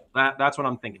reduced role. That's what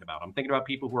I'm thinking about. I'm thinking about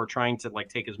people who are trying to like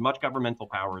take as much governmental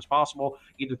power as possible,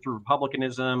 either through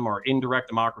republicanism or indirect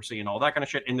democracy and all that kind of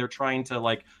shit. And they're trying to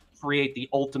like create the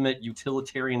ultimate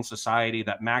utilitarian society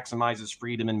that maximizes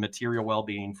freedom and material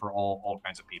well-being for all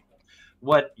kinds of people.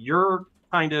 What you're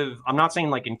I'm not saying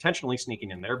like intentionally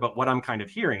sneaking in there, but what I'm kind of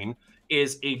hearing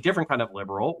is a different kind of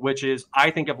liberal, which is,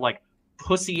 I think of like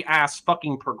pussy ass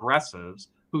fucking progressives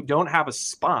who don't have a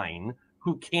spine,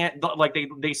 who can't, like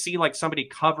they see like somebody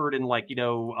covered in like,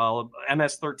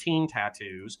 MS-13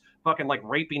 tattoos, fucking like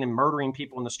raping and murdering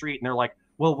people in the street. And they're like,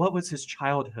 well, what was his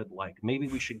childhood like? Maybe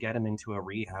we should get him into a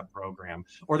rehab program.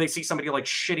 Or they see somebody like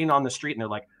shitting on the street and they're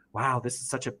like, wow, this is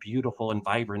such a beautiful and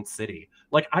vibrant city.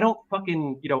 Like, I don't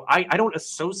fucking, I don't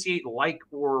associate like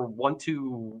or want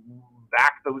to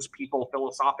back those people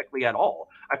philosophically at all.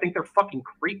 I think they're fucking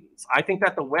cretins. I think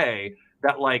that the way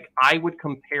that like I would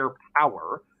compare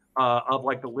power of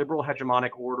like the liberal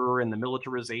hegemonic order and the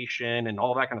militarization and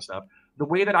all that kind of stuff, the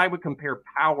way that I would compare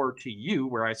power to you,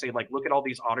 where I say like, look at all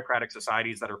these autocratic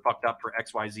societies that are fucked up for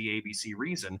X, Y, Z, ABC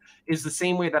reason, is the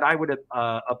same way that I would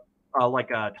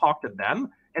talk to them.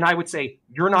 And I would say,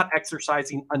 you're not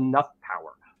exercising enough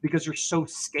power because you're so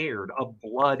scared of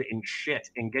blood and shit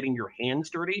and getting your hands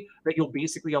dirty that you'll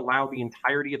basically allow the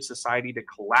entirety of society to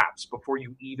collapse before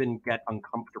you even get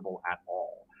uncomfortable at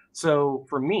all. So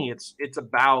for me, it's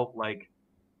about like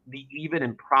the even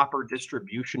and proper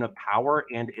distribution of power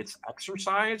and its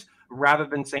exercise, rather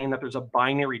than saying that there's a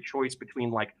binary choice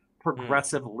between like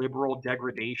progressive liberal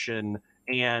degradation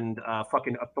and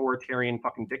fucking authoritarian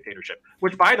fucking dictatorship.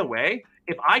 Which, by the way,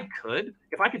 if I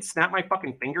could snap my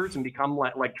fucking fingers and become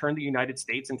like turn the United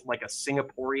States into like a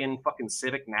Singaporean fucking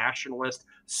civic nationalist,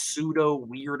 pseudo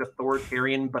weird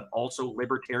authoritarian but also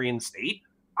libertarian state,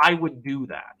 I would do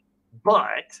that.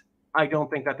 But I don't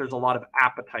think that there's a lot of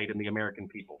appetite in the American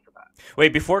people for that.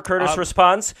 Wait, before Curtis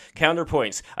responds,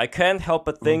 Counterpoints. I can't help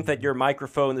but think that your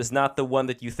microphone is not the one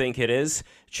that you think it is.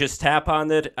 Just tap on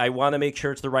it. I want to make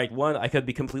sure it's the right one. I could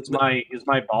be completely... Is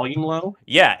my volume low?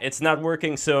 Yeah, it's not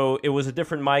working, so it was a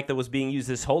different mic that was being used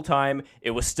this whole time.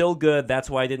 It was still good, that's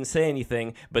why I didn't say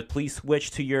anything, but please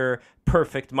switch to your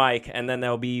perfect mic, and then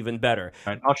that'll be even better.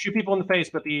 All right, I'll shoot people in the face,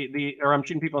 but I'm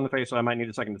shooting people in the face, so I might need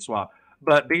a second to swap.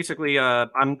 But basically, I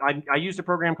used a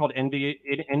program called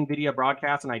NVIDIA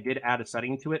Broadcast, and I did add a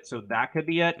setting to it, so that could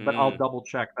be it. But I'll double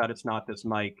check that it's not this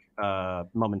mic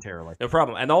momentarily. No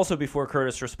problem. And also, before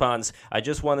Curtis responds, I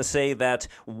just want to say that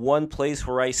one place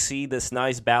where I see this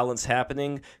nice balance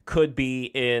happening could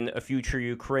be in a future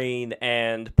Ukraine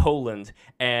and Poland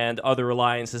and other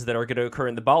alliances that are going to occur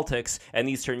in the Baltics and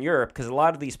Eastern Europe, because a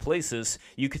lot of these places,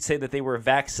 you could say that they were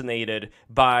vaccinated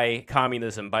by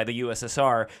communism, by the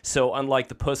USSR. So unlike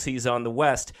the pussies on the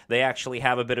West, they actually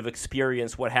have a bit of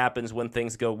experience what happens when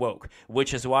things go woke,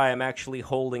 which is why I'm actually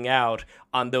holding out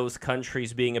on those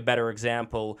countries being a better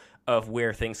example of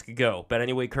where things could go. But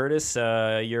anyway, Curtis,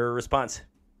 your response.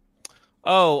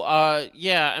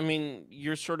 Yeah, I mean,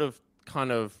 you're sort of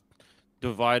kind of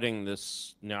dividing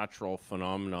this natural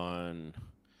phenomenon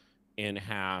in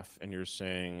half, and you're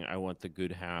saying I want the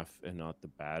good half and not the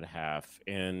bad half.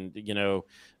 And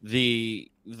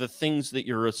the things that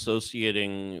you're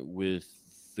associating with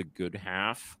the good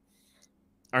half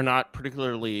are not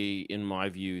particularly, in my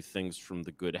view, things from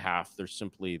the good half. They're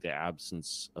simply the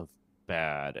absence of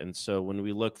bad. And so when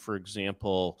we look, for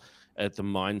example, at the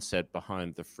mindset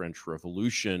behind the French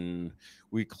Revolution,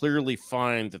 we clearly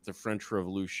find that the French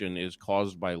Revolution is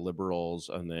caused by liberals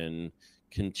and then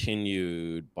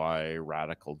continued by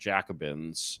radical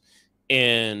Jacobins.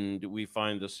 And we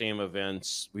find the same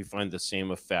events, we find the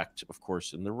same effect, of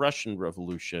course, in the Russian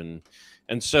Revolution.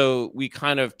 And so we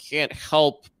kind of can't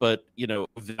help but,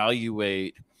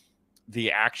 evaluate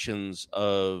the actions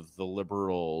of the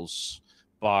liberals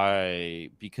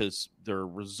because their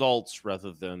results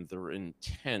rather than their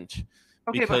intent.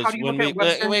 Okay, because but how do you when look we at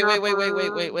Western Europe?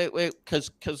 wait, because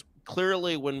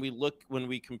clearly when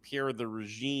we compare the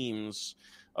regimes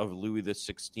of Louis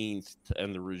XVI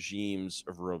and the regimes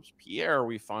of Robespierre,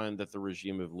 we find that the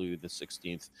regime of Louis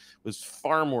XVI was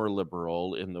far more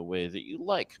liberal in the way that you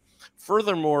like.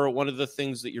 Furthermore, one of the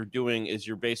things that you're doing is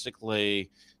you're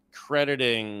basically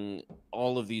crediting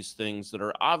all of these things that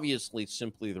are obviously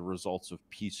simply the results of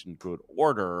peace and good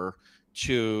order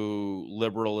to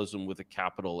liberalism with a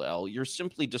capital L. You're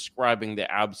simply describing the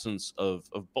absence of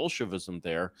Bolshevism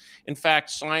there. In fact,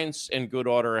 science and good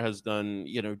order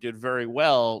did very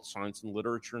well. Science and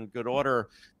literature and good order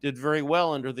did very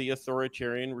well under the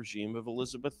authoritarian regime of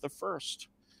Elizabeth I.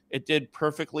 It did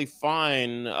perfectly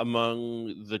fine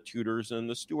among the Tudors and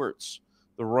the Stuarts.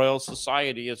 The Royal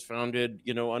Society is founded,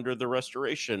 under the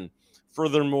Restoration.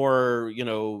 Furthermore,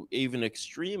 even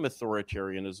extreme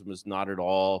authoritarianism is not at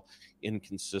all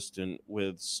inconsistent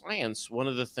with science. One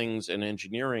of the things in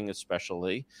engineering,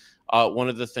 especially, one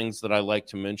of the things that I like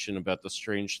to mention about the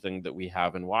strange thing that we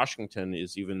have in Washington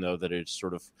is, even though that it's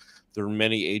there are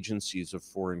many agencies of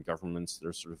foreign governments that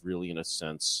are sort of really, in a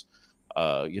sense,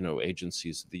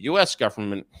 agencies of the U.S.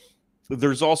 government.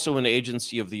 There's also an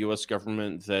agency of the U.S.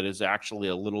 government that is actually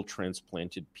a little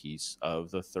transplanted piece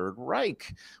of the Third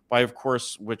Reich, by, of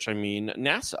course, which I mean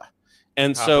NASA.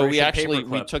 And so we literally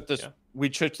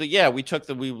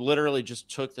just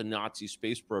took the Nazi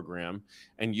space program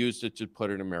and used it to put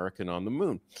an American on the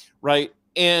moon, right?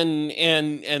 And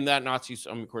that Nazis,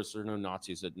 of course, there are no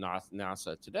Nazis at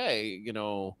NASA today.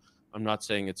 I'm not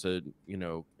saying it's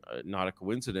not a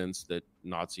coincidence that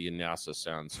Nazi and NASA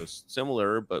sound so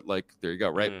similar, but there you go,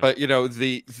 right? But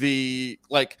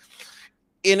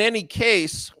in any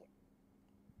case,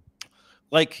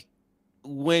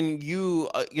 when you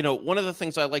one of the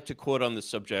things I like to quote on this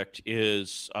subject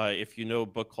is if you know a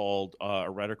book called a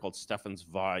writer called Stefan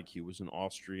Zweig. He was an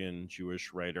Austrian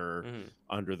Jewish writer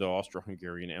under the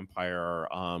Austro-Hungarian Empire.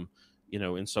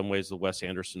 In some ways, the Wes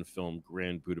Anderson film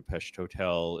Grand Budapest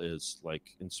Hotel is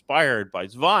inspired by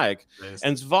Zweig. Nice.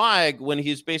 And Zweig, when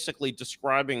he's basically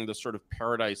describing the sort of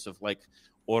paradise of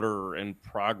order and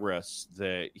progress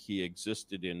that he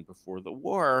existed in before the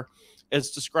war,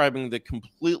 is describing the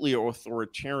completely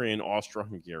authoritarian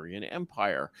Austro-Hungarian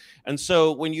Empire. And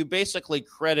so when you basically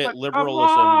credit liberalism,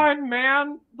 come on,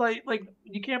 man,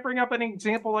 you can't bring up an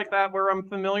example like that where I'm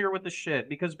familiar with the shit,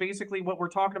 because basically what we're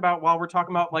talking about while we're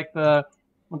talking about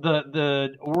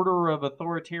the order of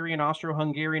authoritarian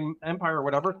Austro-Hungarian Empire or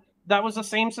whatever, that was the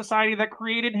same society that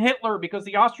created Hitler, because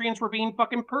the Austrians were being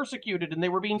fucking persecuted and they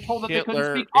were being told that they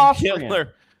couldn't speak Austrian.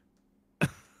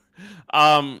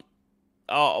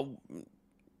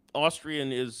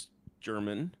 Austrian is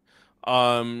German.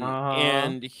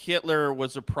 And Hitler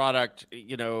was a product,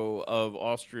 of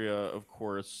Austria, of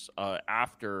course,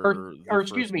 after.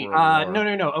 Excuse me.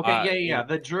 No. Okay, yeah.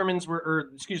 The Germans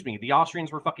were, the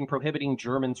Austrians were fucking prohibiting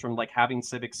Germans from having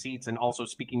civic seats and also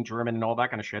speaking German and all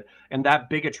that kind of shit. And that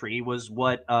bigotry was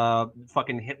what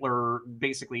fucking Hitler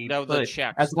basically put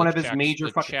as one of his major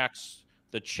fucking.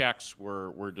 The Czechs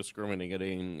were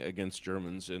discriminating against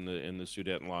Germans in the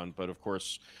Sudetenland, but of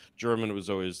course, German was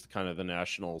always kind of the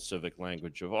national civic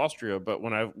language of Austria. But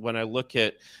when I look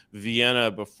at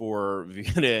Vienna before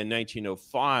Vienna in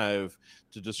 1905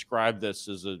 to describe this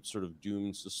as a sort of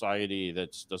doomed society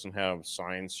that doesn't have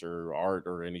science or art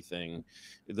or anything,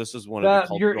 this is one of the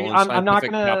cultural and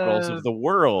scientific capitals of the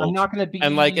world. I'm not going to be,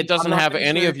 and it doesn't have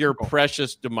any of your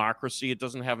precious democracy. It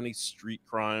doesn't have any street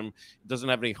crime. It doesn't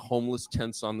have any homeless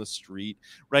tents on the street,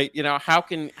 right? How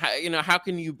can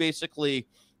you basically,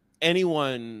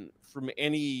 anyone from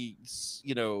any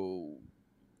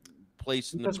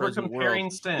place in the present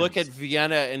world look at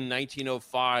Vienna in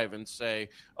 1905 and say,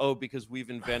 oh, because we've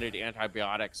invented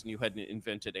antibiotics and you hadn't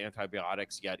invented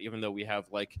antibiotics yet, even though we have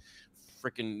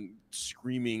freaking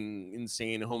screaming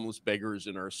insane homeless beggars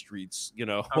in our streets, Okay,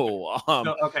 hold on.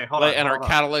 And our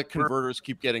catalytic converters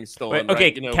keep getting stolen. Okay,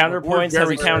 right? Counterpoints has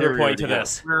a counterpoint to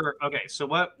this. Okay, so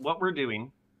what we're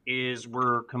doing is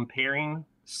we're comparing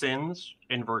sins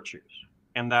and virtues.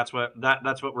 and that's what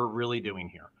we're really doing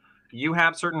here. You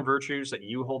have certain virtues that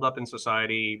you hold up in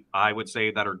society, I would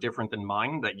say, that are different than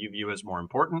mine, that you view as more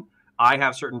important. I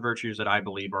have certain virtues that I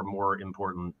believe are more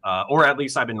important, or at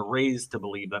least I've been raised to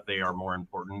believe that they are more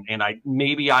important, and I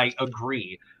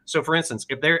agree. So, for instance,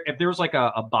 if there's like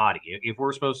a body,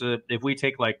 if we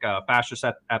take like fascists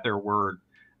at their word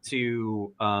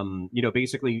to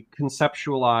basically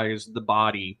conceptualize the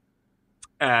body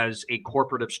as a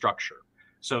corporative structure.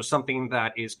 So something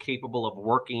that is capable of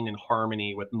working in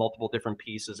harmony with multiple different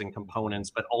pieces and components,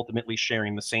 but ultimately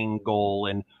sharing the same goal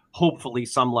and hopefully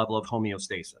some level of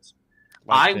homeostasis.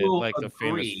 Like the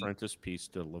famous frontispiece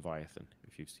to Leviathan,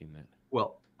 if you've seen that.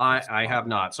 Well, I have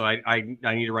not, so I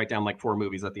need to write down like 4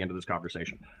 movies at the end of this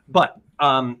conversation. But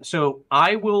so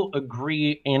I will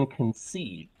agree and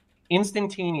concede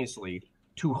instantaneously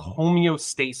to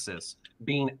homeostasis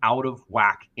being out of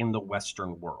whack in the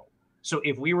Western world. So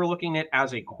if we were looking at it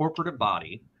as a corporate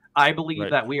body, I believe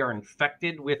that we are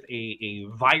infected with a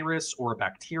virus or a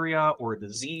bacteria or a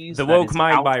disease. The woke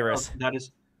mind virus. That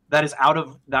is out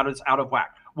of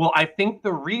whack. Well, I think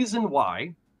the reason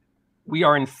why we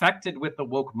are infected with the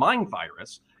woke mind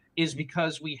virus is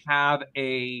because we have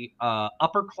a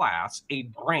upper class, a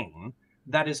brain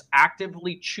that is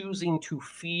actively choosing to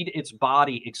feed its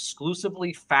body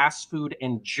exclusively fast food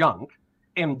and junk,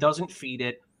 and doesn't feed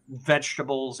it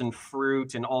vegetables and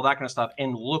fruit and all that kind of stuff,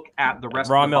 and look at the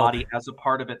rest of the body as a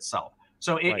part of itself.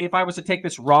 So if I was to take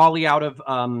this Raleigh out of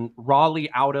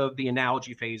the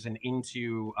analogy phase and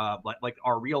into like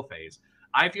our real phase,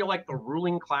 I feel like the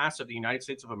ruling class of the United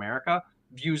States of America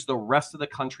views the rest of the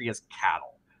country as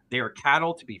cattle. They are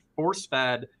cattle to be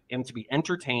force-fed and to be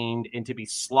entertained and to be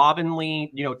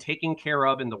slovenly, taken care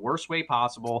of in the worst way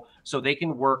possible, so they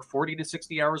can work 40 to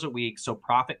 60 hours a week, so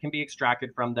profit can be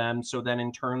extracted from them, so then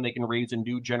in turn they can raise a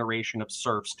new generation of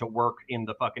serfs to work in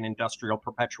the fucking industrial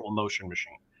perpetual motion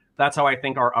machine. That's how I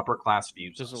think our upper class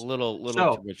views There's a little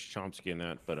too much Chomsky in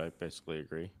that, but I basically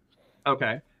agree.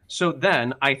 Okay. So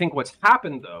then I think what's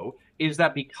happened, though, is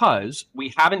that because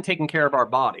we haven't taken care of our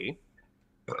body,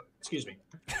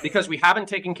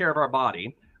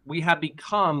 we have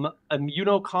become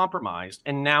immunocompromised,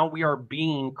 and now we are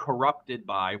being corrupted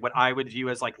by what I would view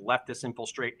as like leftist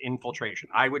infiltration.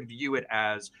 I would view it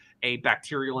as a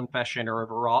bacterial infection or a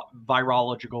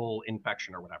virological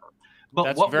infection or whatever. But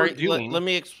that's what very, we're doing,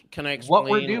 can I explain?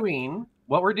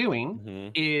 What we're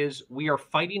doing is we are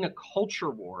fighting a culture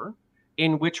war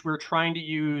in which we're trying to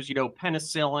use,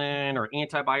 penicillin or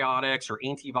antibiotics or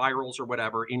antivirals or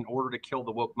whatever in order to kill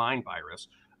the woke mind virus.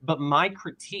 But my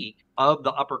critique of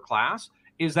the upper class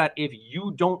is that if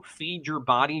you don't feed your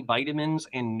body vitamins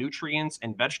and nutrients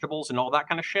and vegetables and all that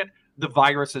kind of shit, the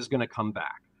virus is going to come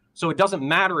back. So it doesn't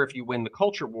matter if you win the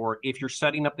culture war if you're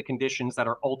setting up the conditions that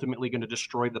are ultimately going to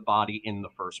destroy the body in the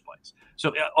first place.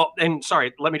 So, and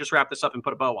sorry, let me just wrap this up and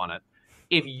put a bow on it.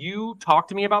 If you talk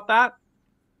to me about that,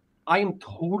 I am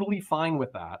totally fine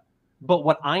with that. But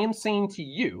what I am saying to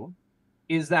you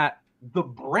is that the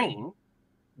brain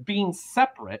being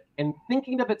separate and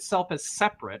thinking of itself as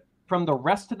separate from the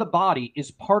rest of the body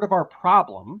is part of our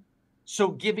problem. So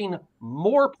giving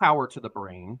more power to the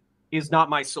brain is not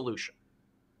my solution.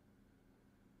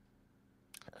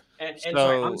 And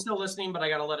sorry, I'm still listening, but I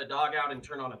got to let a dog out and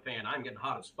turn on a fan. I'm getting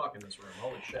hot as fuck in this room.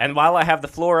 Holy shit. And while I have the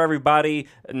floor, everybody,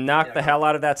 knock the hell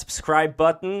out of that subscribe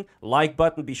button, like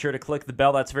button. Be sure to click the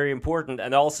bell. That's very important.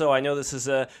 And also, I know this is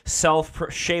a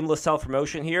shameless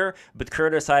self-promotion here, but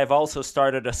Curtis, I have also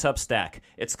started a Substack.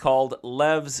 It's called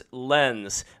Lev's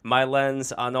Lens, my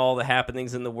lens on all the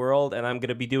happenings in the world. And I'm going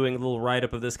to be doing a little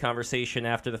write-up of this conversation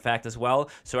after the fact as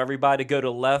well. So everybody go to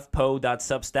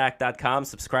levpo.substack.com.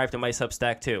 Subscribe to my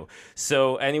Substack too.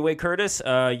 So anyway, Curtis,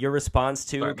 your response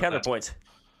to Counterpoints.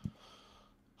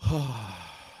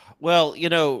 Well,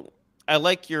 I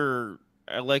like your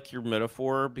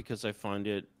metaphor because I find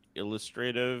it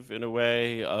illustrative in a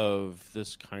way of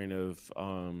this kind of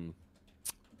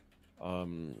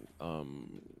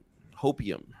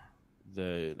hopium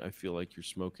that I feel like you're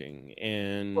smoking.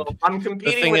 And I'm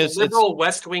competing with liberal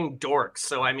West Wing dorks,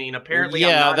 so I mean, apparently,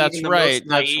 yeah, I'm not that's even right. The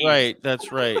most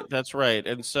That's right.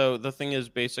 And so the thing is,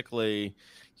 basically,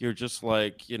 you're just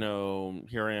like, here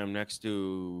I am next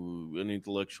to an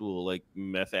intellectual, like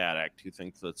meth addict who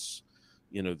thinks that's,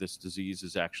 this disease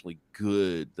is actually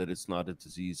good, that it's not a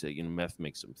disease that, meth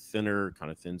makes him thinner, kind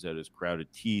of thins out his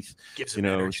crowded teeth, gives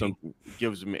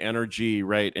him energy,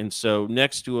 right? And so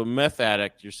next to a meth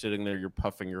addict, you're sitting there, you're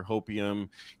puffing your hopium,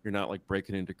 you're not like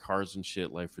breaking into cars and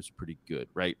shit. Life is pretty good,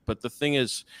 right? But the thing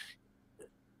is,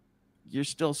 you're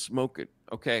still smoking.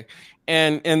 Okay.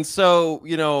 And so,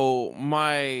 you know,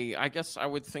 I guess I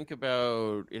would think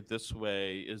about it this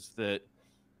way is that,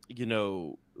 you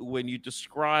know, when you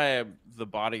describe the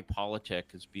body politic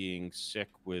as being sick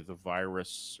with a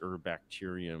virus or a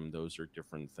bacterium, those are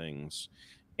different things.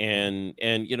 And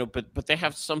you know, but they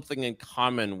have something in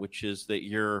common, which is that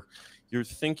you're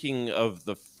thinking of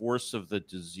the force of the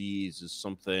disease as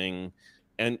something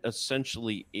and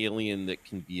essentially alien that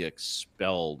can be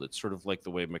expelled. It's sort of like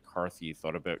the way McCarthy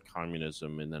thought about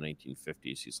communism in the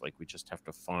 1950s. He's like, we just have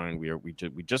to find, we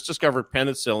just discovered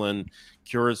penicillin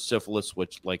cures syphilis,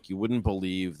 which, like, you wouldn't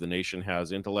believe. The nation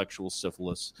has intellectual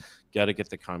syphilis. Got to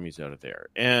get the commies out of there.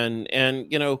 And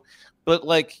you know, but,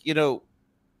 like, you know,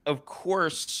 of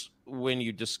course, when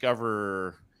you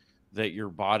discover that your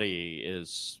body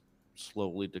is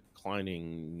slowly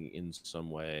declining in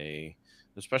some way,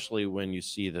 especially when you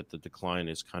see that the decline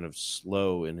is kind of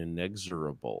slow and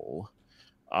inexorable,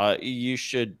 you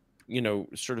should, you know,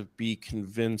 sort of be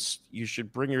convinced. You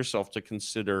should bring yourself to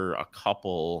consider a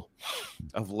couple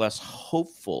of less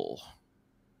hopeful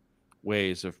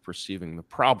ways of perceiving the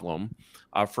problem.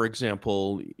 For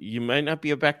example, you might not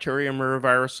be a bacterium or a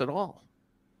virus at all.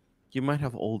 You might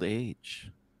have old age,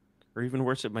 or even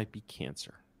worse, it might be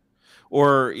cancer.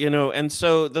 Or, you know, and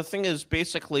so the thing is,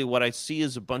 basically what I see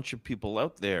is a bunch of people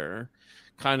out there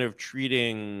kind of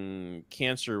treating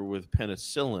cancer with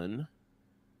penicillin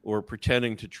or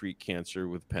pretending to treat cancer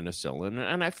with penicillin.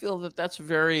 And I feel that that's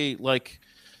very, like,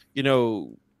 you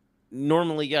know,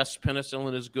 normally, yes,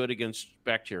 penicillin is good against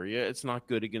bacteria. It's not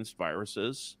good against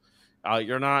viruses.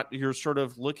 You're sort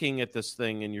of looking at this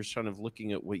thing and you're sort of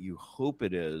looking at what you hope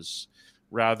it is,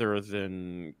 rather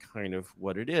than kind of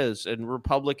what it is. And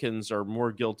Republicans are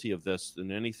more guilty of this than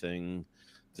anything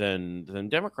than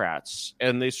Democrats.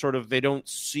 And they don't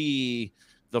see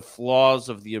the flaws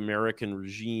of the American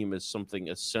regime as something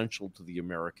essential to the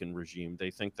American regime.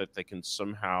 They think that they can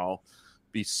somehow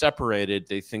be separated.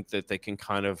 They think that they can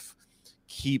kind of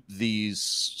keep these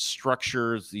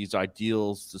structures, these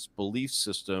ideals, this belief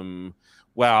system,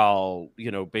 while, you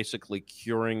know, basically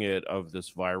curing it of this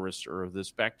virus or of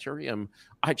this bacterium.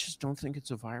 I just don't think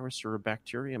it's a virus or a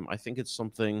bacterium. I think it's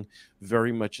something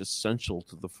very much essential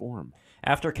to the form.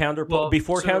 Before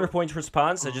Counterpoints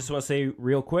response, I just want to say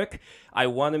real quick, I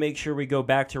want to make sure we go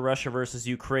back to Russia versus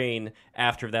Ukraine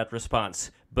after that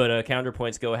response. But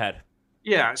Counterpoints, go ahead.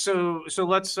 Yeah, so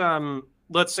let's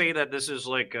say that this is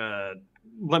like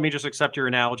let me just accept your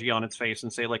analogy on its face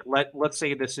and say, like, let's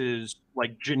say this is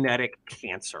like genetic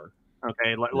cancer.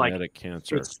 Okay, genetic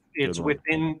cancer. It's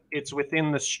within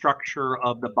the structure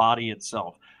of the body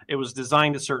itself. It was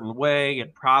designed a certain way.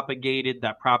 It propagated.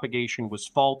 That propagation was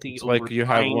faulty. It's like you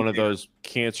have one of those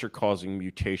cancer-causing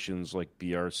mutations, like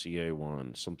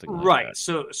BRCA1, something like right.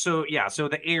 that. So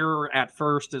the error at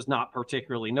first is not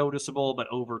particularly noticeable, but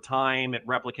over time it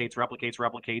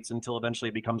replicates until eventually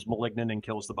it becomes malignant and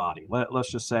kills the body.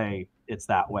 Let's just say it's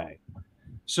that way.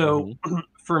 So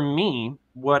for me,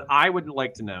 what I would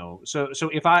like to know, so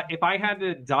if I had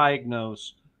to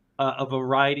diagnose a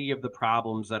variety of the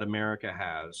problems that America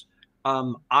has,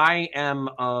 I am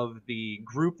of the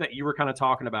group that you were kind of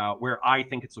talking about, where I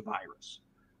think it's a virus.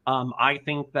 I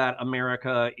think that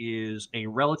America is a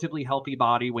relatively healthy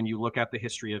body when you look at the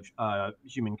history of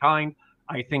humankind.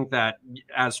 I think that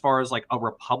as far as like a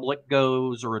republic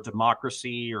goes, or a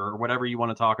democracy, or whatever you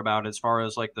want to talk about, as far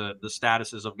as like the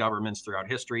statuses of governments throughout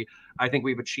history, I think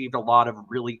we've achieved a lot of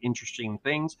really interesting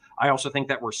things. I also think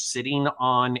that we're sitting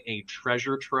on a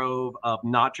treasure trove of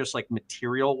not just like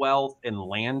material wealth and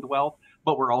land wealth,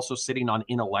 but we're also sitting on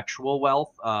intellectual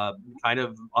wealth, kind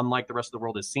of unlike the rest of the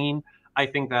world has seen. I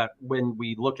think that when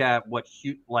we look at what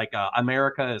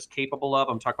America is capable of,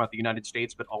 I'm talking about the United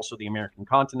States, but also the American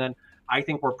continent, I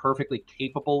think we're perfectly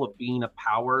capable of being a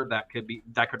power that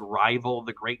could rival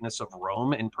the greatness of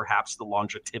Rome and perhaps the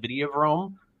longevity of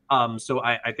Rome. So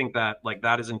I think that like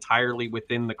that is entirely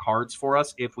within the cards for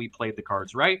us if we played the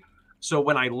cards right. So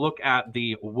when I look at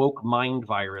the woke mind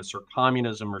virus or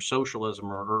communism or socialism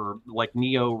or like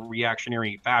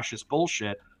neo-reactionary fascist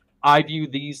bullshit, I view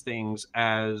these things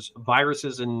as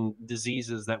viruses and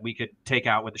diseases that we could take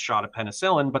out with a shot of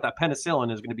penicillin, but that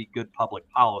penicillin is going to be good public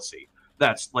policy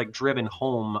that's like driven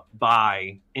home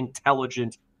by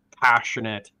intelligent,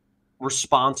 passionate,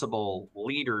 responsible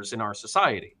leaders in our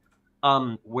society.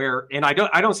 I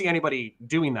don't see anybody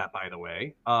doing that, by the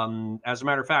way. As a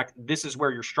matter of fact, this is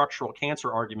where your structural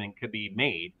cancer argument could be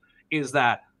made, is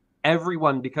that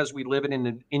everyone, because we live in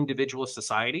an individualist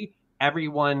society,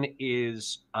 everyone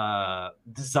is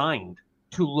designed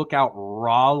to look out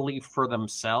rawly for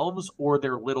themselves or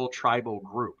their little tribal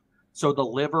group. So the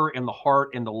liver and the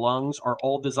heart and the lungs are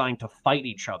all designed to fight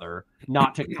each other,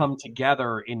 not to come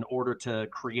together in order to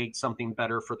create something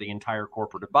better for the entire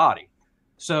corporate body.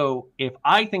 So if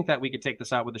I think that we could take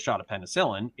this out with a shot of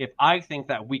penicillin, if I think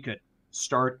that we could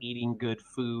start eating good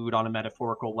food on a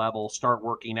metaphorical level, start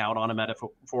working out on a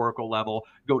metaphorical level,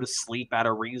 go to sleep at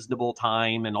a reasonable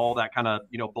time, and all that kind of,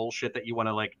 bullshit that you want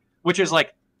to like, which is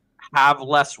like have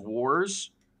less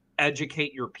wars,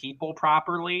 educate your people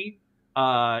properly,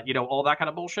 all that kind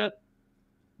of bullshit.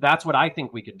 That's what I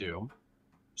think we could do.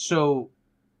 So,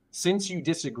 since you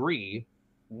disagree,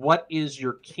 what is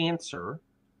your cancer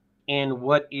and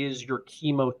what is your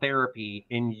chemotherapy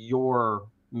in your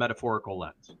metaphorical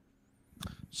lens?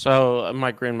 So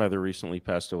my grandmother recently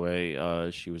passed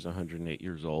away. She was 108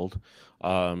 years old.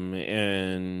 Hopefully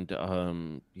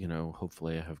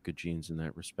I have good genes in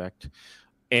that respect.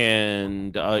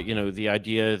 And, the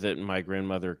idea that my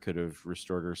grandmother could have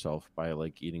restored herself by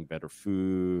like eating better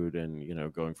food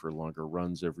and, going for longer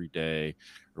runs every day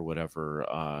or whatever,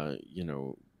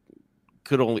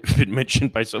 could only have been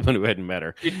mentioned by someone who hadn't met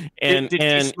her. Did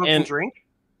she smoke and drink?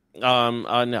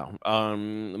 No.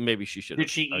 Maybe she should. Did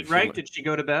she eat right? Did she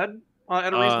go to bed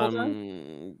at a reasonable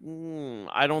time?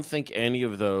 I don't think any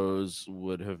of those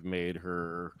would have made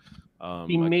her.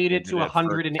 He made it to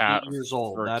 108 years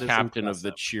old. That is captain of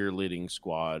the cheerleading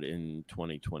squad in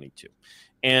 2022,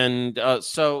 and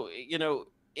so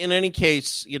in any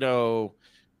case,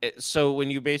 so when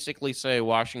you basically say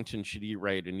Washington should eat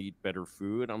right and eat better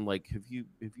food, I'm like, have you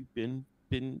been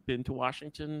to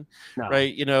Washington? No.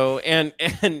 Right,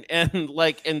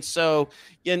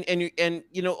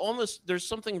 almost there's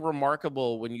something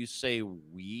remarkable when you say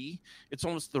we. It's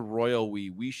almost the royal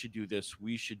we should do this,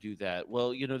 we should do that.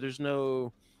 Well, there's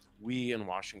no we in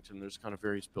Washington. There's kind of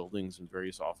various buildings and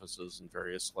various offices and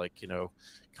various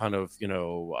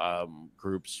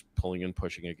groups pulling and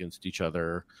pushing against each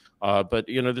other. But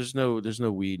there's no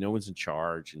we. No one's in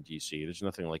charge in DC. There's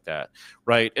nothing like that,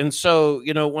 right? And so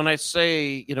when I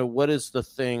say what is the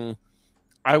thing,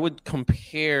 I would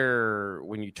compare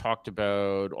when you talked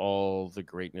about all the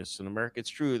greatness in America. It's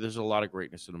true. There's a lot of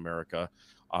greatness in America,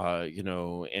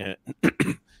 and.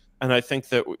 And I think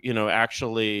that,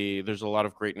 actually there's a lot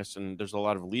of greatness and there's a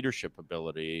lot of leadership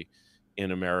ability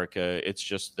in America. It's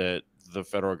just that the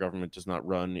federal government does not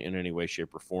run in any way,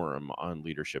 shape, or form on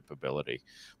leadership ability.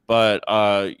 But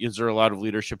is there a lot of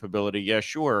leadership ability? Yeah,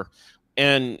 sure.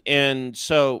 And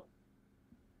so,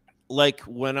 like,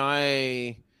 when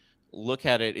I look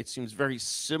at it, it seems very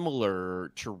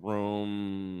similar to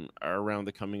Rome around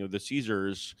the coming of the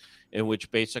Caesars, in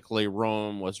which basically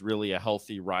Rome was really a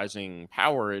healthy rising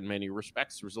power in many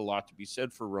respects. There was a lot to be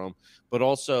said for Rome, but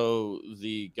also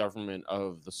the government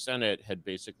of the Senate had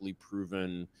basically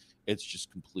proven its just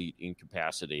complete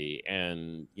incapacity.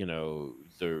 And,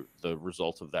 the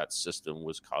result of that system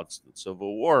was constant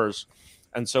civil wars.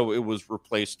 And so it was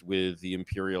replaced with the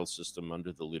imperial system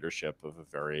under the leadership of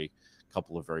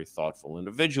couple of very thoughtful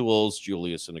individuals,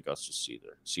 Julius and Augustus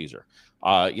Caesar.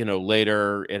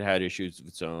 Later it had issues of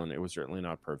its own. It was certainly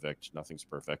not perfect. Nothing's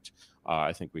perfect.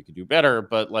 I think we could do better,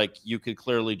 but you could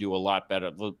clearly do a lot better.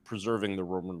 Preserving the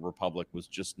Roman Republic was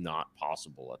just not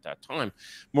possible at that time.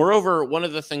 Moreover, one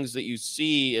of the things that you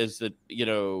see is that,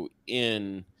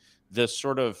 in this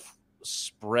sort of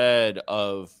spread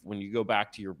of when you go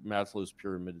back to your Maslow's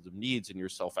pyramid of needs and your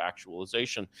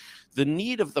self-actualization, the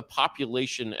need of the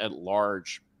population at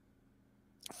large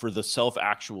for the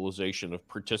self-actualization of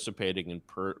participating in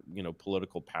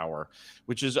political power,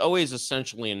 which is always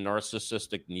essentially a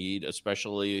narcissistic need,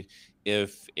 especially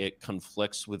if it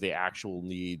conflicts with the actual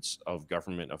needs of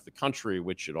government of the country,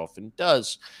 which it often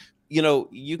does.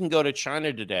 You can go to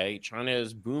China today. China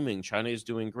is booming. China is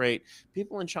doing great.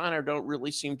 People in China don't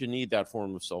really seem to need that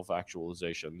form of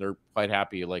self-actualization. They're quite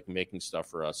happy making stuff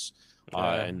for us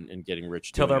and getting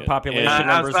rich till their population numbers run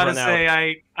out. I was about to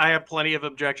say I have plenty of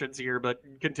objections here, but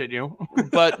continue.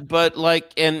 but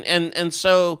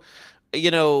so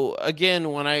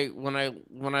again, when I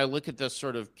look at this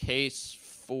sort of case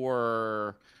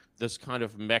for this kind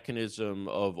of mechanism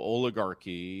of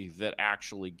oligarchy that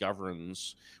actually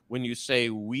governs, when you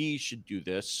say we should do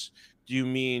this, do you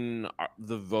mean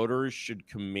the voters should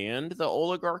command the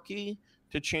oligarchy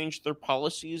to change their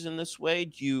policies in this way?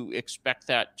 Do you expect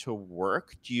that to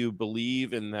work? Do you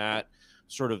believe in that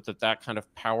sort of that kind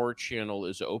of power channel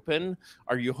is open?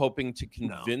 Are you hoping to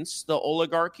convince the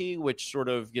oligarchy, which sort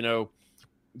of,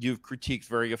 you've critiqued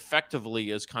very effectively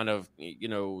as kind of,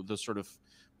 the sort of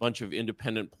bunch of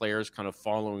independent players kind of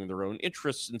following their own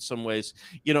interests in some ways.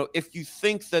 If you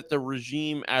think that the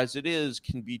regime as it is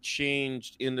can be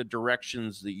changed in the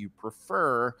directions that you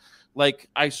prefer, like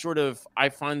I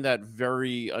find that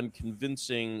very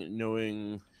unconvincing,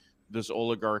 knowing this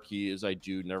oligarchy as I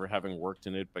do, never having worked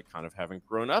in it, but kind of having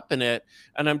grown up in it.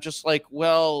 And I'm just like,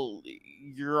 well,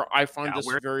 I find this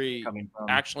very,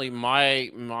 actually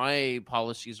my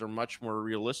policies are much more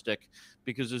realistic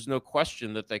because there's no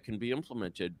question that they can be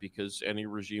implemented because any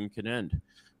regime can end.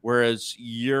 Whereas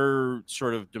your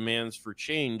sort of demands for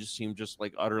change seem just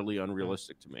like utterly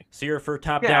unrealistic to me. So you're for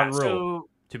top-down rule,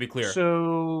 to be clear.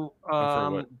 So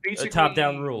basically, a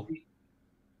top-down rule.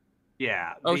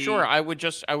 Yeah. Sure. I would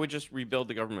just rebuild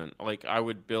the government. Like I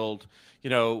would build,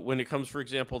 when it comes, for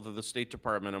example, to the State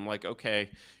Department, I'm like, okay,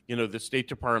 the State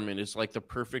Department is like the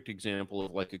perfect example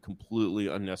of like a completely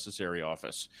unnecessary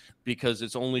office because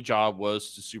its only job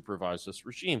was to supervise this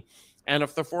regime. And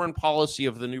if the foreign policy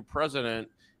of the new president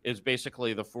is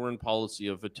basically the foreign policy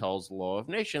of Vattel's Law of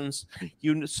Nations,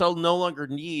 you so no longer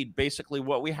need basically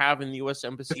what we have in the U.S.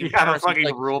 Embassy. You have a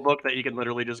fucking rule book that you can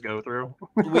literally just go through.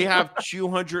 We have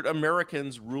 200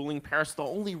 Americans ruling Paris. The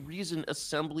only reason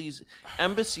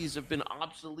embassies have been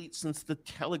obsolete since the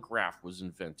telegraph was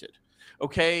invented.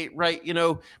 Okay, right?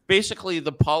 Basically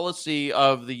the policy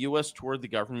of the U.S. toward the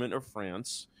government of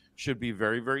France should be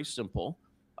very, very simple.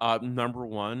 Number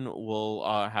one, we'll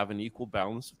have an equal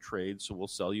balance of trade, so we'll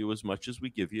sell you as much as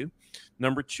we give you.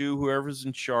 Number two, whoever's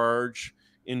in charge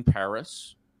in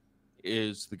Paris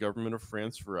is the government of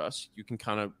France for us. You can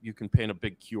paint a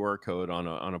big QR code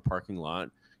on a parking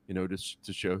lot, to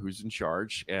show who's in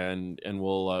charge, and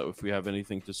we'll if we have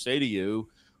anything to say to you,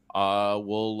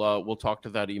 we'll talk to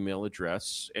that email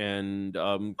address and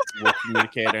we'll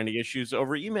communicate any issues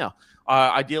over email.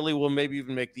 Ideally, we'll maybe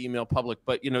even make the email public,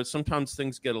 but sometimes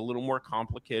things get a little more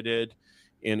complicated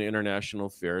in international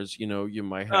affairs. You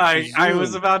might have to Zoom. I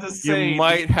was about to say you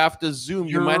might have to Zoom.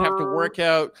 You might have to work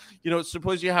out.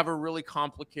 Suppose you have a really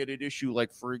complicated issue,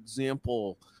 like for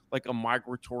example, like a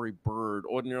migratory bird.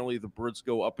 Ordinarily, the birds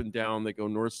go up and down. They go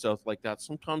north, south like that.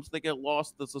 Sometimes they get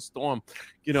lost. There's a storm,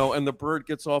 and the bird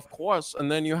gets off course. And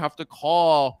then you have to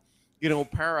call,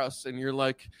 Paris. And you're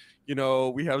like,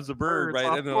 we have the bird,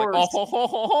 right? And they're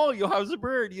like, you have the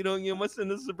bird. You must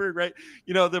send us the bird, right?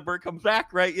 The bird comes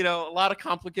back, right? A lot of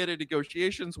complicated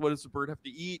negotiations. What does the bird have to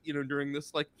eat, during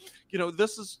this? Like,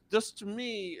 this to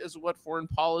me is what foreign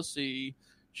policy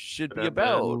should be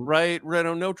about, right?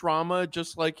 No drama,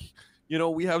 just like,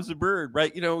 we have the bird,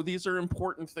 right? These are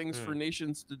important things for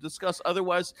nations to discuss.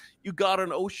 Otherwise, you got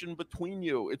an ocean between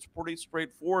you. It's pretty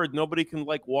straightforward. Nobody can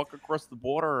like walk across the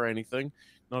border or anything.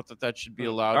 Not that should be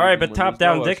allowed. All right, but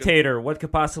top-down dictator, what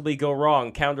could possibly go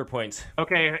wrong? Counterpoints.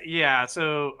 Okay, yeah.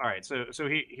 So, all right. So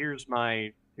here's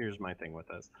my thing with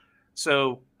this.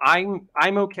 So I'm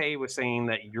okay with saying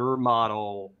that your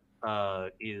model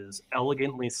is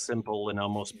elegantly simple and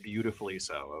almost beautifully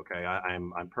so. Okay,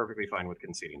 I'm perfectly fine with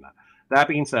conceding that. That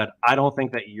being said, I don't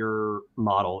think that your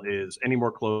model is any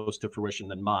more close to fruition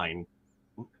than mine,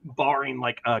 barring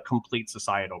like a complete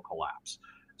societal collapse.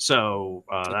 So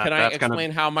can I explain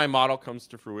how my model comes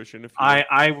to fruition? If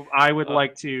I would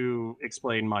like to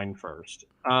explain mine first.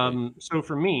 So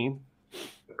for me,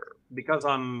 because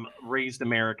I'm raised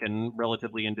American,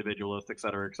 relatively individualist, et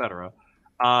cetera,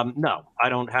 no, I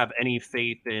don't have any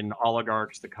faith in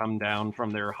oligarchs to come down from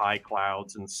their high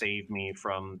clouds and save me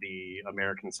from the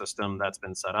American system that's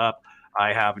been set up.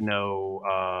 I have no,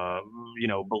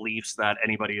 beliefs that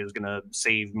anybody is going to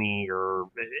save me or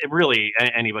really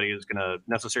anybody is going to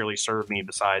necessarily serve me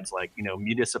besides like,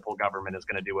 municipal government is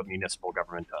going to do what municipal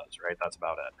government does, right? That's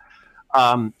about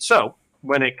it. So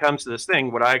when it comes to this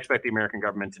thing, what I expect the American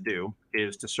government to do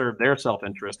is to serve their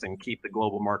self-interest and keep the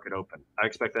global market open. I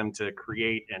expect them to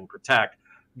create and protect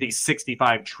the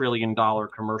 $65 trillion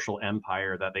commercial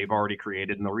empire that they've already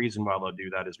created. And the reason why they'll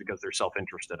do that is because they're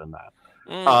self-interested in that.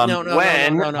 No. Hold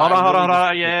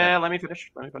on. Yeah, let me finish.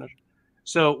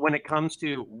 So when it comes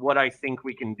to what I think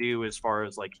we can do as far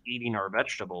as like eating our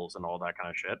vegetables and all that kind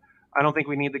of shit, I don't think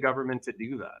we need the government to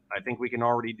do that. I think we can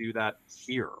already do that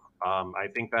here. I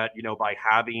think that, by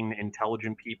having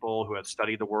intelligent people who have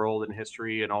studied the world and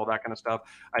history and all that kind of stuff,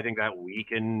 I think that we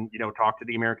can, talk to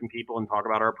the American people and talk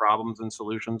about our problems and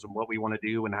solutions and what we want to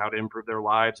do and how to improve their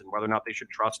lives and whether or not they should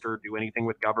trust or do anything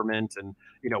with government and,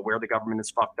 where the government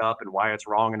is fucked up and why it's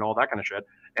wrong and all that kind of shit.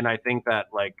 And I think that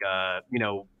like,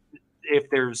 if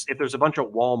there's a bunch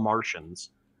of wall Martians,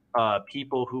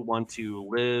 people who want to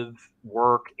live,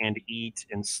 work, and eat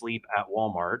and sleep at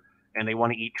Walmart, and they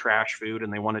want to eat trash food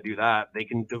and they want to do that, they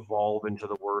can devolve into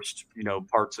the worst,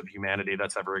 parts of humanity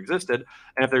that's ever existed.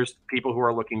 And if there's people who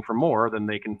are looking for more, then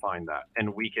they can find that.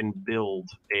 And we can build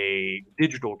a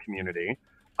digital community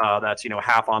that's,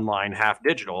 half online, half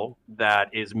digital, that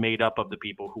is made up of the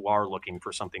people who are looking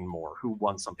for something more, who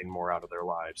want something more out of their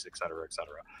lives, et cetera, et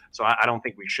cetera. So I don't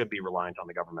think we should be reliant on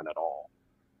the government at all.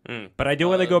 But I do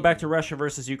want to go back to Russia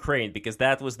versus Ukraine, because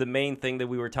that was the main thing that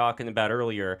we were talking about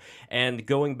earlier. And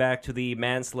going back to the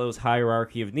Maslow's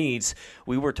hierarchy of needs,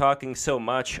 we were talking so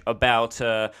much about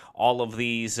all of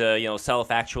these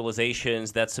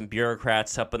self-actualizations that some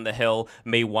bureaucrats up on the Hill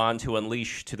may want to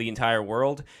unleash to the entire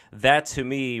world. That, to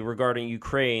me, regarding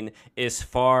Ukraine, is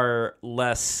far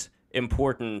less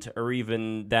important or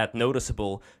even that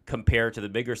noticeable compared to the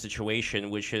bigger situation,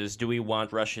 which is, do we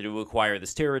want Russia to acquire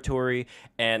this territory,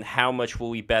 and how much will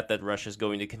we bet that Russia is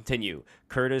going to continue?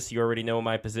 Curtis, you already know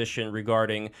my position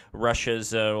regarding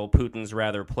Russia's, Putin's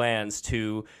rather, plans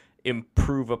to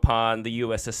improve upon the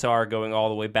USSR going all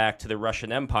the way back to the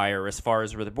Russian Empire as far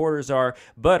as where the borders are,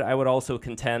 but I would also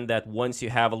contend that once you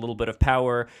have a little bit of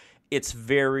power, it's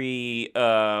very,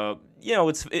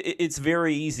 it's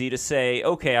very easy to say,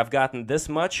 okay, I've gotten this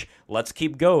much, let's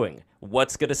keep going.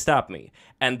 What's going to stop me?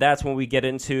 And that's when we get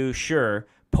into, sure,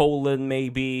 Poland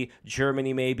maybe,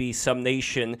 Germany maybe, some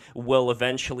nation will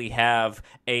eventually have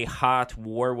a hot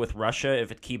war with Russia if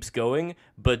it keeps going,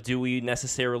 but do we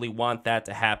necessarily want that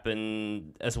to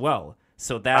happen as well?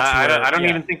 So that's I don't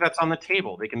even think that's on the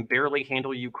table. They can barely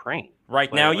handle Ukraine.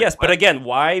 Right now, yes. But again,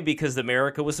 why? Because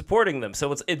America was supporting them.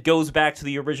 So it goes back to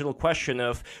the original question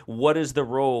of what is the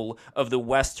role of the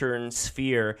Western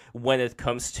sphere when it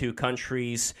comes to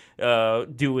countries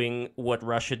doing what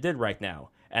Russia did right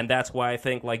now. And that's why I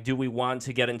think, do we want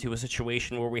to get into a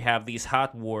situation where we have these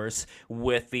hot wars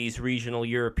with these regional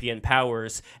European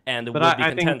powers and the would-be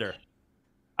contender?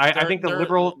 I think the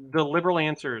liberal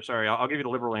answer. Sorry, I'll give you the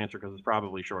liberal answer because it's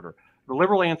probably shorter. The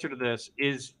liberal answer to this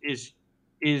is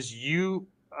you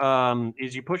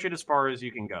push it as far as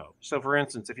you can go. So, for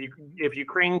instance, if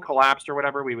Ukraine collapsed or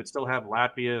whatever, we would still have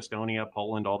Latvia, Estonia,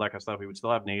 Poland, all that kind of stuff. We would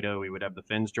still have NATO. We would have the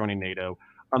Finns joining NATO.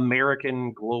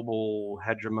 American global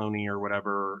hegemony or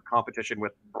whatever, competition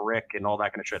with BRIC and all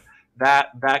that kind of shit.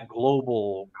 That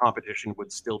global competition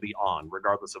would still be on,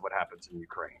 regardless of what happens in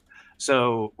Ukraine.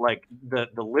 So, the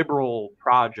liberal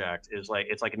project is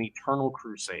it's like an eternal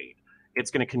crusade. It's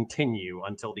going to continue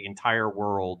until the entire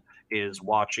world is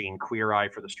watching Queer Eye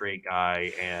for the Straight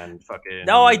Guy and fucking.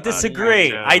 No, I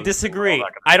disagree. I disagree.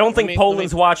 I don't think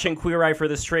Poland's watching Queer Eye for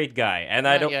the Straight Guy, and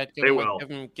I don't. They will.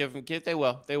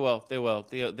 They will. They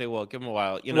will. Give them a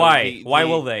while. Why? Why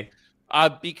will they?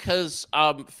 Because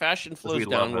fashion flows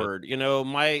downward.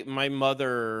 My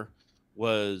mother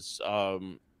was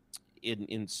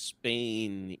in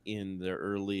Spain in the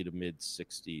early to mid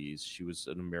 60s. She was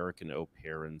an American au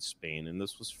pair in Spain, and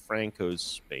this was Franco's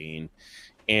Spain.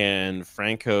 And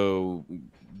Franco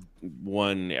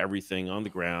won everything on the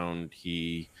ground.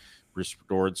 He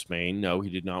restored Spain. No, he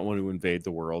did not want to invade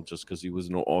the world just because he was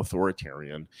an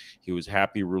authoritarian. He was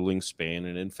happy ruling Spain,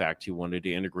 and in fact, he wanted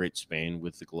to integrate Spain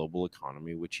with the global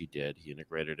economy, which he did. He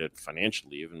integrated it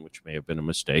financially, even, which may have been a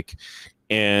mistake.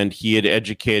 And he had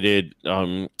educated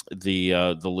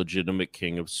the legitimate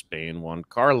king of Spain, Juan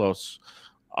Carlos,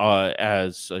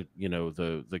 as the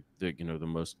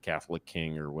most Catholic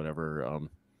king or whatever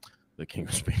the king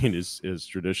of Spain is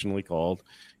traditionally called.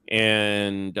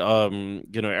 And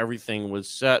everything was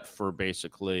set for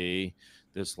basically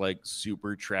this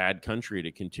super trad country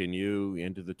to continue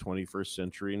into the 21st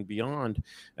century and beyond.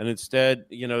 And instead,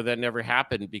 that never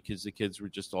happened because the kids were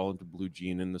just all into blue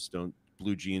jeans and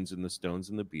the Stones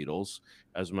and the Beatles,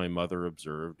 as my mother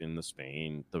observed in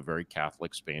the very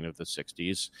Catholic Spain of the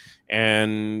 60s.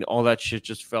 And all that shit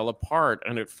just fell apart.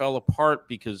 And it fell apart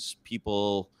because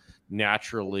people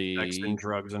naturally... Sex and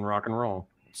drugs and rock and roll.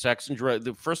 Sex and drugs.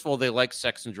 First of all, they like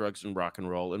sex and drugs and rock and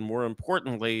roll. And more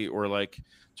importantly,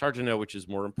 it's hard to know which is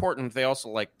more important, they also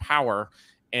like power.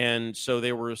 And so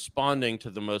they were responding to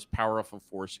the most powerful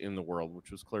force in the world,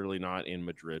 which was clearly not in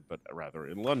Madrid, but rather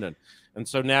in London. And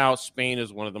so now Spain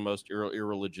is one of the most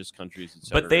irreligious countries.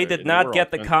 But they did not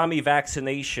get the commie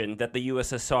vaccination that the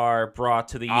USSR brought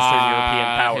to the Eastern European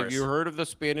powers. Have you heard of the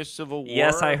Spanish Civil War?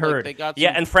 Yes, I heard.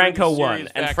 And Franco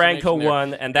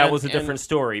won. And that was a different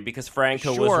story because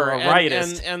Franco was a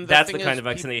rightist. And that's the kind of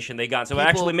vaccination they got. So it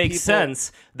actually makes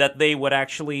sense that they would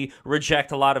actually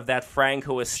reject a lot of that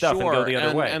Francoist stuff and go the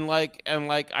other way. And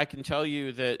I can tell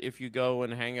you that if you go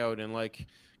and hang out in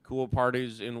cool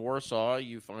parties in Warsaw,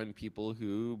 you find people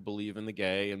who believe in the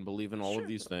gay and believe in all of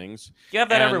these things. You have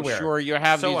that and everywhere. Sure, you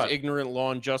have So these what? ignorant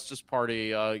law and justice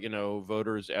party,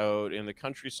 voters out in the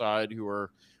countryside who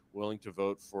are willing to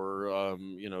vote for,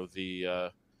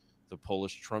 the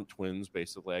Polish Trump twins.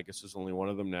 Basically, I guess there's only one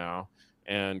of them now,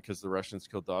 and because the Russians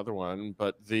killed the other one.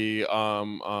 But the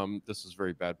this is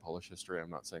very bad Polish history. I'm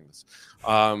not saying this.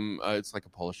 It's like a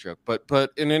Polish joke,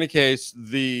 but in any case,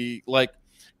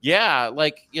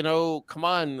 come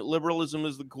on, liberalism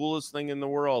is the coolest thing in the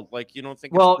world. Like, you don't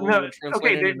think it's cool to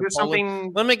translate it into there's Polish?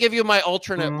 something. Let me give you my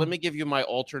alternate. Let me give you my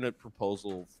alternate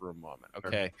proposal for a moment.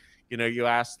 Okay, sure. You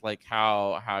asked like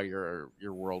how your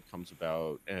world comes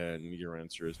about, and your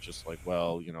answer is just like,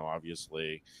 well,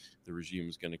 obviously the regime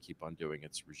is going to keep on doing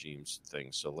its regime's thing.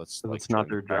 So let's it's not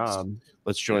their job.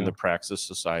 Let's join the Praxis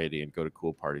Society and go to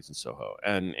cool parties in Soho.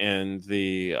 And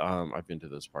the I've been to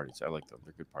those parties. I like them.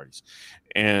 They're good parties,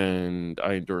 and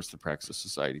I endorse the Praxis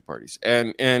Society parties.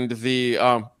 And the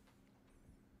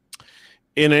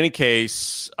in any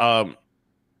case,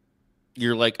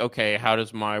 you're like, okay, how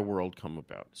does my world come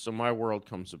about? So my world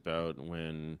comes about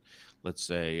when, let's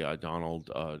say, Donald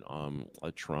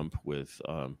Trump with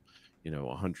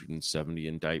 170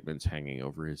 indictments hanging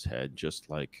over his head, just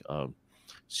like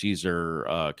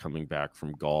Caesar coming back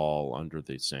from Gaul under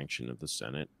the sanction of the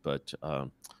Senate, but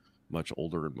much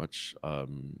older and much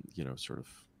sort of.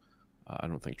 I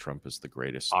don't think Trump is the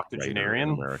greatest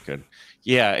octogenarian American.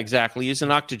 Yeah, exactly. He's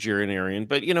an octogenarian,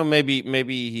 but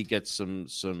maybe he gets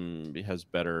he has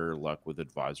better luck with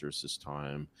advisors this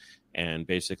time, and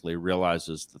basically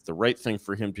realizes that the right thing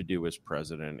for him to do as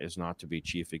president is not to be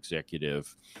chief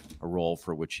executive, a role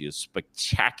for which he is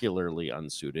spectacularly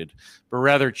unsuited, but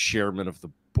rather chairman of the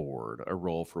board, a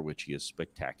role for which he is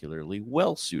spectacularly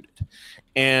well suited.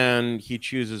 And he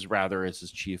chooses rather as his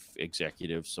chief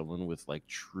executive someone with like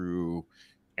true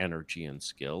energy and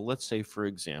skill. Let's say, for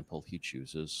example, he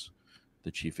chooses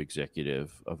the chief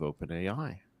executive of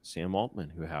OpenAI, Sam Altman,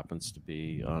 who happens to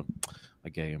be a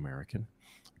gay American.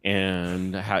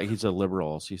 And he's a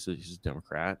liberal, so he's a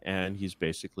Democrat, and he's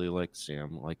basically like,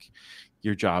 Sam, like,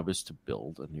 your job is to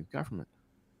build a new government.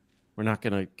 We're not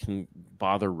going to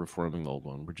bother reforming the old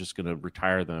one. We're just going to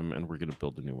retire them, and we're going to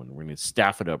build a new one. We're going to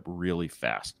staff it up really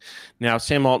fast. Now,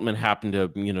 Sam Altman happened to,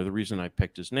 the reason I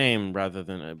picked his name, rather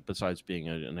than, besides being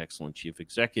an excellent chief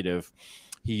executive,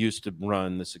 he used to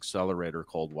run this accelerator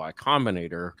called Y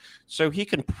Combinator. So he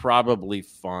can probably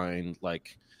find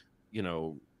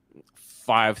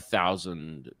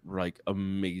 5,000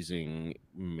 amazing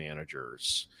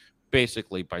managers,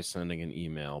 basically by sending an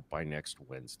email by next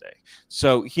Wednesday.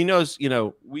 So he knows,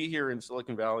 we here in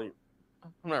Silicon Valley,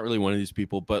 I'm not really one of these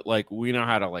people, but we know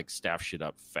how to staff shit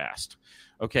up fast.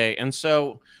 Okay. And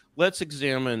so let's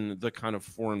examine the kind of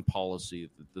foreign policy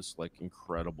that this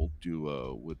incredible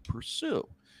duo would pursue.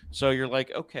 So you're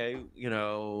like, okay,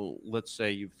 let's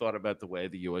say you've thought about the way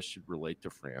the U.S. should relate to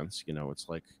France. It's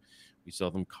like, we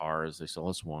sell them cars, they sell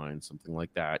us wine, something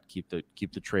like that. Keep the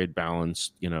trade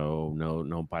balanced,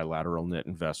 no bilateral net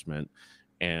investment.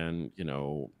 And,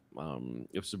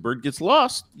 if the bird gets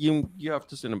lost, you have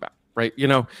to send him back, right?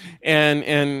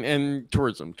 And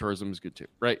tourism is good too,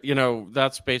 right?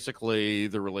 That's basically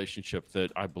the relationship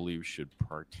that I believe should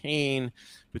pertain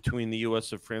between the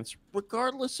U.S. and France,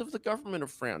 regardless of the government of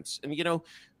France. And,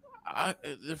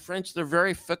 the French, they're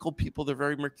very fickle people. They're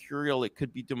very mercurial. It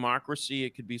could be democracy.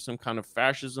 It could be some kind of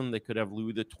fascism. They could have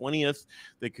Louis the 20th.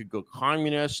 They could go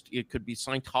communist. It could be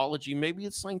Scientology. Maybe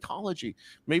it's Scientology.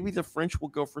 Maybe the French will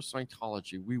go for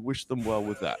Scientology. We wish them well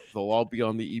with that. They'll all be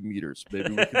on the e-meters. Maybe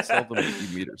we can sell them the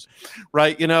e-meters,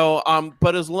 right?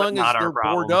 But as long as their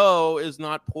Bordeaux is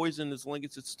not poisoned, as long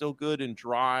as it's still good and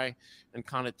dry and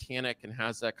kind of tannic and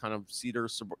has that kind of cedar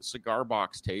cigar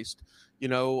box taste,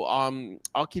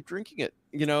 I'll keep drinking it,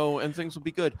 and things will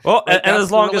be good. Well, and as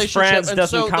long as France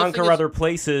doesn't conquer other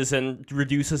places and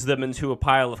reduces them into a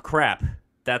pile of crap.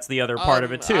 That's the other part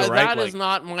of it too, right? That is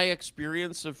not my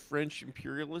experience of French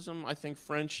imperialism. I think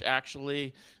French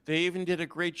actually, they even did a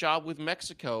great job with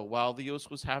Mexico while the U.S.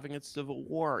 was having its civil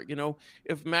war.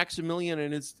 If Maximilian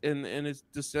and his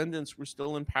descendants were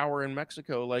still in power in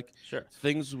Mexico, sure,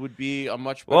 things would be a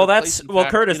much better place.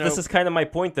 Curtis, this is kind of my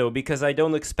point though, because I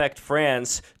don't expect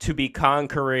France to be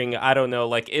conquering, I don't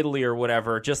know, Italy or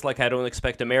whatever, just like I don't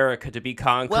expect America to be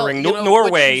conquering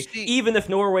Norway, even if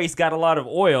Norway's got a lot of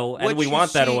oil and we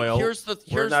want that oil.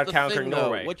 We're not conquering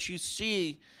Norway. What you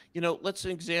see, let's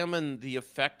examine the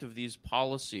effect of these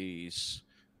policies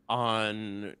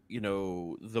on,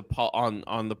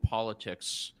 the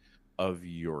politics of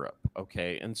Europe.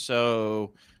 Okay, and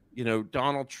so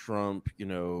Donald Trump,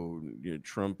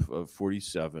 Trump of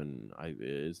 47,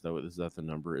 is that the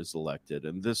number, is elected,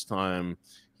 and this time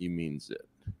he means it.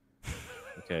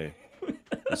 Okay,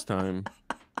 this time,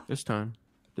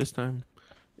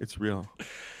 it's real.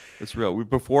 It's real.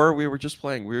 Before we were just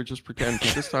playing, we were just pretending.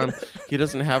 But this time, he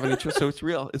doesn't have any choice, so it's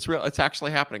real. It's real. It's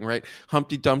actually happening, right?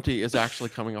 Humpty Dumpty is actually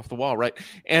coming off the wall, right?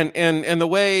 And the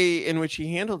way in which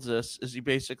he handles this is he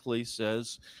basically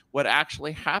says what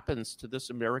actually happens to this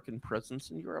American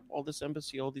presence in Europe, all this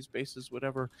embassy, all these bases,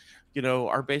 whatever,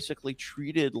 are basically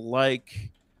treated like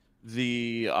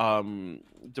the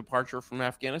departure from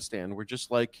Afghanistan. We're just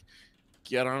like,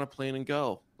 get on a plane and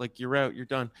go. Like, you're out, you're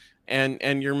done.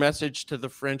 And your message to the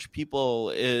French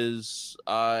people is,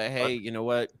 hey, you know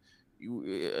what?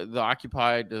 The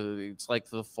occupied, it's like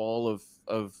the fall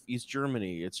of East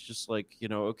Germany. It's just like,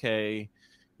 okay,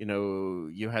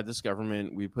 you had this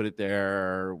government, we put it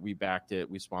there, we backed it,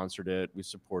 we sponsored it, we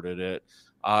supported it.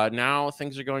 Now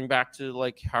things are going back to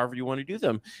like however you want to do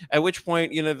them. At which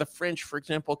point, the French, for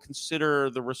example, consider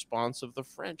the response of the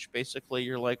French. Basically,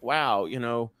 you're like, wow,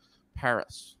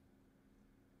 Paris.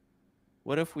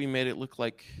 What if we made it look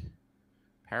like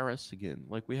Paris again?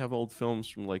 Like we have old films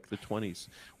from like the 20s.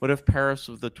 What if Paris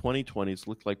of the 2020s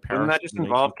looked like Paris? Wouldn't that just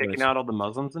involve kicking out all the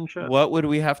Muslims and shit? What would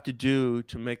we have to do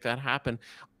to make that happen?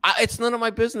 It's none of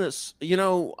my business.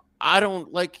 I don't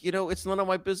it's none of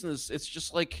my business. It's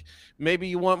just like, maybe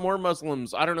you want more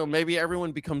Muslims. I don't know. Maybe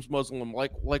everyone becomes Muslim,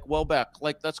 like Welbeck.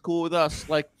 Like, that's cool with us.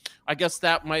 Like, I guess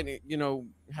that might,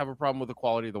 have a problem with the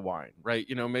quality of the wine, right?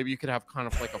 Maybe you could have kind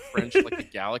of like a French, like a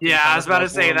Gallican. Yeah, I was about to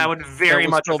say that would very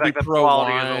much affect the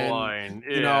quality of the wine.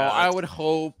 Yeah, I would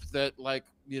hope that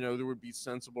there would be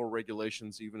sensible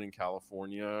regulations even in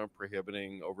California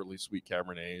prohibiting overly sweet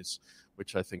Cabernets,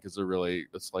 which I think is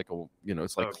it's like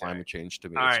climate change to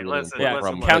me. All right, really listen.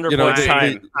 Counterpoints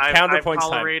time. I've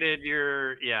tolerated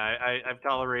I've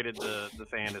tolerated the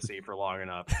fantasy for long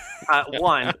enough.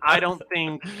 One, I don't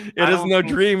think it is no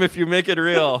dream if you make it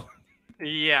real.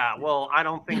 Yeah, well, I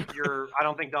don't think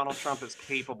Donald Trump is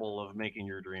capable of making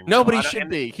your dream real. No, but he should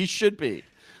be. He should be.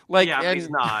 Like, yeah, but he's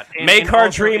not. Make our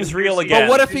dreams real again. But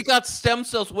what if he got stem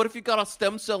cells? What if he got a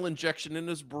stem cell injection in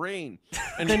his brain?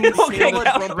 And then you became a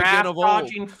draft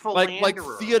dodging philanderer.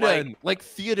 Like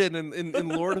Theoden in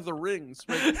Lord of the Rings.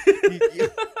 Right?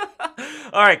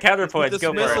 All right, counterpoints. Go for it.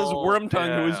 Dismisses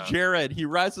Wormtongue, who is Jared. He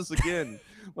rises again.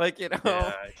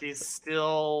 He's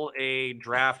still a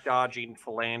draft dodging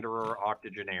philanderer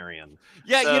octogenarian.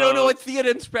 Yeah, so... you don't know what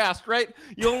Theoden's past, right?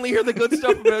 You only hear the good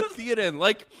stuff about Theoden.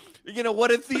 Like, what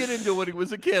did Theoden do when he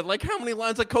was a kid? Like, how many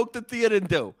lines of coke did Theoden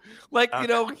do? Like,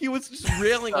 he was just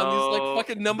railing on these like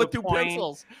fucking number 2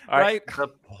 pencils, right? The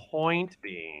point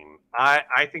being,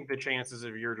 I think the chances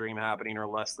of your dream happening are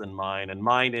less than mine, and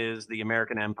mine is the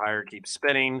American empire keeps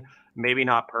spinning. Maybe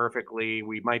not perfectly.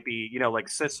 We might be, like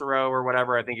Cicero or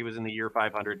whatever. I think he was in the year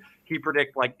 500. He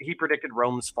predicted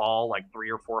Rome's fall like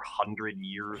 300 or 400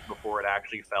 years before it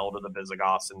actually fell to the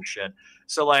Visigoths and shit.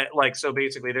 So so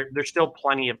basically, there's still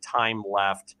plenty of time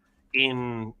left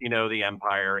in the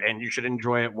empire, and you should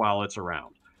enjoy it while it's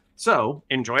around. So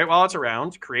enjoy it while it's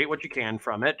around, create what you can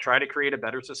from it, try to create a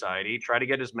better society, try to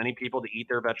get as many people to eat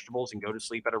their vegetables and go to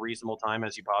sleep at a reasonable time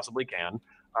as you possibly can.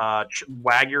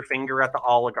 Wag your finger at the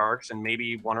oligarchs, and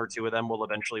maybe 1 or 2 of them will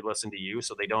eventually listen to you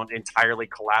so they don't entirely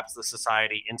collapse the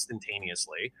society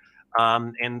instantaneously.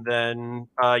 And then,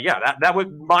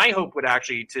 my hope would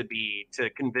actually to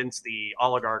convince the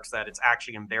oligarchs that it's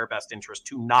actually in their best interest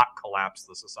to not collapse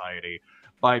the society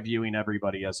by viewing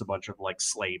everybody as a bunch of like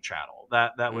slave chattel.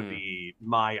 That would be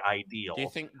my ideal. Do you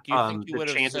think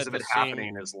the chances of it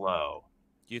happening is low?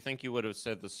 Do you think you would have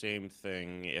said the same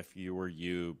thing if you were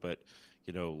you, but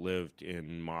lived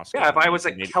in Moscow? Yeah, if I was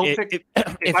a Celtic,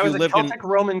 if I was a Celtic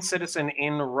Roman citizen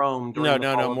in Rome during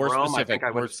the fall of more Rome, specific. I think I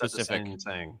would More have said specific. the same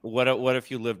thing. What if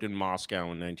you lived in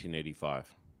Moscow in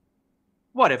 1985?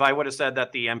 What if I would have said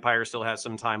that the empire still has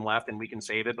some time left and we can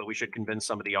save it, but we should convince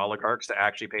some of the oligarchs to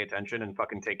actually pay attention and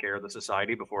fucking take care of the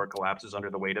society before it collapses under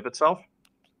the weight of itself?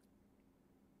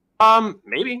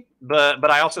 Maybe,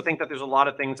 but I also think that there's a lot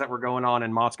of things that were going on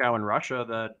in Moscow and Russia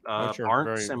that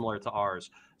aren't similar to ours.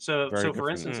 So for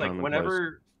instance, like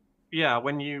whenever,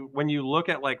 when you look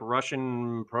at like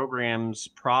Russian programs,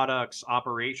 products,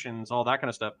 operations, all that kind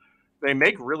of stuff, they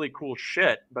make really cool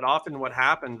shit, but often what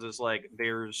happens is like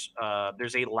there's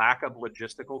a lack of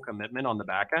logistical commitment on the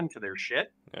back end to their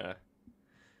shit. Yeah.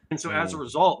 And so as a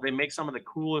result, they make some of the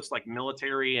coolest like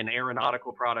military and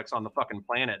aeronautical products on the fucking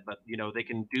planet. But they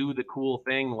can do the cool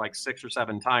thing like 6 or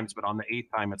 7 times, but on the 8th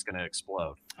time, it's going to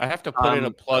explode. I have to put in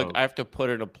a plug. I have to put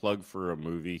in a plug for a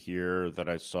movie here that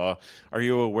I saw. Are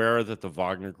you aware that the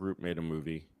Wagner Group made a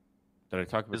movie? Did I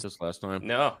talk about this last time?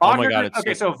 No. Oh my God!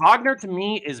 Okay, so Wagner to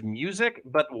me is music,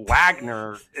 but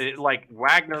Wagner,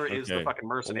 Wagner is the fucking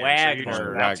mercenary.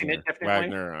 Wagner.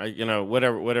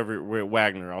 Whatever.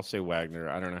 Wagner. I'll say Wagner.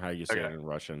 I don't know how you say it in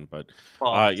Russian, but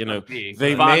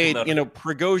they made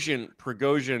Prigozhin.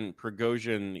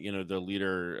 The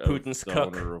leader, Putin's the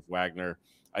owner of Wagner.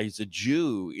 He's a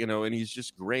Jew, and he's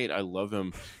just great. I love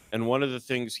him. And one of the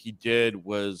things he did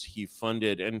was he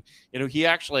funded, and he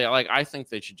actually, I think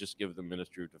they should just give the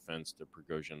Ministry of Defense to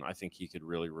Prigozhin. I think he could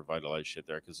really revitalize shit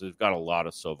there because they've got a lot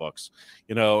of Soviets,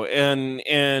 and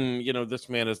this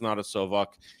man is not a Soviet.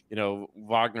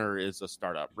 Wagner is a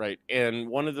startup, right? And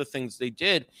one of the things they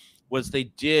did was they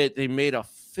made a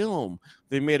film.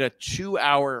 They made a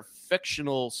 2-hour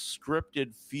fictional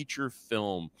scripted feature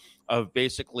film of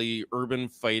basically urban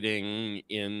fighting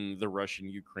in the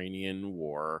Russian-Ukrainian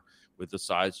war with the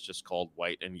sides just called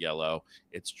White and Yellow.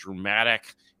 It's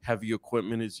dramatic. Heavy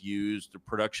equipment is used. The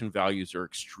production values are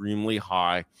extremely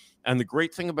high. And the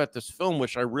great thing about this film,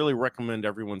 which I really recommend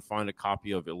everyone find a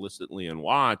copy of illicitly and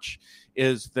watch,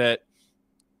 is that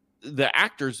the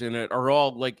actors in it are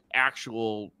all like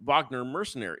actual Wagner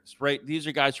mercenaries, right? These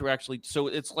are guys who actually, so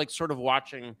it's like sort of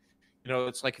watching,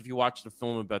 it's like if you watched a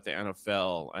film about the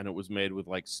NFL and it was made with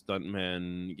like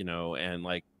stuntmen, and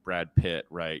like Brad Pitt,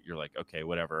 right? You're like, okay,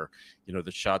 whatever,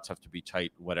 the shots have to be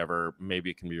tight, whatever,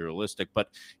 maybe it can be realistic. But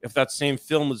if that same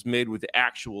film is made with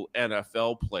actual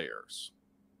NFL players,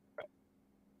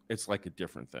 it's like a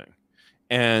different thing.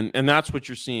 And that's what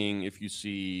you're seeing if you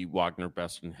see Wagner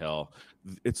Best in Hell.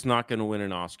 It's not going to win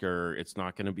an Oscar. It's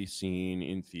not going to be seen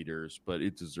in theaters, but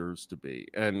it deserves to be.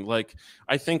 And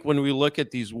I think when we look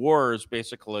at these wars,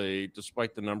 basically,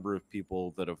 despite the number of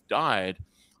people that have died,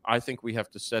 I think we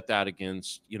have to set that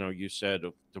against, you said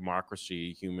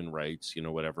democracy, human rights,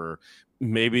 whatever.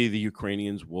 Maybe the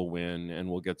Ukrainians will win and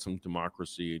we'll get some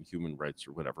democracy and human rights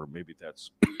or whatever. Maybe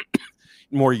that's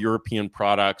more European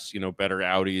products, better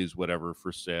Audis, whatever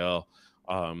for sale,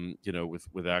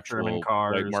 with actual German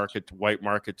cars, white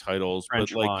market titles.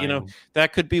 French but wine.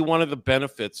 That could be one of the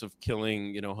benefits of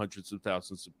killing, hundreds of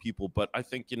thousands of people. But I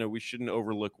think, we shouldn't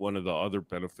overlook one of the other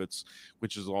benefits,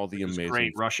 which is all the amazing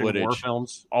great Russian footage, war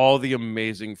films, all the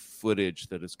amazing footage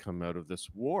that has come out of this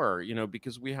war,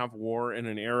 because we have war in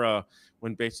an era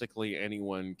when basically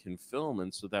anyone can film.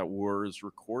 And so that war is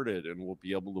recorded and we'll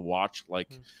be able to watch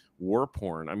war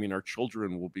porn. I mean, our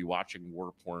children will be watching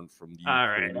war porn from the all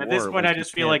right. At this point, I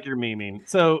just feel like you're memeing.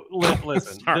 So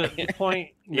listen, the point.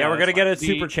 Yeah, we're gonna get a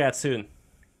super chat soon.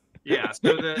 Yeah,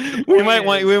 so the we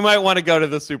might want to go to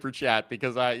the super chat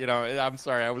because I'm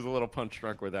sorry, I was a little punch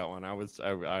drunk with that one.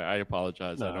 I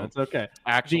apologize. No, I don't it's okay.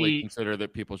 Actually consider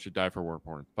that people should die for war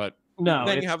porn, but no,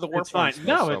 then you have the war fine. Stuff,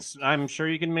 no, so. I'm sure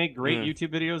you can make great YouTube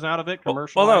videos out of it.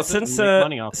 Commercial. Well, no, since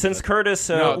Curtis,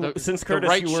 the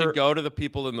rights should go to the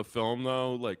people in the film,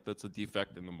 though. That's a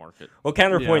defect in the market. Well,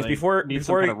 Counterpoints before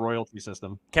some kind of royalty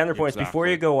system. Counterpoints before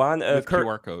you go on,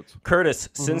 QR codes. Curtis,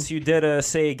 since you did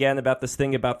say again about this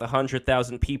thing about the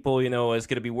 100,000 people, is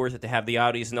going to be worth it to have the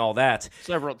Audis and all that.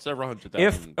 Several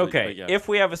 100,000. If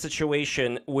we have a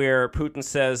situation where Putin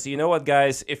says, you know what,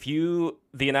 guys, if the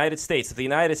United States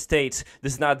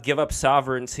does not give up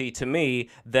sovereignty to me,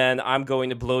 then I'm going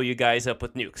to blow you guys up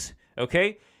with nukes.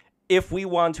 Okay? If we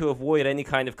want to avoid any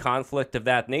kind of conflict of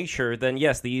that nature, then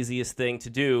yes, the easiest thing to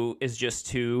do is just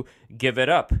to give it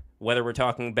up. Whether we're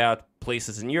talking about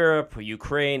places in Europe, or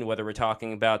Ukraine, whether we're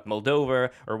talking about Moldova,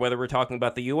 or whether we're talking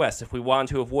about the U.S. If we want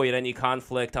to avoid any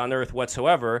conflict on Earth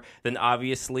whatsoever, then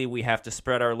obviously we have to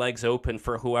spread our legs open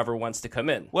for whoever wants to come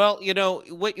in. Well,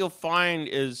 what you'll find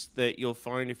is that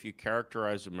if you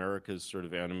characterize America's sort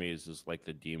of enemies as like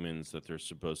the demons that they're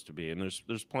supposed to be, and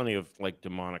there's plenty of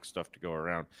demonic stuff to go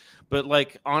around, but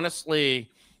honestly,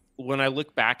 when I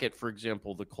look back at, for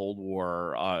example, the Cold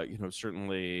War,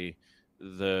 certainly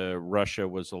the Russia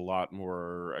was a lot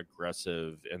more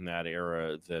aggressive in that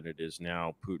era than it is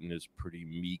now. Putin is pretty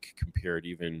meek compared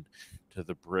even to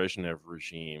the Brezhnev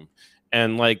regime.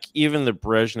 And even the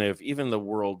Brezhnev, even the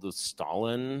world of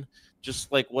Stalin just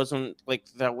that's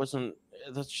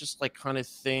just kind of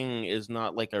thing is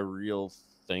not a real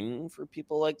thing for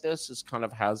people like this. It's kind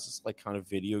of has this kind of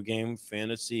video game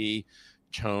fantasy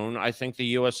tone. I think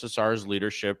the USSR's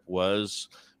leadership was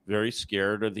very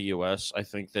scared of the U.S. I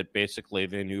think that basically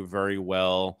they knew very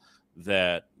well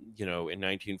that, in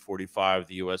 1945,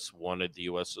 the U.S. wanted the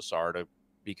USSR to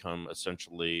become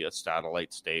essentially a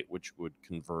satellite state, which would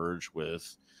converge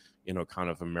with, kind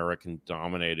of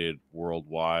American-dominated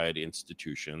worldwide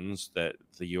institutions, that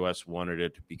the U.S. wanted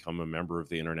it to become a member of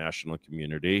the international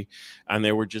community. And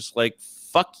they were just like,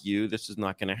 fuck you, this is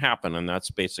not going to happen. And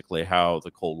that's basically how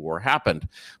the Cold War happened.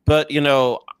 But,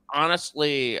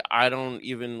 honestly, I don't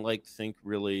even think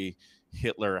really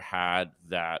Hitler had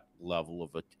that level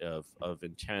of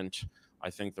intent. I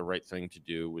think the right thing to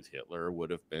do with Hitler would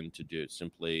have been to do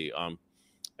simply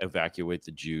evacuate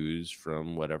the Jews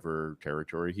from whatever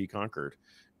territory he conquered.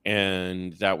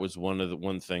 And that was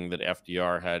one thing that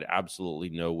FDR had absolutely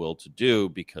no will to do,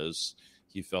 because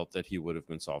he felt that he would have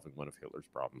been solving one of Hitler's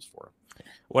problems for him.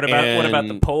 What about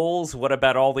the Poles? What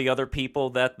about all the other people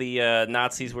that the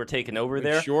Nazis were taking over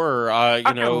there? Sure,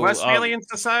 Westphalian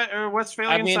society or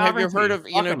Westphalian. I mean, sovereignty. have you heard of do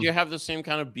you Them. have the same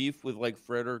kind of beef with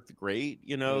Frederick the Great?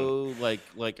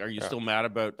 Are you still mad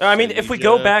about? I mean, if we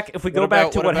go back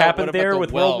to what happened there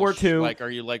with World War II, are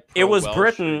you it was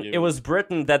Britain. It was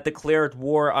Britain that declared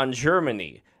war on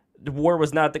Germany. The war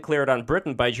was not declared on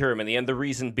Britain by Germany, and the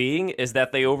reason being is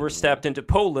that they overstepped into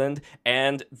Poland,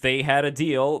 and they had a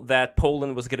deal that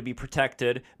Poland was going to be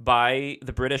protected by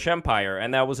the British Empire,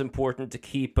 and that was important to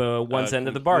keep one's end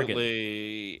of the bargain.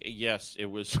 Yes, it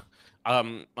was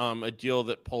a deal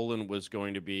that Poland was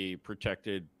going to be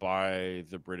protected by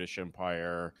the British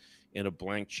Empire in a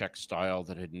blank check style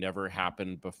that had never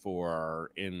happened before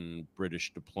in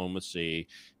British diplomacy,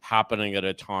 happening at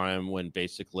a time when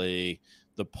basically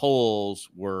the Poles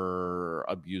were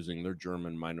abusing their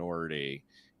German minority.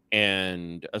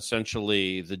 And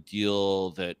essentially the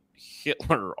deal that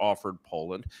Hitler offered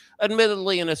Poland,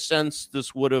 admittedly, in a sense,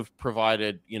 this would have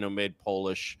provided, made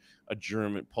Poland a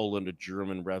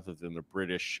German rather than a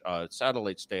British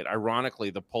satellite state. Ironically,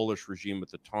 the Polish regime at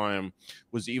the time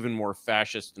was even more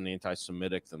fascist and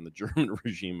anti-Semitic than the German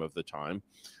regime of the time.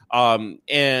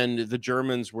 And the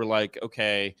Germans were like,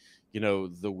 okay,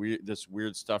 this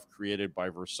weird stuff created by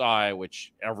Versailles,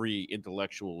 which every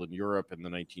intellectual in Europe in the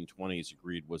 1920s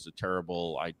agreed was a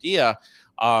terrible idea,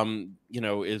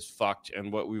 is fucked.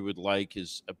 And what we would like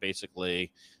is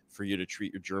basically for you to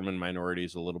treat your German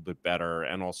minorities a little bit better,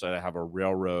 and also to have a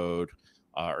railroad,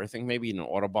 or I think maybe an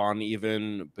Autobahn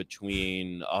even,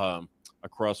 between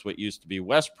across what used to be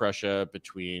West Prussia,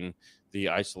 between the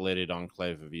isolated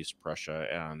enclave of East Prussia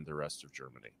and the rest of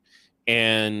Germany.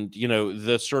 And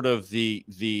the sort of the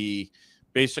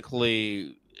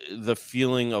basically the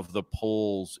feeling of the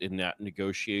Poles in that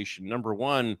negotiation. Number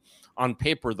one, on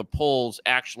paper, the Poles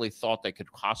actually thought they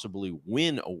could possibly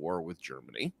win a war with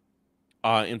Germany,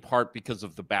 in part because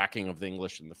of the backing of the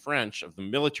English and the French, of the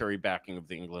military backing of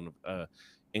the England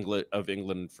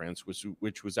and France,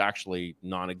 which was actually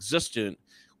non-existent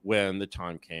when the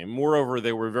time came. Moreover,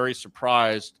 they were very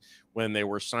surprised when they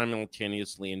were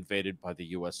simultaneously invaded by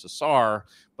the USSR,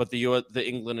 but the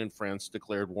England and France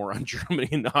declared war on Germany,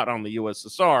 not on the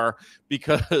USSR,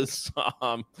 because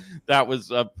that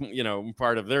was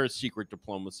part of their secret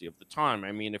diplomacy of the time.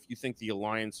 I mean, if you think the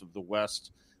alliance of the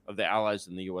West, of the Allies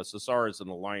in the USSR, is an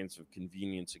alliance of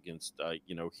convenience against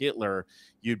Hitler,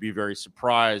 you'd be very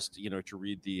surprised to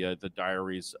read the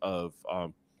diaries of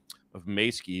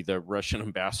Maysky, the Russian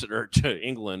ambassador to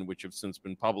England, which have since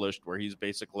been published, where he's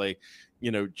basically,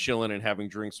 chilling and having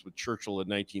drinks with Churchill in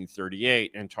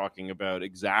 1938 and talking about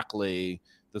exactly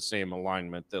the same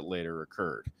alignment that later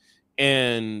occurred.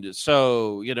 And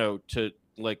so,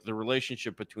 the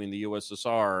relationship between the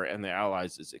USSR and the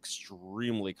Allies is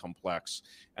extremely complex,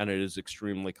 and it is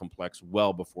extremely complex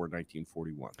well before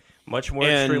 1941. Much more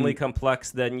extremely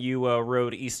complex than you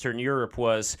wrote Eastern Europe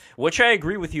was, which I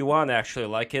agree with you on, actually.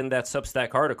 Like in that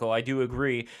Substack article, I do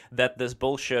agree that this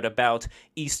bullshit about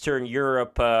Eastern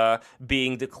Europe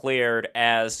being declared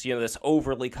as, this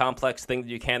overly complex thing that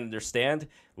you can't understand.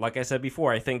 Like I said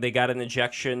before, I think they got an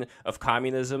injection of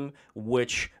communism,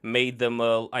 which made them,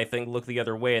 I think, look the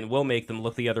other way, and will make them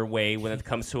look the other way when it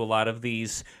comes to a lot of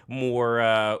these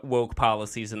more woke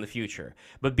policies in the future.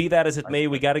 But be that as it may,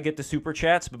 we got to get to Super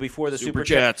Chats. But before the Super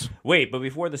Chats... Wait, but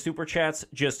before the Super Chats,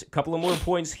 just a couple of more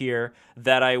points here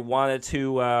that I wanted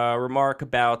to remark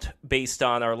about based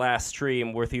on our last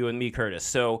stream with you and me, Curtis.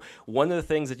 So one of the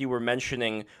things that you were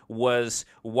mentioning was,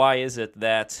 why is it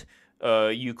that...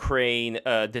 Ukraine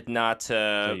did not...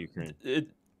 Ukraine.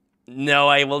 No,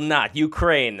 I will not.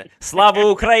 Ukraine. Slava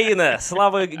Ukraina.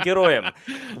 Slava Geroyam.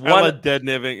 I love dead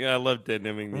naming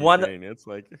Ukraine. It's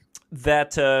like...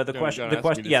 That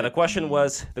the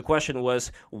question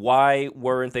was why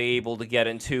weren't they able to get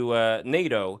into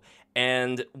NATO?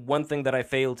 And one thing that I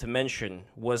failed to mention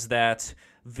was that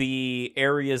the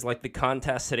areas like the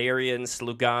contested areas,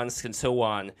 Lugansk and so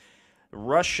on,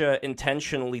 Russia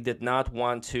intentionally did not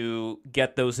want to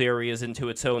get those areas into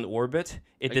its own orbit.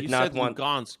 It did not want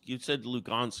Lugansk. You said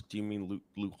Lugansk. Do you mean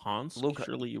Luhansk?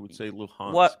 Surely you would say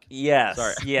Luhansk. What? Yes.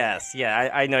 Sorry. Yes. Yeah,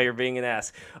 I know you're being an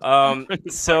ass.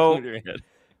 So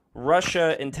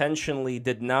Russia intentionally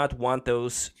did not want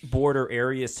those border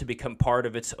areas to become part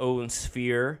of its own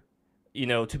sphere,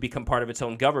 to become part of its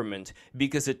own government,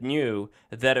 because it knew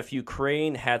that if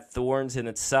Ukraine had thorns in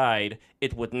its side,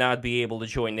 it would not be able to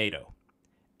join NATO.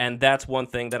 And that's one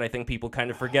thing that I think people kind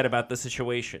of forget about the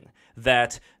situation,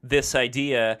 that this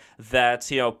idea that,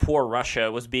 poor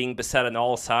Russia was being beset on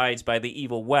all sides by the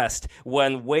evil West,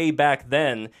 when way back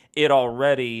then it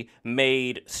already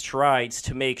made strides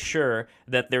to make sure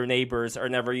that their neighbors are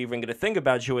never even going to think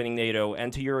about joining NATO.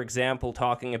 And to your example,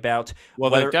 talking about...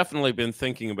 they've definitely been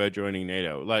thinking about joining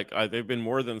NATO. They've been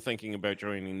more than thinking about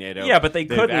joining NATO. Yeah, but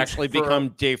they've actually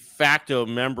become de facto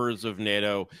members of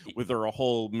NATO with their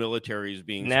whole militaries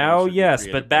being... Now, yes,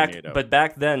 but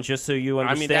back then, just so you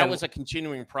understand... I mean, that was a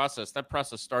continuing process. That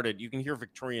process started... You can hear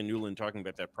Victoria Nuland talking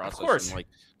about that process in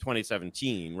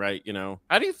 2017, right?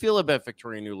 How do you feel about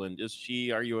Victoria Nuland?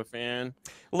 Are you a fan?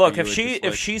 Look,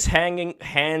 if she's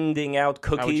handing out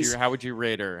cookies... How would you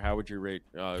rate her? How would you rate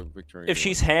Victoria If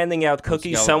she's handing out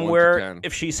cookies somewhere...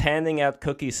 If she's handing out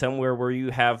cookies somewhere where you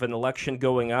have an election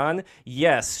going on,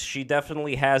 yes, she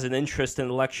definitely has an interest in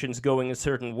elections going a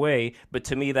certain way, but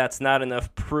to me that's not enough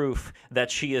proof that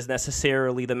she is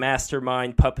necessarily the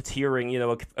mastermind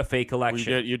puppeteering, a fake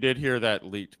election. You did hear that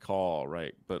leaked call,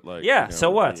 right? But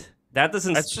so what? That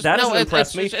doesn't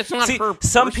impress me. It's not her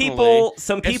some people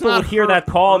would hear that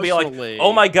call and be like,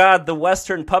 "Oh my God, the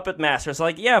Western puppet master." It's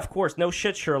like, yeah, of course, no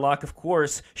shit, Sherlock. Of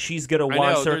course, she's gonna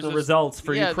want certain results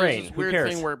for Ukraine. There's this Who weird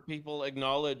cares? thing where people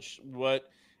acknowledge what.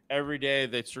 Every day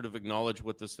they sort of acknowledge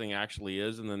what this thing actually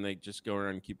is, and then they just go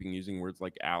around keeping using words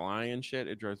like ally and shit.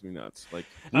 It drives me nuts. I'm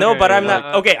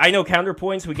not. Okay, I know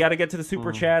counterpoints. We got to get to the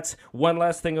super chats. One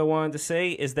last thing I wanted to say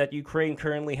is that Ukraine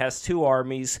currently has 2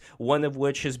 armies, one of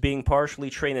which is being partially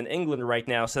trained in England right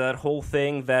now. So that whole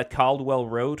thing that Caldwell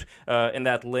wrote in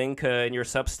that link in your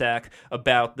Substack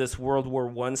about this World War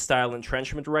I style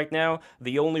entrenchment right now,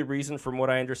 the only reason from what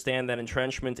I understand that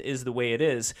entrenchment is the way it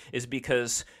is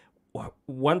because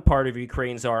one part of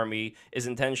Ukraine's army is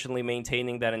intentionally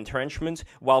maintaining that entrenchment,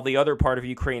 while the other part of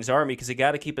Ukraine's army, because you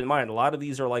got to keep in mind, a lot of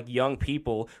these are like young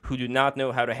people who do not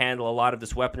know how to handle a lot of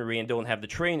this weaponry and don't have the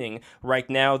training. Right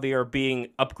now, they are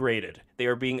being upgraded. They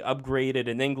are being upgraded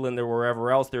in England or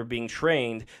wherever else they're being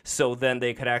trained, so then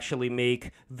they could actually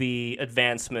make the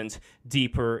advancement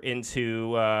deeper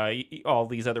into all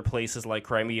these other places like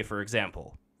Crimea, for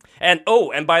example. And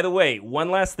by the way,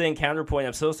 one last thing, Counterpoint,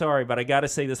 I'm so sorry, but I got to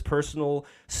say this personal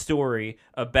story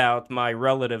about my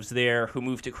relatives there who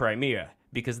moved to Crimea,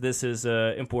 because this is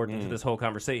important to this whole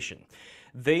conversation.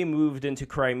 They moved into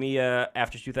Crimea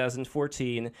after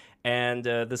 2014, and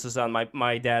this is on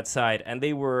my dad's side, and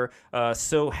they were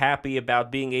so happy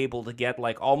about being able to get,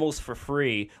 almost for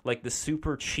free, the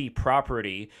super cheap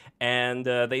property, and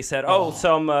they said,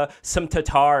 some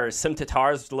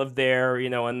Tatars lived there,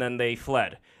 and then they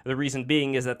fled. The reason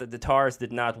being is that the Tatars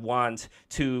did not want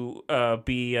to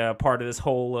be part of this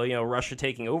whole, Russia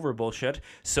taking over bullshit,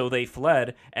 so they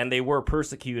fled, and they were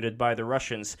persecuted by the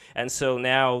Russians. And so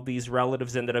now these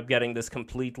relatives ended up getting this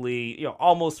completely,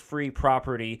 almost free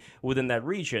property within that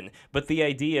region. But the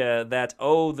idea that,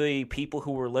 the people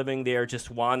who were living there just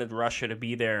wanted Russia to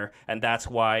be there, and that's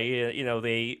why,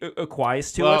 they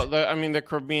acquiesced to it. Well, the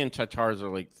Crimean Tatars are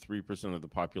 3% of the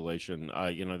population.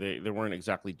 They weren't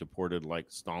exactly deported like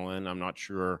Stalin. I'm not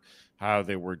sure how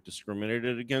they were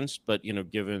discriminated against, but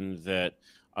given that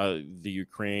the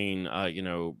Ukraine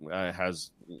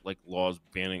has laws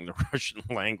banning the Russian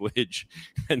language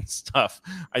and stuff,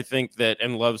 I think that,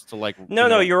 and loves to you're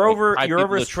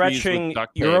overstretching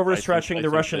the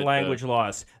Russian language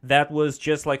laws. That was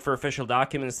just for official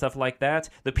documents, stuff like that.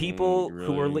 The people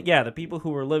who were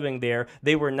living there,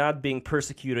 they were not being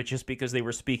persecuted just because they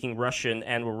were speaking Russian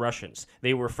and were Russians.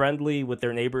 They were friendly with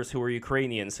their neighbors who were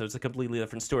Ukrainians, so it's a completely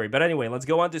different story. But anyway, let's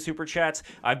go on to super chats.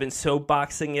 I've been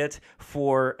soapboxing it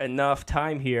for enough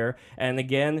time here, and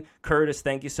again, Curtis,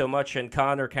 thank you so much, and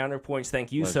Connor, Counterpoints,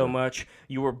 thank you so much.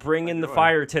 You were bringing the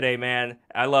fire today, man.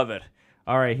 I love it.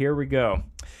 All right, here we go.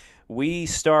 We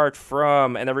start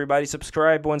from, and everybody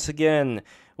subscribe once again.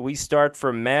 We start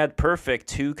from Mad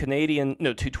Perfect,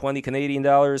 $220 Canadian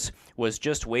dollars, was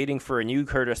just waiting for a new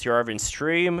Curtis Yarvin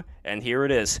stream, and here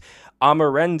it is.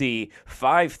 Amarendi,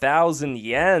 5,000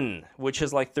 yen, which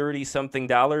is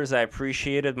 $30-something. I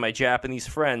appreciated my Japanese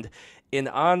friend. In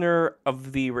honor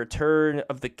of the Return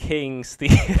of the Kings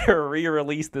theater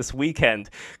re-release this weekend,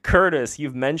 Curtis,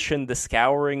 you've mentioned the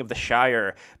Scouring of the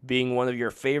Shire being one of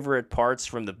your favorite parts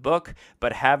from the book,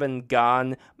 but haven't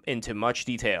gone into much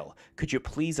detail. Could you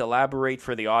please elaborate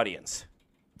for the audience?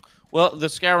 Well, the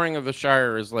Scouring of the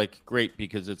Shire is like great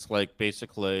because it's like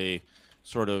basically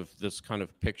sort of this kind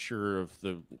of picture of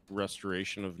the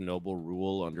restoration of noble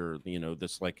rule under,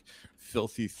 this like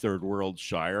filthy third world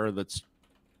shire that's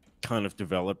kind of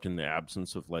developed in the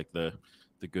absence of like the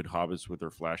good hobbits with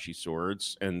their flashy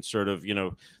swords, and sort of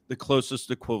the closest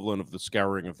equivalent of the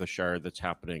Scouring of the Shire that's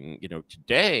happening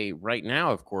today right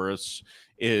now, of course,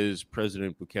 is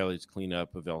President Bukele's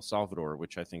cleanup of El Salvador,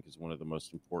 which I think is one of the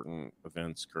most important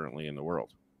events currently in the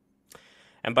world.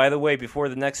 And by the way, before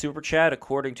the next super chat,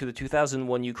 according to the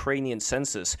 2001 Ukrainian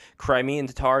census, Crimean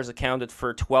Tatars accounted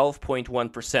for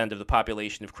 12.1% of the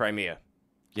population of Crimea.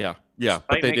 Yeah,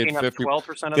 but they did 50.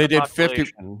 12% of they the did population.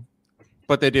 50.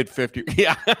 But they did 50.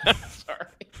 Yeah, sorry.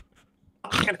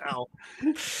 Fucking hell.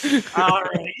 All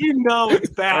right, it's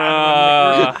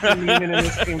bad. When we're leaning in the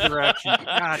same direction.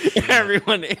 God,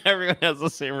 everyone has the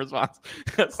same response.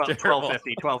 That's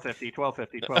 1250.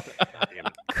 God damn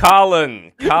it.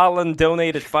 Colin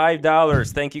donated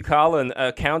 $5. Thank you, Colin.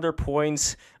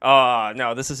 Counterpoints.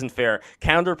 No, this isn't fair.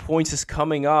 Counterpoints is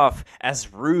coming off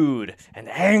as rude and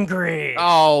angry.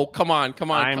 Oh, come on.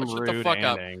 I'm Shut rude the fuck and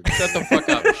up. angry. Shut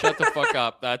the fuck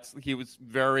up. He was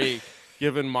very,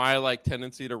 given my like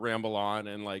tendency to ramble on,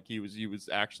 and like he was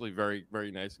actually very,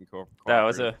 very nice and cool. That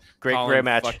was a great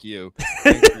match. Fuck you.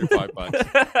 Thanks for your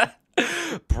 $5.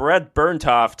 Brett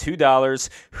Burntoff, $2.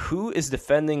 Who is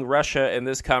defending Russia in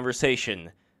this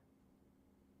conversation?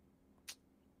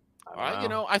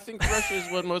 I think Russia is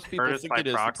what most people think it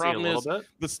is. The problem is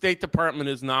the State Department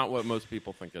is not what most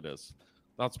people think it is.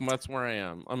 That's where I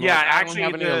am. I don't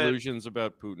have any illusions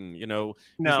about Putin. He's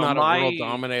not a world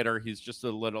dominator. He's just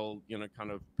a little, kind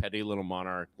of petty little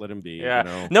monarch. Let him be.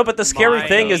 Yeah. No, but the scary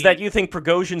thing is that you think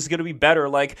Prigozhin's going to be better.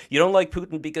 Like, you don't like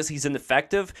Putin because he's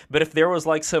ineffective, but if there was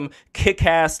like some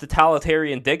kick-ass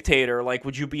totalitarian dictator, like,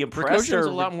 would you be impressed? Prigozhin's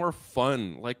a lot more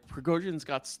fun. Like, Prigozhin's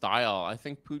got style. I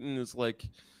think Putin is like,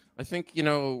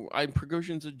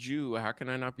 Prigozhin's a Jew. How can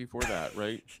I not be for that,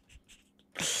 right?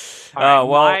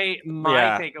 My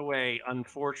takeaway,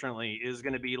 unfortunately, is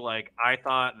going to be like, I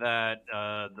thought that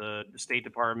the State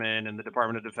Department and the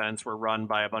Department of Defense were run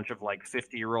by a bunch of like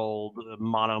 50-year-old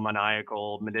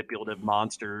monomaniacal manipulative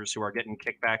monsters who are getting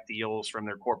kickback deals from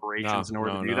their corporations in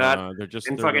order to do that. They're just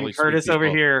and they're fucking really Curtis sweet over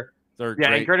people. here. They're Yeah,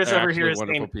 great, and Curtis over here is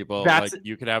wonderful saying people. that's like,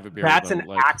 you could have a beer. That's with an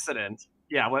them, like, accident.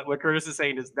 Yeah, what Curtis is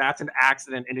saying is that's an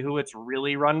accident, and who it's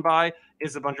really run by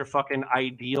is a bunch of fucking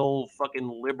ideal,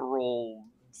 fucking liberal,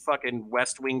 fucking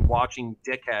West Wing watching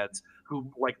dickheads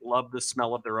who like love the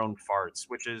smell of their own farts,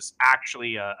 which is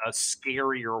actually a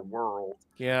scarier world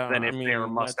than if they're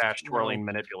mustache twirling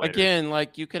manipulators. Again,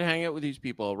 like, you could hang out with these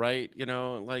people, right?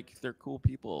 Like, they're cool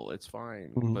people. It's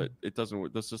fine, but it doesn't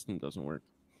work. The system doesn't work.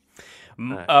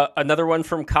 Another one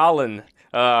from Colin,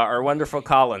 our wonderful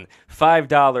Colin,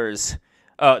 $5.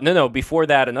 Before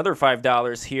that, another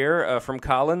 $5 here from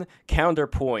Colin.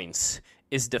 Counterpoints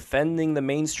is defending the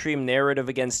mainstream narrative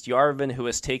against Yarvin, who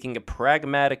is taking a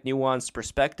pragmatic, nuanced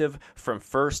perspective from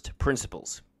first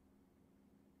principles.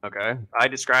 Okay. I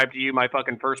described to you my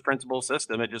fucking first principle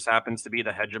system. It just happens to be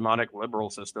the hegemonic liberal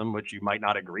system, which you might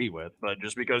not agree with. But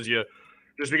just because you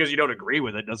don't agree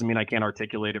with it doesn't mean I can't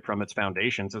articulate it from its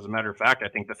foundations. As a matter of fact, I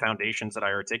think the foundations that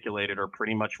I articulated are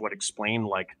pretty much what explain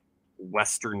like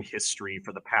Western history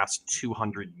for the past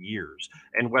 200 years.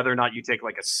 And whether or not you take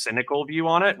like a cynical view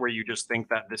on it, where you just think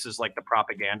that this is like the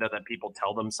propaganda that people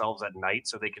tell themselves at night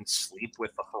so they can sleep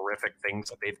with the horrific things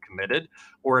that they've committed,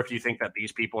 or if you think that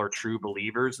these people are true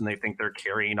believers and they think they're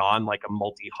carrying on like a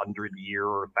multi-100-year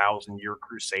or 1,000-year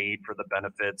crusade for the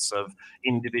benefits of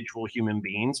individual human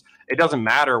beings, it doesn't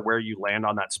matter where you land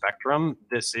on that spectrum.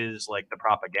 This is like the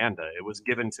propaganda. It was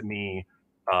given to me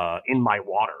in my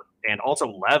water. And also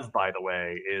Lev, by the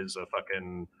way, is a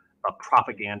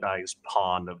propagandized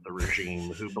pawn of the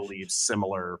regime who believes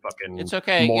similar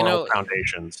fucking moral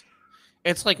foundations.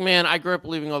 It's like, man, I grew up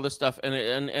believing all this stuff, and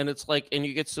it's like, and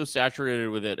you get so saturated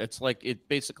with it. It's like, it's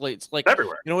like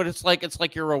everywhere. You know what it's like? It's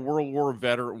like you're a World War I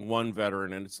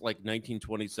veteran, and it's like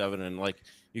 1927, and like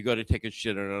you go to take a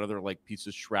shit, and another like piece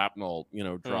of shrapnel,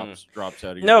 drops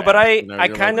out of your No, back. but I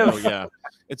kind of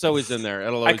it's always in there.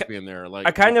 It'll always be in there. Like,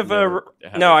 I kind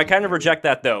of reject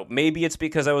that though. Maybe it's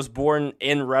because I was born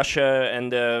in Russia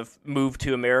and moved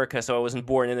to America, so I wasn't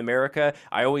born in America.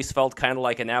 I always felt kind of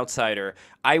like an outsider.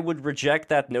 I would reject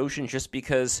that notion just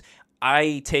because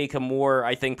I take a more,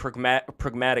 I think,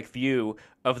 pragmatic view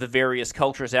of the various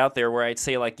cultures out there, where I'd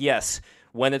say, like, yes,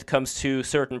 when it comes to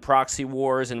certain proxy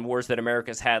wars and wars that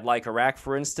America's had, like Iraq,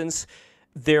 for instance,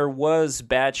 there was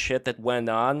bad shit that went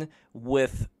on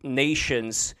with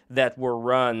nations that were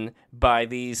run by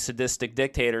these sadistic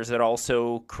dictators that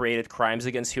also created crimes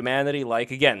against humanity.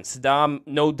 Like, again, Saddam,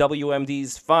 no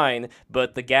WMDs, fine,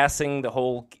 but the gassing, the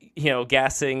whole,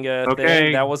 gassing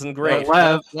thing, that wasn't great.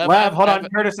 Lev, hold on,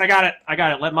 Curtis, I got it.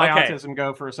 Let my autism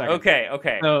go for a second.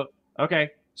 Okay.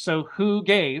 So who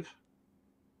gave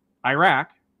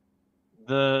Iraq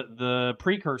the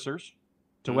precursors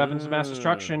to weapons of mass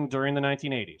destruction during the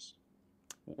 1980s?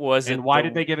 Why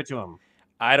did they give it to them?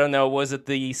 I don't know. Was it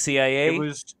the CIA?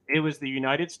 It was the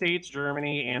United States,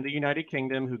 Germany, and the United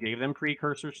Kingdom who gave them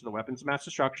precursors to the weapons of mass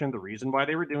destruction. The reason why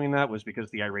they were doing that was because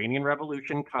the Iranian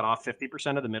Revolution cut off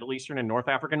 50% of the Middle Eastern and North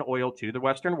African oil to the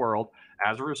Western world.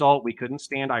 As a result, we couldn't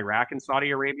stand Iraq and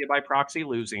Saudi Arabia by proxy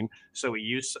losing, so we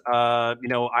used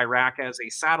Iraq as a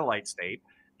satellite state.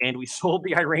 And we sold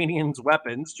the Iranians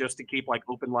weapons just to keep like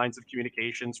open lines of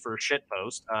communications for a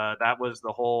shitpost. That was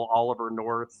the whole Oliver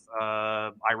North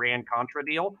Iran-Contra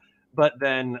deal. But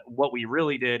then what we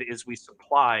really did is we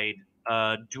supplied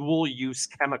dual-use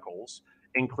chemicals,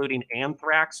 including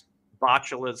anthrax,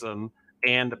 botulism,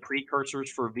 and the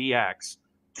precursors for VX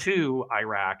to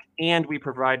Iraq. And we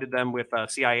provided them with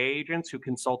CIA agents who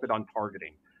consulted on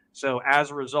targeting. So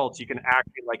as a result, you can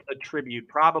actually like attribute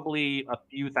probably a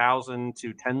few thousand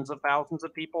to tens of thousands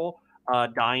of people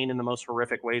dying in the most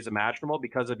horrific ways imaginable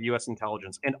because of U.S.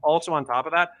 intelligence. And also on top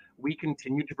of that, we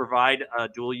continue to provide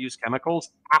dual-use chemicals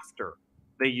after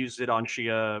they used it on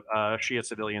Shia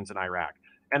civilians in Iraq.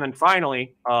 And then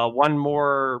finally, one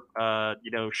more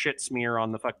shit smear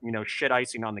on the shit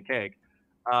icing on the cake.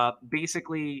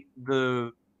 Basically,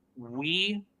 I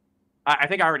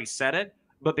think I already said it.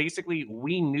 But basically,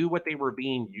 we knew what they were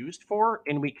being used for,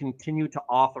 and we continued to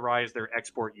authorize their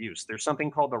export use. There's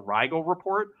something called the Rigel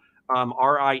Report,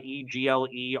 RIEGLE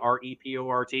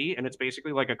REPORT, and it's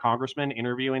basically like a congressman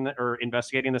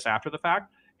investigating this after the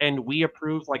fact. And we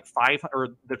approved I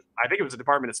think it was the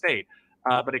Department of State,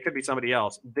 but it could be somebody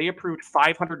else. They approved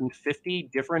 550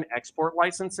 different export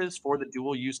licenses for the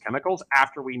dual-use chemicals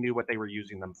after we knew what they were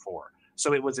using them for.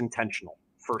 So it was intentional,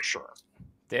 for sure.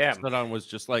 Damn. Saddam was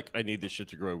just like, I need this shit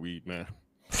to grow weed, man.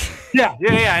 Yeah.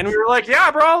 And we were like,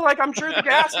 yeah, bro, like, I'm sure the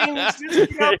gassing is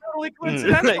just totally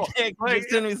coincidental.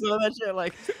 Didn't we saw that shit?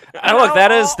 Like, look,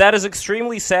 that is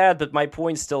extremely sad, but my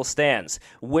point still stands,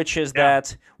 which is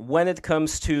that when it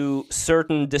comes to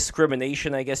certain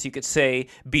discrimination, I guess you could say,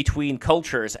 between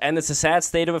cultures, and it's a sad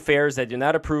state of affairs, I do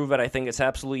not approve it, I think it's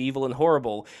absolutely evil and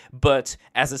horrible, but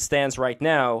as it stands right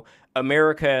now,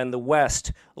 America and the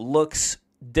West looks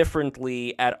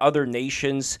differently at other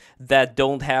nations that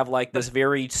don't have like this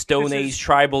very Stone Age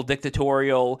tribal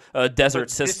dictatorial desert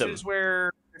system. This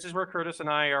is where Curtis and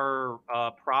I are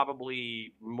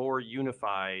probably more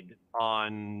unified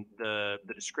on the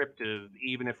descriptive,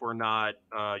 even if we're not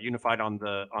unified on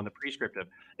the prescriptive.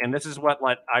 And this is what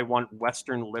I want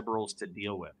Western liberals to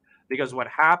deal with. Because what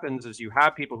happens is you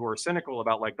have people who are cynical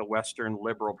about like the Western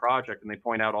liberal project, and they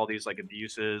point out all these like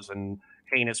abuses and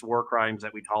heinous war crimes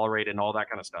that we tolerate and all that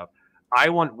kind of stuff. I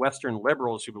want Western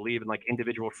liberals who believe in like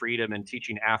individual freedom and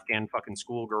teaching Afghan fucking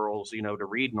schoolgirls, to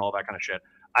read and all that kind of shit.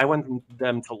 I want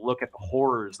them to look at the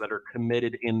horrors that are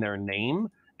committed in their name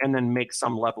and then make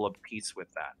some level of peace with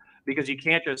that. Because you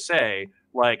can't just say,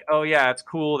 like, oh, yeah, it's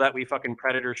cool that we fucking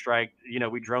predator strike,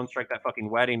 we drone strike that fucking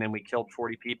wedding and we killed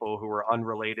 40 people who were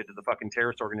unrelated to the fucking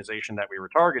terrorist organization that we were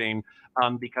targeting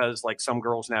because, like, some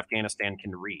girls in Afghanistan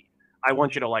can read. I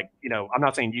want you to, like, I'm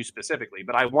not saying you specifically,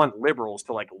 but I want liberals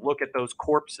to, like, look at those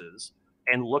corpses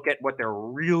and look at what they're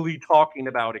really talking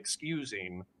about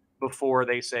excusing before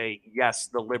they say, yes,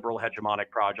 the liberal hegemonic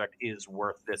project is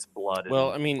worth this blood.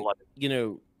 Well, I mean,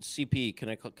 CP, can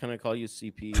I call you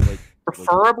CP?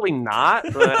 Preferably not,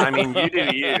 but I mean, you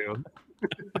do you.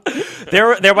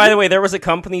 There. By the way, there was a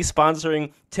company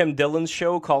sponsoring Tim Dillon's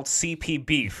show called CP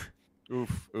Beef.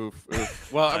 Oof.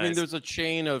 Well, nice. I mean, there's a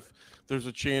chain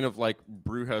of like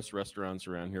brew house restaurants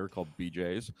around here called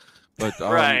BJ's. But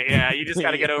right, yeah, you just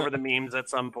got to get over the memes at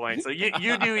some point. So you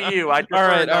do you. I all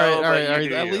right.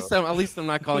 At least I'm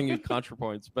not calling you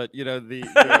Counterpoints, but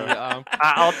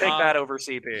I'll take that over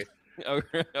CP.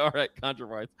 All right,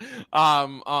 Counterpoints.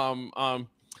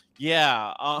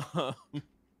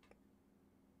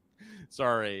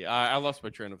 Sorry, I lost my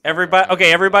train of thought.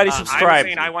 Everybody subscribe. I'm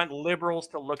saying I want liberals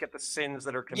to look at the sins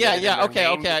that are committed. Okay.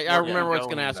 I remember what I was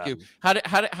going to ask you. How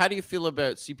do you feel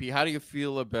about CP? How do you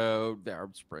feel about the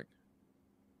Arab Spring?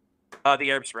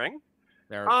 The Arab Spring?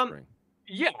 The Arab Spring.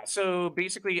 Yeah, so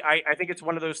basically, I think it's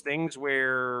one of those things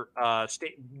where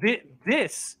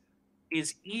this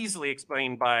is easily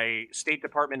explained by State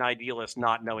Department idealists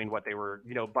not knowing what they were,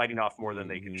 biting off more than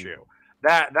they could chew.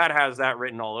 That has that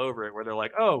written all over it, where they're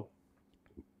like, oh,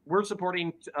 we're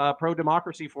supporting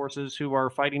pro-democracy forces who are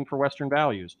fighting for Western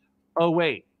values. Oh,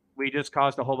 wait, we just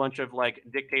caused a whole bunch of like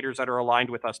dictators that are aligned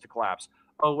with us to collapse.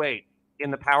 Oh, wait, in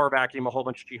the power vacuum, a whole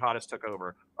bunch of jihadists took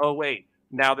over. Oh, wait,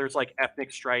 now there's like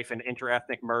ethnic strife and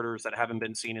inter-ethnic murders that haven't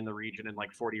been seen in the region in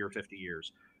like 40 or 50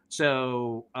 years.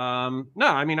 So no,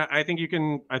 I mean, I think you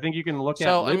can look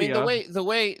at Libya. I mean,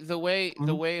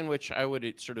 the way in which I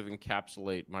would sort of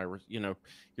encapsulate my,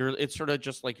 it's sort of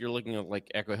just like you're looking at like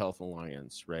EcoHealth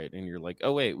Alliance, right? And you're like,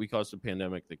 oh wait, we caused a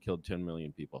pandemic that killed 10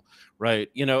 million people, right?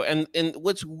 And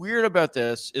what's weird about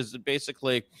this is that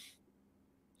basically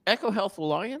EcoHealth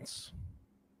Alliance,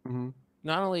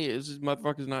 not only is this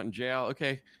motherfuckers not in jail,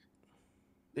 okay,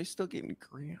 they still getting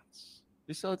grants.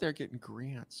 They're still out there getting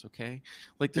grants, okay?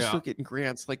 Like they're still getting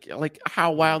grants. Like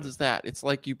how wild is that? It's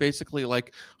like you basically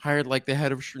like hired like the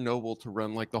head of Chernobyl to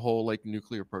run like the whole like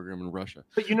nuclear program in Russia.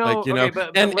 But and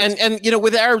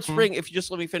with the Arab Spring, if you just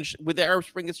let me finish with the Arab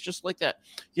Spring, it's just like that.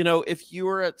 If you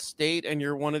are at state and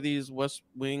you're one of these West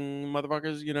Wing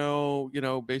motherfuckers,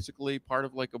 basically part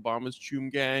of like Obama's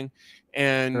Choom gang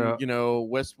and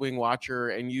West Wing watcher,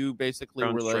 and you basically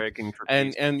were like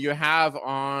and you have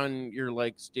on your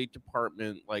like State Department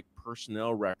like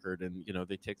personnel record, and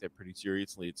they take that pretty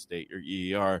seriously at state or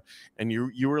EER, and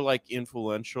you were like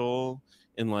influential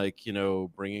in like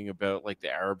bringing about like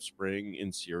the Arab Spring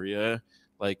in Syria,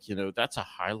 like that's a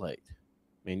highlight,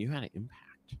 man. You had an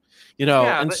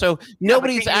impact, so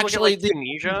nobody's actually the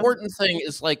important thing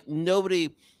is like nobody.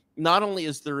 Not only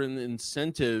is there an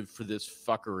incentive for this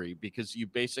fuckery because you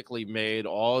basically made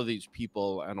all of these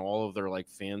people and all of their like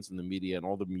fans in the media and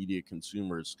all the media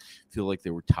consumers feel like they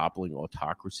were toppling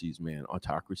autocracies, man.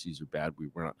 Autocracies are bad.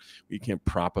 We can't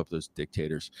prop up those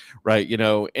dictators, right?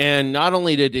 And not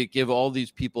only did it give all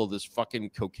these people this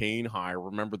fucking cocaine high,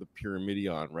 remember the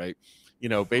Pyramidion, right?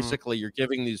 Basically you're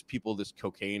giving these people this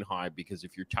cocaine high because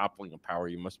if you're toppling a power,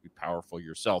 you must be powerful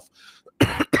yourself.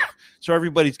 So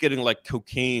everybody's getting like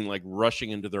cocaine, like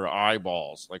rushing into their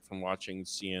eyeballs, like from watching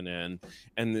CNN,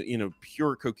 and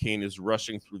pure cocaine is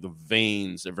rushing through the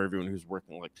veins of everyone who's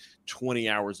working like 20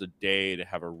 hours a day to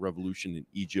have a revolution in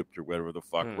Egypt or whatever the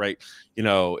fuck, right?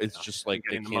 It's just like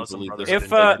they can't believe this.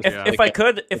 If I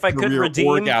could redeem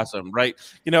orgasm, right?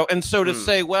 And so to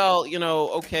say, well,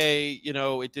 okay,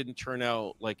 it didn't turn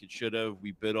out like it should have.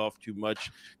 We bit off too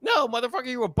much. No, motherfucker,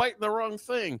 you were biting the wrong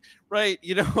thing, right?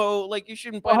 Like you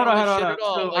shouldn't bite on this shit at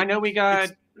all. So like, I know we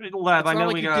got Lev. I know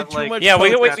we got like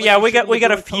we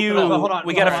got a few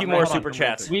more super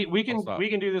chats. We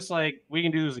can do this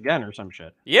again or some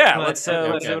shit. Yeah, let's do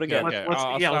it again.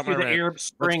 Let's do the Arab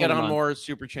Spring. Let's get on more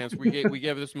super chats. We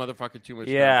gave this motherfucker too much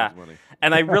money.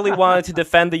 And I really wanted to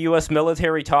defend the U.S.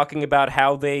 military, talking about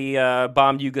how they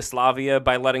bombed Yugoslavia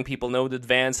by letting people know in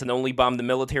advance and only bombed the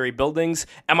military buildings.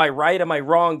 Am I right? Am I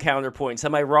wrong? Counterpoints.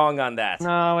 Am I wrong on that?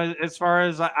 No, as far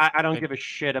as I don't give a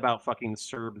shit about fucking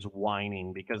Serbs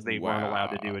whining because they weren't allowed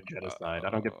to do a genocide. I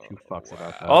don't give two fucks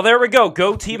about that. Oh, there we go.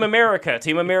 Go Team America.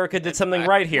 Team America did something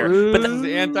right here. But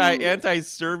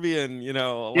anti-Serbian,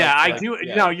 I do.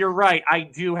 Yeah. No, you're right. I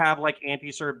do have like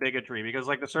anti-Serb bigotry because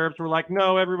like the Serbs were like,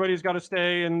 no, everybody's got to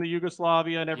stay in the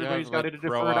Yugoslavia and everybody's got to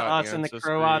defer to us, and the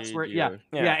Croats were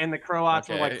and the Croats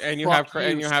were like, and you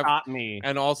stop me.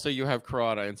 And also you have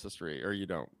Croat ancestry, or you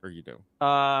don't.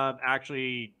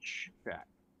 Actually, check.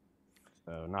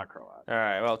 So not Croat. All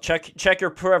right. Well, check your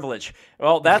privilege.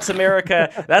 Well, that's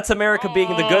America. That's America being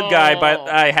the good guy. But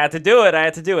I had to do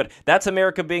it. That's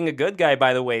America being a good guy,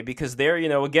 by the way, because they're,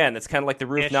 again, it's kind of like the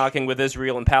roof knocking with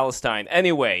Israel and Palestine.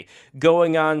 Anyway,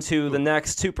 going on to the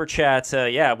next super chat.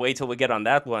 Wait till we get on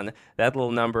that one. That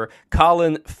little number.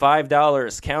 Colin, $5.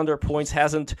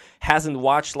 Counterpoints hasn't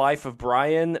watched Life of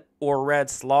Brian or read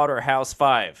Slaughterhouse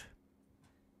 5.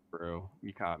 Bro,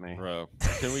 you caught me. Bro,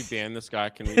 can we ban this guy?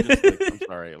 Can we just, I'm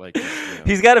sorry.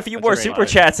 He's got a few more super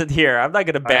chats in here. I'm not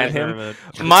going to ban him.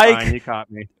 Mike, you caught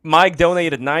me. Mike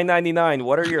donated $9.99.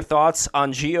 What are your thoughts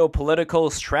on geopolitical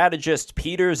strategist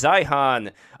Peter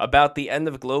Zeihan about the end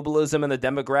of globalism and the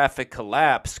demographic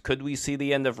collapse? Could we see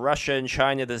the end of Russia and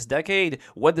China this decade?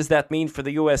 What does that mean for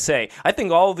the USA? I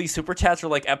think all of these super chats are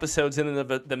like episodes in and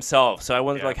of themselves. So I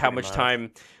wonder how much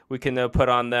time we can put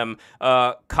on them.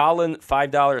 Colin,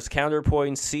 $5.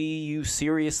 Counterpoint. See, you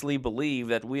seriously believe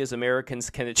that we as Americans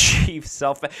can achieve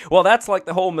self... Well, that's like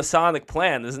the whole Masonic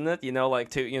plan, isn't it?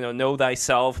 To know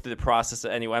thyself through the process.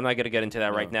 Anyway, I'm not going to get into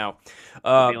that right now.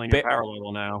 Feeling your power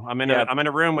level now. I'm in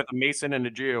a room with a Mason and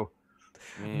a Jew.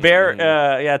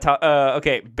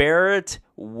 Okay. Barrett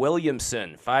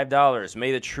Williamson, $5.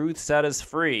 May the truth set us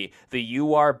free. The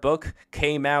UR book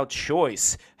came out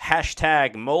choice.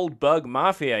 Hashtag Moldbug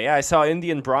Mafia. Yeah, I saw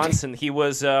Indian Bronson. He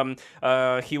was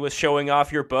showing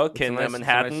off your book in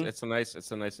Manhattan. It's a nice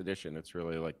edition. It's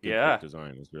really like good book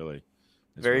design. It's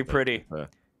very pretty.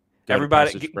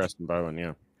 Everybody, press and buy one.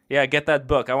 Yeah. Yeah, get that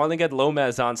book. I want to get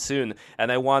Lomez on soon, and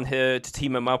I want to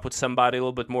team him up with somebody a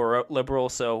little bit more liberal,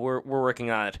 so we're working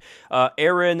on it.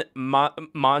 Aaron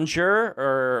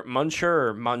Manger, French,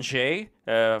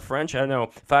 I don't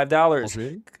know,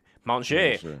 $5.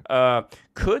 Manger.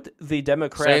 Could the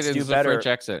Democrats do better? French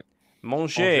accent.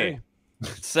 Manger.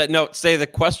 Say the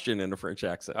question in a French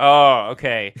accent. Oh,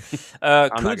 okay.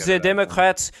 Could the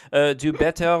Democrats do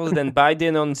better than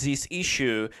Biden on this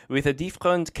issue with a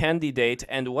different candidate?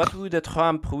 And what would a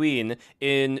Trump win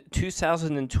in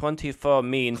 2024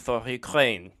 mean for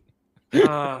Ukraine? Okay,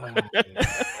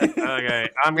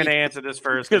 I'm going to answer this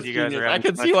first because you guys are. I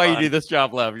can see why you do this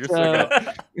job, Lev. You're so good.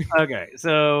 Okay,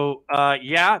 so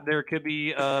there could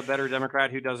be a better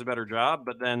Democrat who does a better job,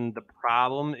 but then the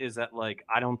problem is that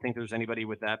I don't think there's anybody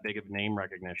with that big of name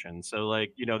recognition. So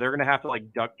they're going to have to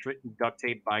duct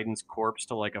tape Biden's corpse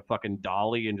to a fucking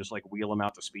dolly and just wheel him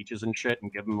out to speeches and shit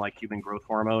and give him human growth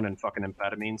hormone and fucking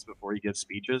amphetamines before he gives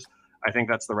speeches. I think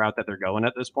that's the route that they're going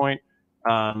at this point.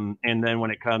 And then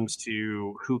when it comes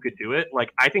to who could do it,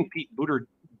 I think Pete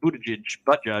Buttigieg,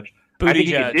 I think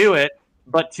he could do it.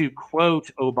 But to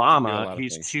quote Obama,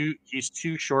 he's too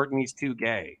short and he's too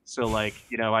gay. So I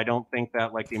don't think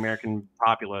that the American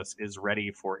populace is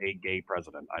ready for a gay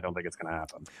president. I don't think it's going to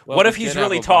happen. Well, what if he's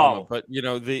really tall? But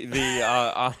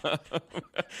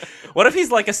what if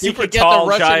he's a super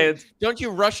tall giant? Don't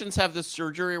you Russians have this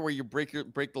surgery where you break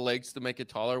the legs to make it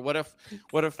taller? What if Pete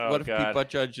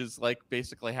Buttigieg is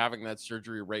basically having that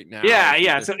surgery right now?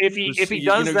 Yeah. So if he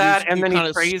does that and then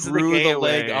he praises the gay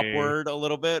leg upward a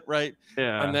little bit, right?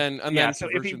 Yeah, and then so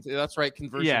that's right.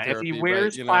 Conversion. Yeah, therapy, if he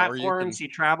wears platforms, he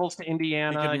travels to He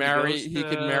Indiana. could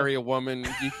marry a woman.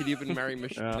 He could even marry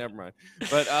Michelle. Never mind.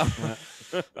 But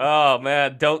oh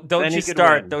man, don't you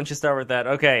start? Don't you start with that?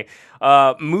 Okay,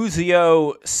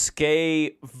 Muzio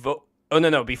Skay. Oh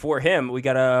no! Before him, we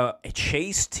got a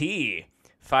Chase T.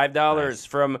 $5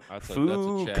 from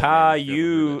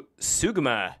Fukayu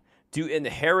Sugama. Do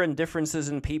inherent differences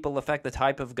in people affect the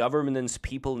type of governance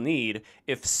people need?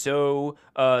 If so,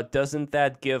 doesn't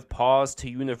that give pause to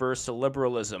universal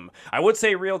liberalism? I would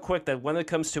say real quick that when it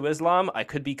comes to Islam, I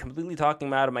could be completely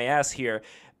talking out of my ass here,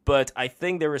 but I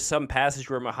think there is some passage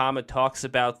where Muhammad talks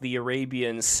about the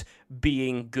Arabians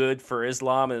being good for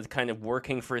Islam and kind of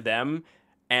working for them,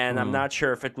 and I'm not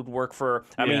sure if it would work for...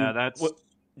 That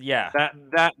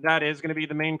is going to be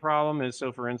the main problem is,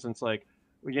 so for instance,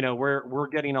 we're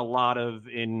getting a lot of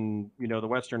in the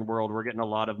Western world. We're getting a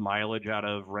lot of mileage out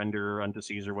of render unto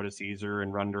Caesar what is Caesar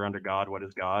and render unto God what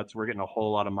is God's. We're getting a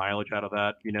whole lot of mileage out of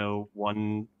that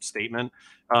one statement.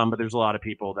 But there's a lot of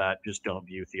people that just don't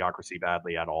view theocracy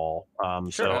badly at all.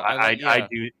 So I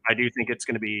do think it's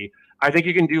going to be. I think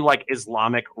you can do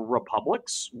Islamic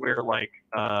republics where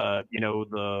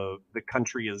the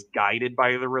country is guided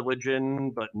by the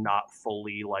religion, but not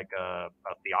fully a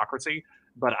theocracy.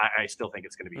 But I still think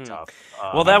it's going to be tough.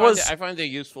 Well, I find a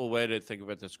useful way to think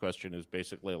about this question is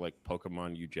basically like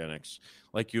Pokemon eugenics.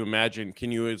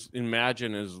 Can you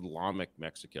imagine Islamic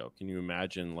Mexico? Can you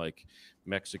imagine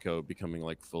Mexico becoming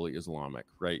fully Islamic?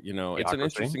 Right? It's an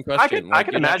interesting question. I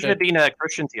can imagine it being a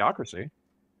Christian theocracy.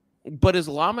 But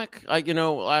Islamic, I don't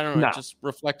know. Just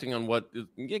reflecting on what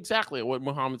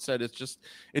Muhammad said,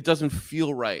 it doesn't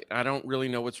feel right. I don't really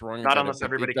know what's wrong. Not unless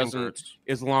everybody converts.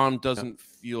 Islam doesn't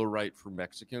feel right for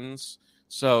Mexicans.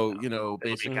 So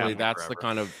basically, that's the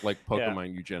kind of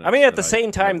Pokemon eugenics. I mean, at the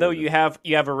same time, though, you have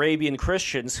Arabian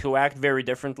Christians who act very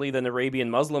differently than Arabian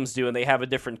Muslims do, and they have a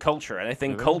different culture. And I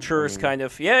think culture is kind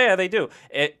of they do.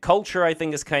 Culture, I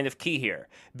think, is kind of key here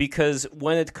because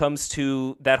when it comes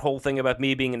to that whole thing about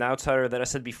me being an outsider that I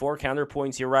said before,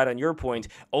 counterpoints, you're right on your point.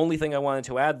 Only thing I wanted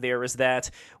to add there is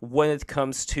that when it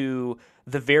comes to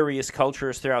the various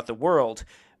cultures throughout the world,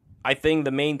 I think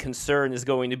the main concern is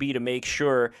going to be to make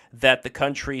sure that the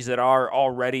countries that are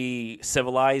already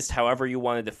civilized, however you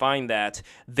want to define that,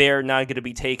 they're not going to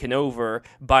be taken over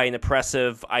by an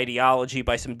oppressive ideology,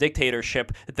 by some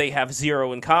dictatorship that they have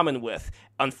zero in common with.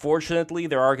 unfortunately,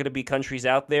 there are going to be countries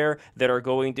out there that are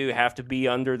going to have to be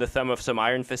under the thumb of some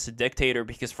iron-fisted dictator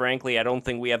because, frankly, I don't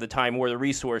think we have the time or the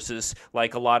resources,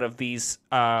 like a lot of these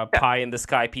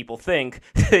pie-in-the-sky people think,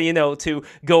 to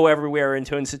go everywhere and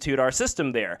to institute our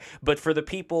system there. But for the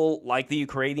people like the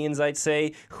Ukrainians, I'd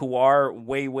say, who are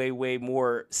way, way, way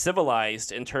more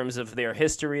civilized in terms of their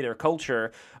history, their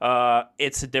culture,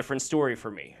 it's a different story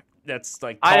for me. That's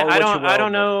like I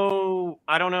don't know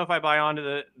if I buy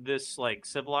onto this like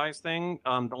civilized thing.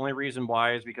 The only reason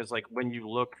why is because like when you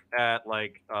look at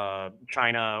like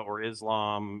China or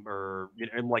Islam, or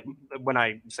and like when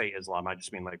I say Islam, I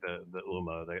just mean like the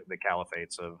the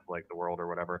caliphates of like the world or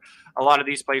whatever. A lot of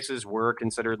these places were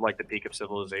considered like the peak of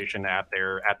civilization at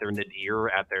their nadir,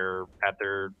 at their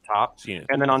top,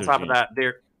 and then on top of that,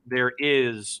 there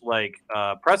is like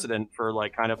precedent for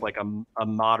like kind of like a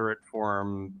moderate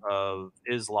form of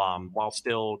Islam while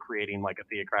still creating like a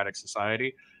theocratic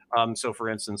society. So for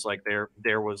instance, like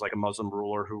there was like a Muslim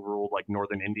ruler who ruled like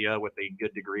northern India with a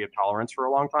good degree of tolerance for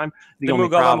a long time. The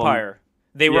Mughal Empire.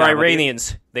 They were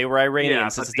Iranians. They were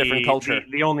Iranians. It's a different culture.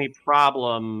 The only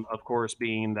problem, of course,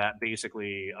 being that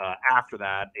basically after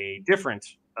that, a different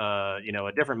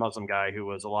Muslim guy who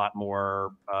was a lot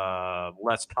more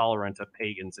less tolerant of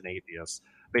pagans and atheists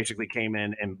basically came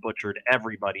in and butchered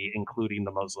everybody, including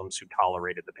the Muslims who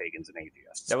tolerated the pagans and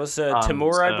atheists. That was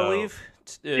Timur, I believe.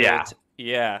 Yeah.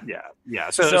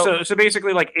 So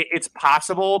basically, like it's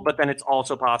possible, but then it's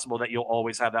also possible that you'll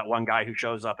always have that one guy who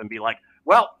shows up and be like,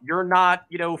 "Well, you're not,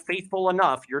 faithful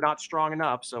enough. You're not strong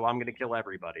enough, so I'm going to kill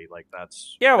everybody." Like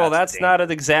that's that's not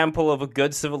an example of a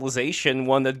good civilization.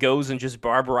 One that goes and just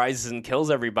barbarizes and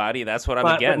kills everybody. That's what I'm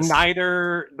against.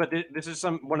 But this is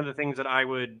one of the things that I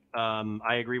would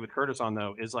I agree with Curtis on,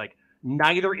 though, is like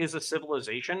neither is a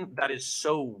civilization that is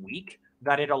so weak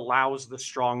that it allows the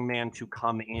strong man to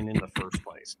come in the first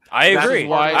place. I agree.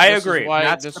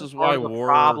 This is why war,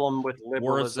 problem with liberalism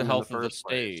war is the health of the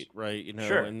state, right?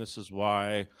 Sure. And this is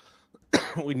why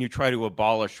when you try to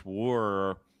abolish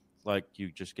war, like you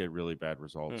just get really bad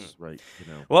results, right?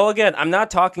 Well, again, I'm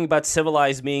not talking about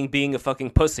civilized being a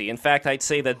fucking pussy. In fact, I'd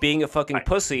say that being a fucking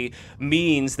pussy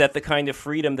means that the kind of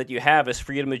freedom that you have is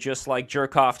freedom to just like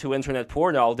jerk off to internet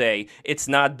porn all day. It's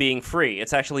not being free.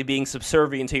 It's actually being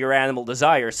subservient to your animal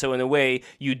desires. So in a way,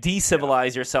 you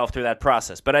decivilize yourself through that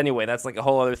process. But anyway, that's like a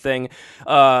whole other thing.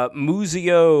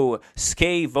 Muzio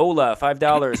Skevola,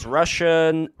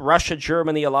 $5.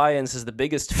 Russia-Germany alliance is the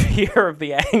biggest fear of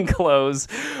the Anglos.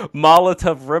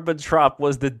 Molotov-Ribbentrop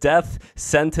was the death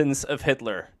sentence of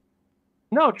Hitler.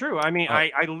 No, true. I mean,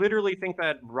 I literally think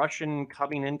that Russian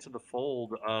coming into the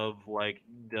fold of like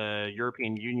the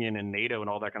European Union and NATO and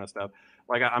all that kind of stuff.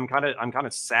 Like, I'm kind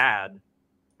of sad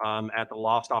at the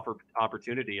lost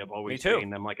opportunity of always treating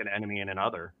them like an enemy and an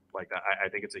other. Like, I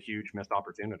think it's a huge missed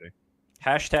opportunity.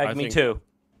 # me too.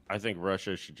 I think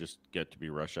Russia should just get to be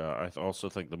Russia. I also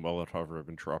think the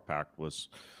Molotov-Ribbentrop Pact was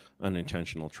an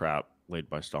intentional trap laid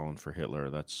by Stalin for Hitler.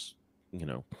 That's,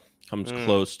 comes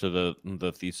close to the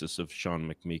thesis of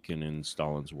Sean McMeekin in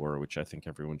Stalin's War, which I think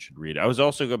everyone should read. I was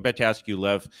also about to ask you,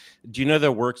 Lev, do you know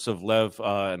the works of Lev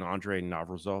and Andrei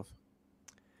Navrazov?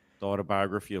 The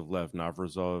autobiography of Lev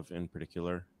Navrazov in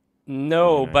particular?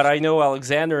 No, but I know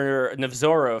Alexander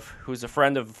Nevzorov, who's a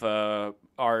friend of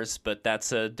ours, but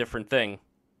that's a different thing,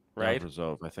 right?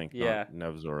 Navrazov, I think. Yeah.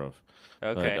 Nevzorov.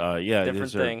 Okay. But,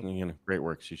 different these are great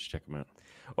works. You should check them out.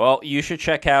 Well, you should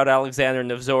check out Alexander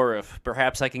Nevzorov.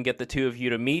 Perhaps I can get the two of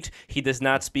you to meet. He does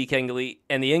not speak any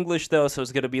English, though, so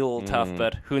it's going to be a little tough,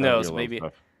 but who knows? Maybe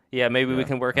we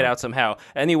can work it out somehow.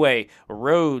 Anyway,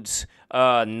 Rhodes,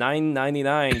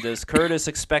 $9.99. Does Curtis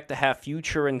expect to have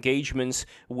future engagements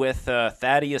with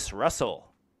Thaddeus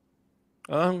Russell?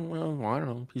 Well, I don't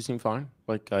know. He seemed fine.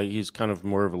 Like, he's kind of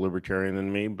more of a libertarian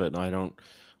than me, but I don't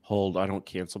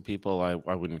cancel people. I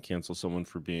wouldn't cancel someone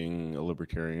for being a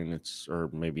libertarian. Or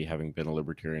maybe having been a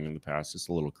libertarian in the past. It's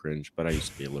a little cringe, but I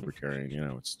used to be a libertarian.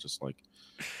 It's just like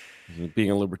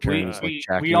being a libertarian is like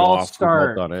jacking off. We've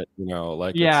all done it. We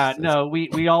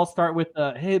all start with,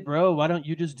 hey, bro, why don't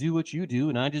you just do what you do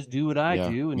and I just do what I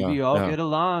do and we all get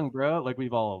along, bro? Like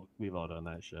we've all done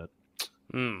that shit.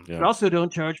 But also,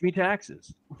 don't charge me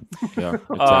taxes. Yeah,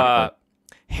 exactly.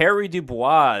 Harry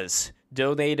Dubois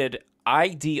donated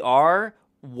IDR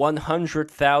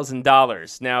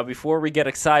 $100,000. Now, before we get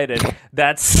excited,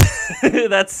 that's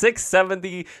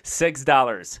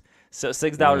 $676. So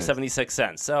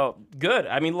 $6.76. So good.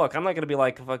 I mean, look, I'm not gonna be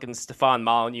like fucking Stefan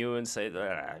Molyneux and say,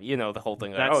 the whole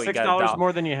thing. That's $6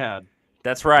 more than you had.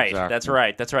 That's right.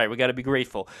 Exactly. That's right. We got to be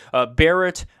grateful.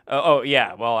 Barrett. Oh,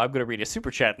 yeah. Well, I'm going to read a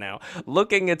super chat now.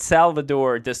 Looking at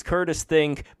Salvador, does Curtis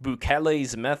think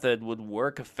Bukele's method would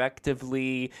work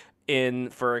effectively in,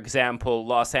 for example,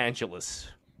 Los Angeles?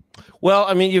 Well,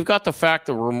 I mean, you've got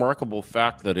the remarkable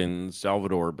fact that in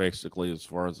Salvador, basically, as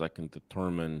far as I can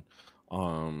determine,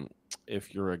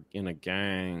 if you're in a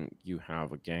gang, you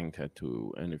have a gang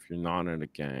tattoo, and if you're not in a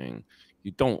gang,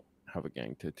 you don't have a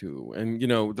gang tattoo. And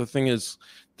the thing is,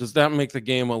 does that make the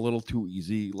game a little too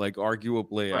easy? Like,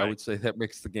 arguably, I would say that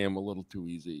makes the game a little too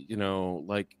easy.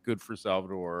 Like, good for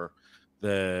Salvador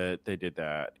that they did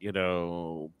that.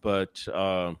 But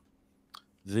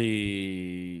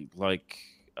the like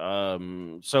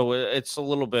so it's a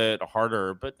little bit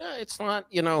harder, but it's not.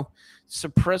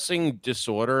 Suppressing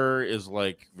disorder is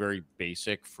like very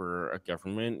basic for a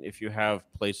government. If you have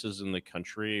places in the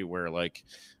country where like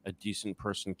a decent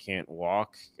person can't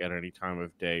walk at any time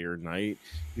of day or night,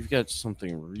 you've got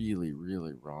something really,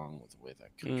 really wrong with the way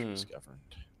that country is governed.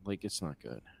 Like, it's not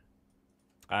good.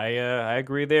 I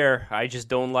agree there. I just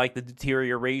don't like the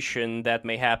deterioration that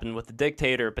may happen with the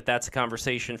dictator, but that's a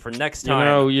conversation for next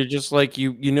time. You're just like,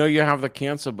 you have the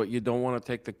cancer, but you don't want to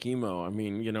take the chemo. I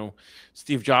mean,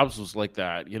 Steve Jobs was like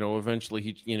that.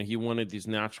 Eventually he wanted these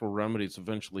natural remedies.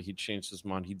 Eventually he changed his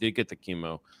mind. He did get the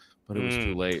chemo, but it was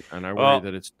too late. And I worry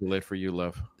that it's too late for you,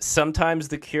 Lev. Sometimes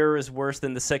the cure is worse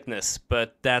than the sickness,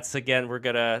 but that's, again, we're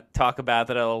going to talk about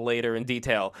that a little later in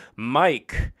detail.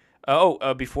 Mike.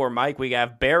 Before Mike, we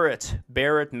have Barrett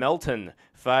Melton,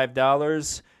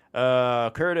 $5.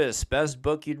 Curtis, best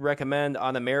book you'd recommend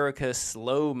on America's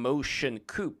slow motion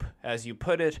coup, as you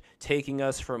put it, taking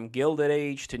us from Gilded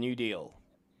Age to New Deal.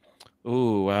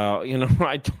 Ooh, wow.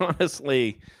 I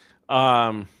honestly,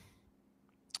 I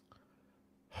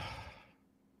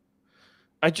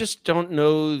just don't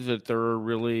know that there are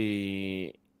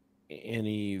really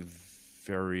any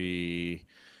very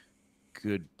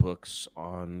good books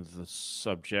on the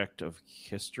subject of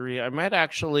history. I might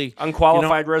actually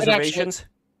Unqualified Reservations.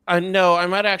 I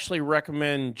might actually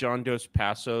recommend John Dos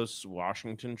Passos'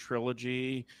 Washington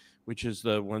trilogy, which is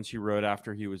the ones he wrote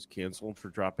after he was canceled for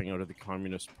dropping out of the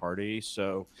Communist Party.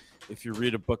 So if you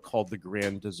read a book called The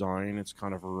Grand Design, it's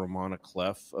kind of a Ramona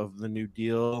Clef of the New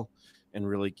Deal, and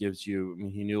really gives you, I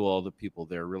mean, he knew all the people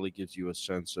there, really gives you a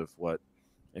sense of what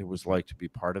it was like to be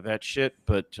part of that shit.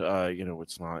 But it's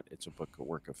a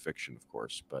work of fiction, of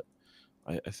course, but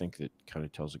I think it kind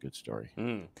of tells a good story.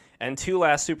 And two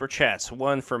last super chats.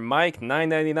 One for Mike,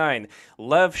 $9.99.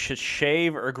 Lev should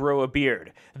shave or grow a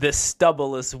beard. This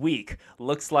stubble is weak.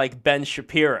 Looks like Ben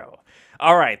Shapiro.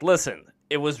 All right, listen.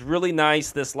 It was really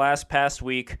nice this past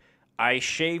week. I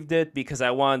shaved it because I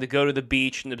wanted to go to the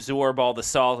beach and absorb all the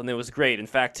salt, and it was great. In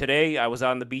fact, today, I was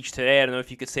on the beach today. I don't know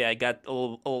if you could say I got a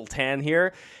little tan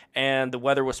here, and the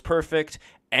weather was perfect,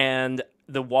 and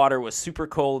the water was super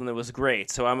cold, and it was great.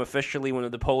 So I'm officially one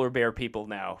of the polar bear people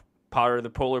now. Part of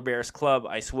the Polar Bears Club.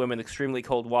 I swim in extremely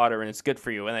cold water, and it's good for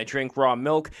you. And I drink raw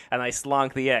milk, and I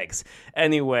slonk the eggs.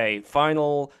 Anyway,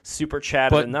 final super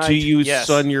chat of the night. But do you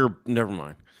sun your... Never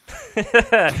mind.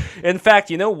 In fact,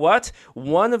 you know what?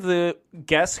 One of the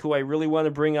guests who I really want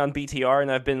to bring on BTR,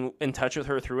 and I've been in touch with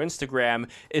her through Instagram,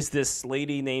 is this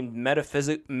lady named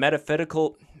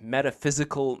Metaphysical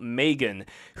Megan,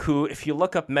 who, if you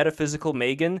look up Metaphysical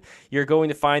Megan, you're going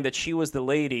to find that she was the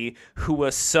lady who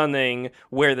was sunning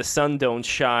where the sun don't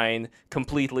shine,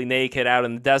 completely naked out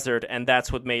in the desert, and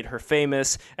that's what made her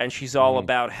famous. And she's all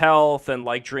about health and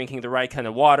like drinking the right kind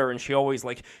of water, and she always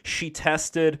she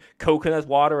tested coconut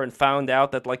water and found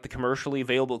out that like the commercially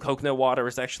available coconut water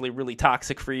is actually really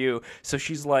toxic for you. So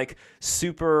she's like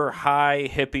super high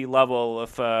hippie level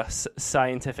of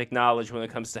scientific knowledge when it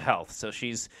comes to health. So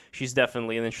she's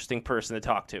definitely an interesting person to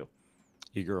talk to.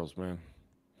 E-girls, man.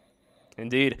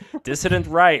 Indeed. Dissident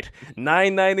Right,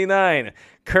 $9.99.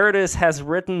 Curtis has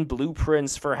written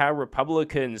blueprints for how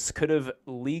Republicans could have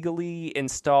legally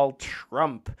installed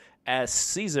Trump as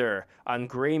Caesar on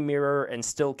Grey Mirror and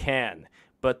still can,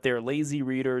 but their lazy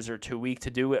readers are too weak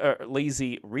to do it.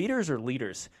 Lazy readers or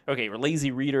leaders? Okay, lazy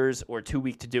readers or too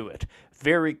weak to do it.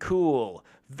 Very cool.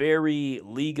 Very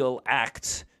legal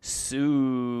acts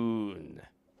soon.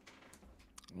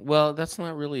 Well, that's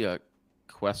not really a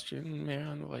question,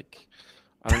 man. Like,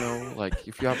 I don't know. Like,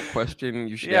 if you have a question,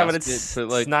 you should ask it. But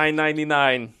like, it's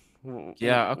 $9.99.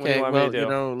 Yeah. Okay. Well, I don't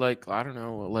know.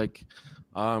 Like,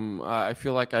 I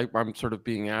feel like I'm sort of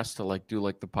being asked to like do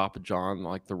like the Papa John,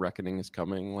 like the reckoning is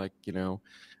coming, like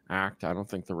act. I don't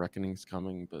think the reckoning is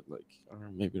coming, but like, I don't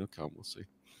know, maybe it'll come. We'll see.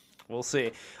 We'll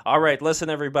see. All right, listen,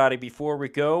 everybody. Before we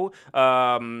go,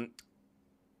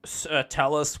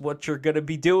 Tell us what you're going to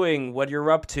be doing, what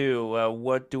you're up to,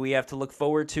 what do we have to look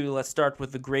forward to. Let's start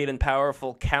with the great and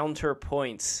powerful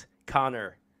Counterpoints.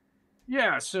 Connor.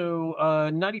 Yeah, so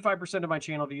 95% of my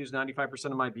channel views, 95%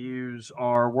 of my views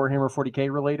are Warhammer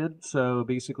 40k related. So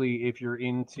basically, if you're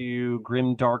into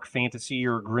grim dark fantasy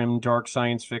or grim dark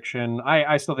science fiction,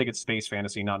 I still think it's space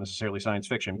fantasy, not necessarily science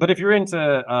fiction. But if you're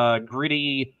into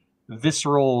gritty,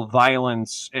 visceral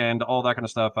violence and all that kind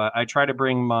of stuff, I try to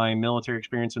bring my military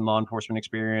experience and law enforcement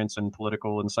experience and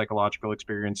political and psychological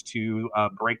experience to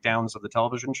breakdowns of the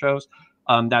television shows.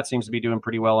 That seems to be doing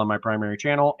pretty well on my primary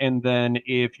channel. And then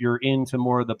if you're into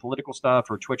more of the political stuff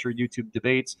or Twitch or YouTube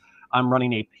debates, I'm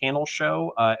running a panel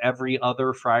show every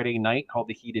other Friday night called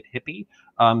The Heated Hippie.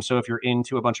 So if you're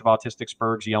into a bunch of autistic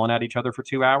spurgs yelling at each other for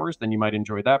 2 hours, then you might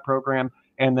enjoy that program.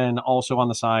 And then also on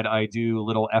the side, I do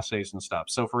little essays and stuff.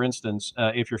 So for instance,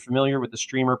 if you're familiar with the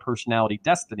streamer personality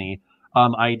Destiny,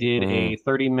 I did a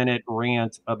 30-minute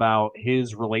rant about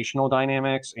his relational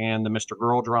dynamics and the Mr.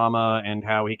 Girl drama and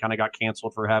how he kind of got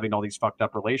canceled for having all these fucked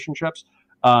up relationships,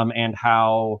 and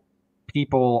how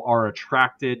people are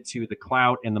attracted to the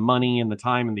clout and the money and the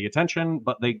time and the attention,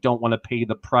 but they don't want to pay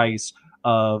the price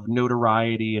of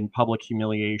notoriety and public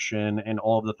humiliation and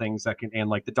all of the things that can, and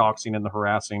like the doxing and the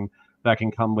harassing that can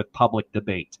come with public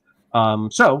debate.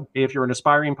 So if you're an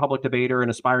aspiring public debater, an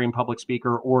aspiring public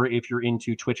speaker, or if you're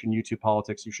into Twitch and YouTube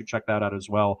politics, you should check that out as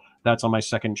well. That's on my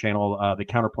second channel, the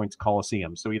Counterpoints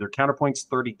Coliseum. So either Counterpoints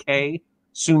 30K,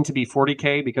 soon to be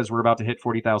 40K, because we're about to hit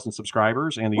 40,000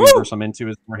 subscribers, and the universe I'm into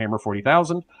is Warhammer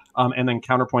 40,000. And then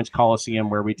Counterpoints Coliseum,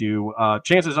 where we do,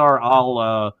 chances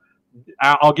are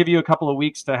I'll give you a couple of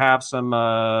weeks to have some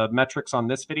metrics on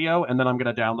this video, and then I'm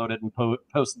going to download it and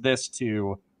post this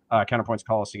to Counterpoints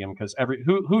Coliseum, because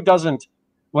who doesn't?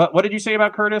 What did you say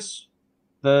about Curtis?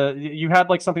 You had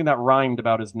like something that rhymed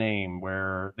about his name,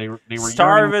 where they were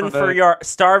starving for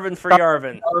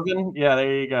Yarvin. Yarvin? Yeah,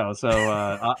 there you go. So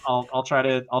I'll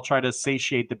try to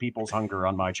satiate the people's hunger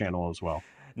on my channel as well.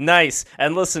 Nice.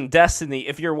 And listen, Destiny,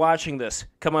 if you're watching this,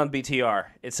 come on, BTR.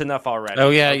 It's enough already. Oh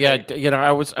yeah, okay? Yeah. You know,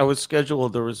 I was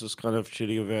scheduled. There was this kind of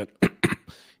shitty event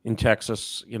in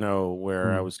Texas, you know,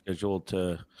 where I was scheduled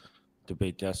to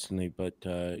debate Destiny, but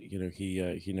you know,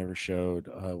 he never showed,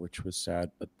 which was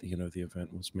sad. But you know, the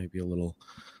event was maybe a little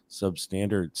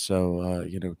substandard. So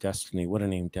you know, Destiny, what a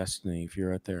name, Destiny. If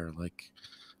you're out there, like,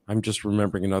 I'm just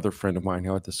remembering another friend of mine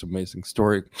who had this amazing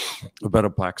story about a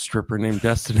black stripper named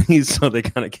Destiny. So they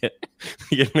kind of get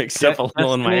mixed up a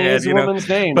little in my head, you know.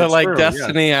 Name. But it's like true,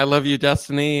 Destiny, yeah. I love you,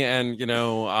 Destiny, and you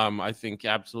know, I think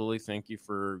absolutely thank you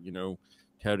for, you know,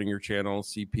 touting your channel,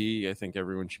 CP. I think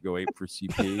everyone should go ape for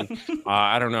CP.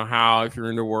 I don't know how, if you're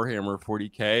into Warhammer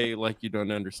 40K, like, you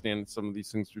don't understand some of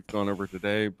these things we've gone over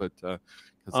today, but because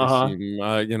they seem,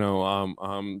 you know,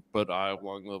 but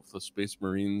long live the Space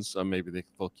Marines. Maybe they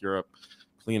will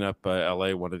clean up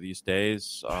LA one of these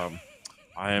days.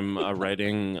 I am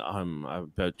writing. I'm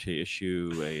about to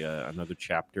issue another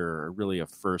chapter, really a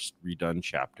first redone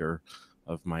chapter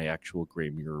of my actual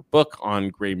Gray Mirror book on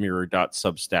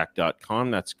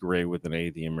graymirror.substack.com. That's Gray with an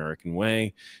A, the American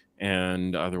way.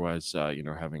 And otherwise, you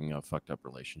know, having fucked up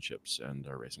relationships and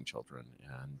raising children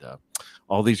and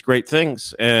all these great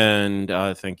things. And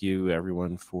thank you,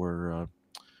 everyone, for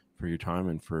your time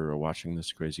and for watching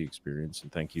this crazy experience.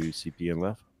 And thank you, CP and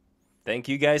Lev. Thank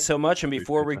you guys so much. And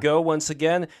before we go, once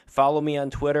again, follow me on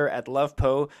Twitter at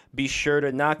LevPo. Be sure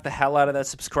to knock the hell out of that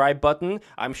subscribe button.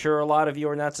 I'm sure a lot of you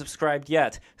are not subscribed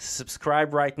yet.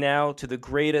 Subscribe right now to the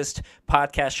greatest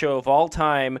podcast show of all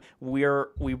time. We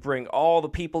bring all the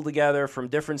people together from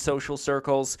different social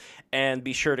circles, and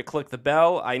be sure to click the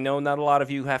bell. I know not a lot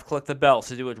of you have clicked the bell,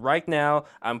 so do it right now.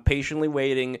 I'm patiently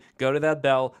waiting. Go to that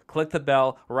bell, click the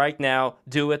bell right now.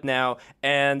 Do it now.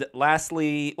 And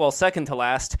lastly, well, second to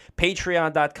last,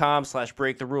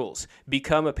 Patreon.com/breaktherules.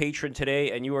 Become a patron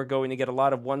today, and you are going to get a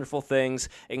lot of wonderful things,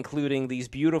 including these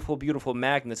beautiful, beautiful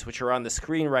magnets, which are on the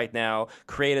screen right now,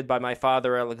 created by my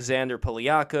father, Alexander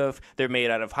Polyakov. They're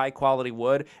made out of high-quality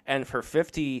wood, and for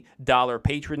 $50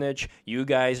 patronage, you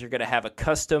guys are going to have a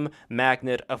custom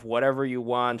magnet of whatever you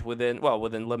want within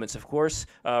limits, of course,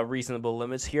 reasonable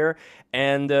limits here.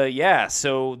 And yeah,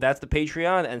 so that's the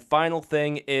Patreon. And final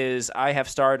thing is I have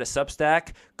started a Substack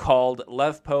called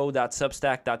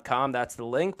levpo.substack.com. That's the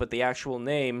link, but the actual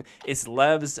name is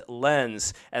Lev's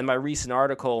Lens. And my recent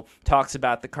article talks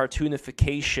about the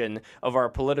cartoonification of our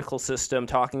political system,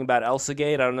 talking about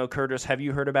ElsaGate. I don't know, Curtis, have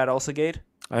you heard about ElsaGate?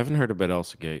 I haven't heard about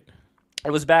ElsaGate. It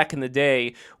was back in the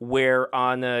day where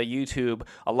on YouTube,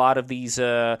 a lot of these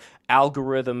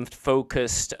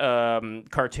algorithm-focused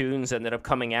cartoons ended up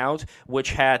coming out,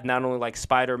 which had not only like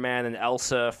Spider-Man and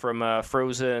Elsa from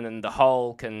Frozen and the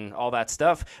Hulk and all that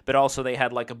stuff, but also they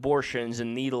had like abortions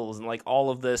and needles and like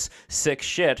all of this sick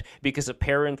shit, because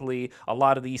apparently a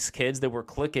lot of these kids that were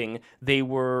clicking, they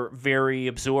were very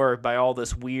absorbed by all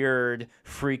this weird,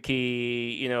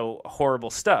 freaky,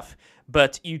 horrible stuff.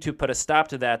 But YouTube put a stop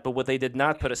to that. But what they did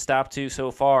not put a stop to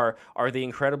so far are the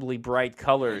incredibly bright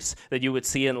colors that you would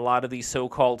see in a lot of these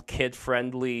so-called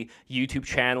kid-friendly YouTube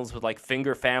channels with like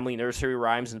finger family nursery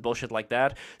rhymes and bullshit like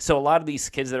that. So a lot of these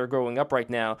kids that are growing up right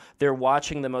now, they're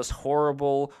watching the most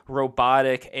horrible,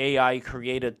 robotic,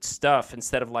 AI-created stuff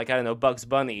instead of like, I don't know, Bugs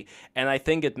Bunny. And I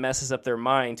think it messes up their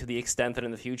mind to the extent that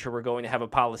in the future we're going to have a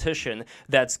politician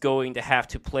that's going to have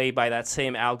to play by that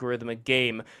same algorithmic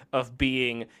game of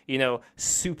being,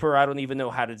 super, I don't even know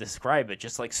how to describe it,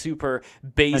 just like super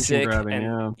basic but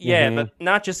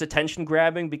not just attention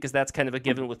grabbing, because that's kind of a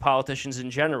given with politicians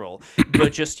in general,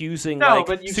 but just using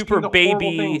super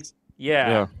baby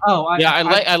I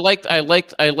like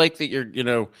that you're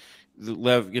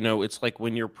Lev, it's like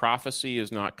when your prophecy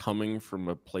is not coming from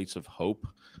a place of hope.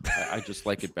 I just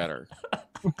like it better.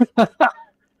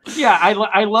 Yeah,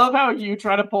 I love how you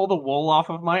try to pull the wool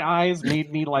off of my eyes,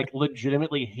 made me like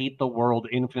legitimately hate the world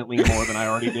infinitely more than I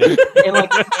already did. And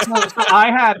like, so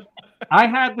I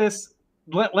had this.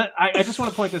 I just want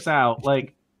to point this out.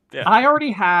 Like, I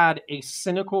already had a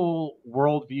cynical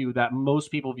worldview that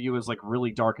most people view as like really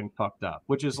dark and fucked up,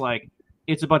 which is like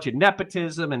it's a bunch of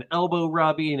nepotism and elbow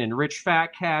rubbing and rich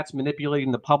fat cats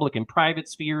manipulating the public and private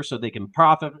sphere so they can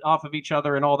profit off of each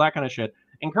other and all that kind of shit.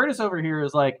 And Curtis over here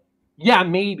is like, yeah,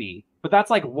 maybe, but that's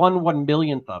like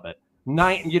 1/1,000,000th of it.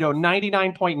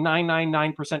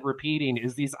 99.999% repeating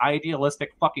is these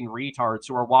idealistic fucking retards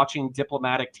who are watching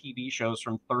diplomatic TV shows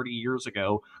from 30 years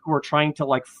ago, who are trying to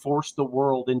like force the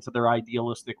world into their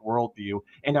idealistic worldview,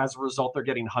 and as a result, they're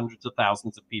getting hundreds of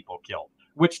thousands of people killed,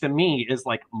 which to me is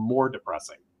like more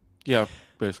depressing. Yeah,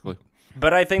 basically.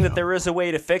 But I think that there is a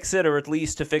way to fix it, or at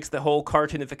least to fix the whole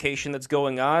cartoonification that's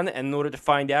going on. And in order to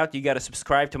find out, you got to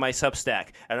subscribe to my Substack.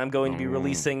 And I'm going to be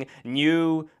releasing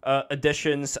new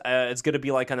editions. It's going to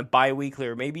be like on a bi-weekly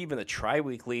or maybe even a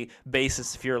tri-weekly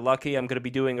basis if you're lucky. I'm going to be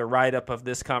doing a write-up of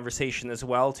this conversation as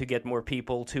well to get more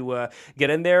people to get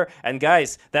in there. And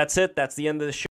guys, that's it. That's the end of the show.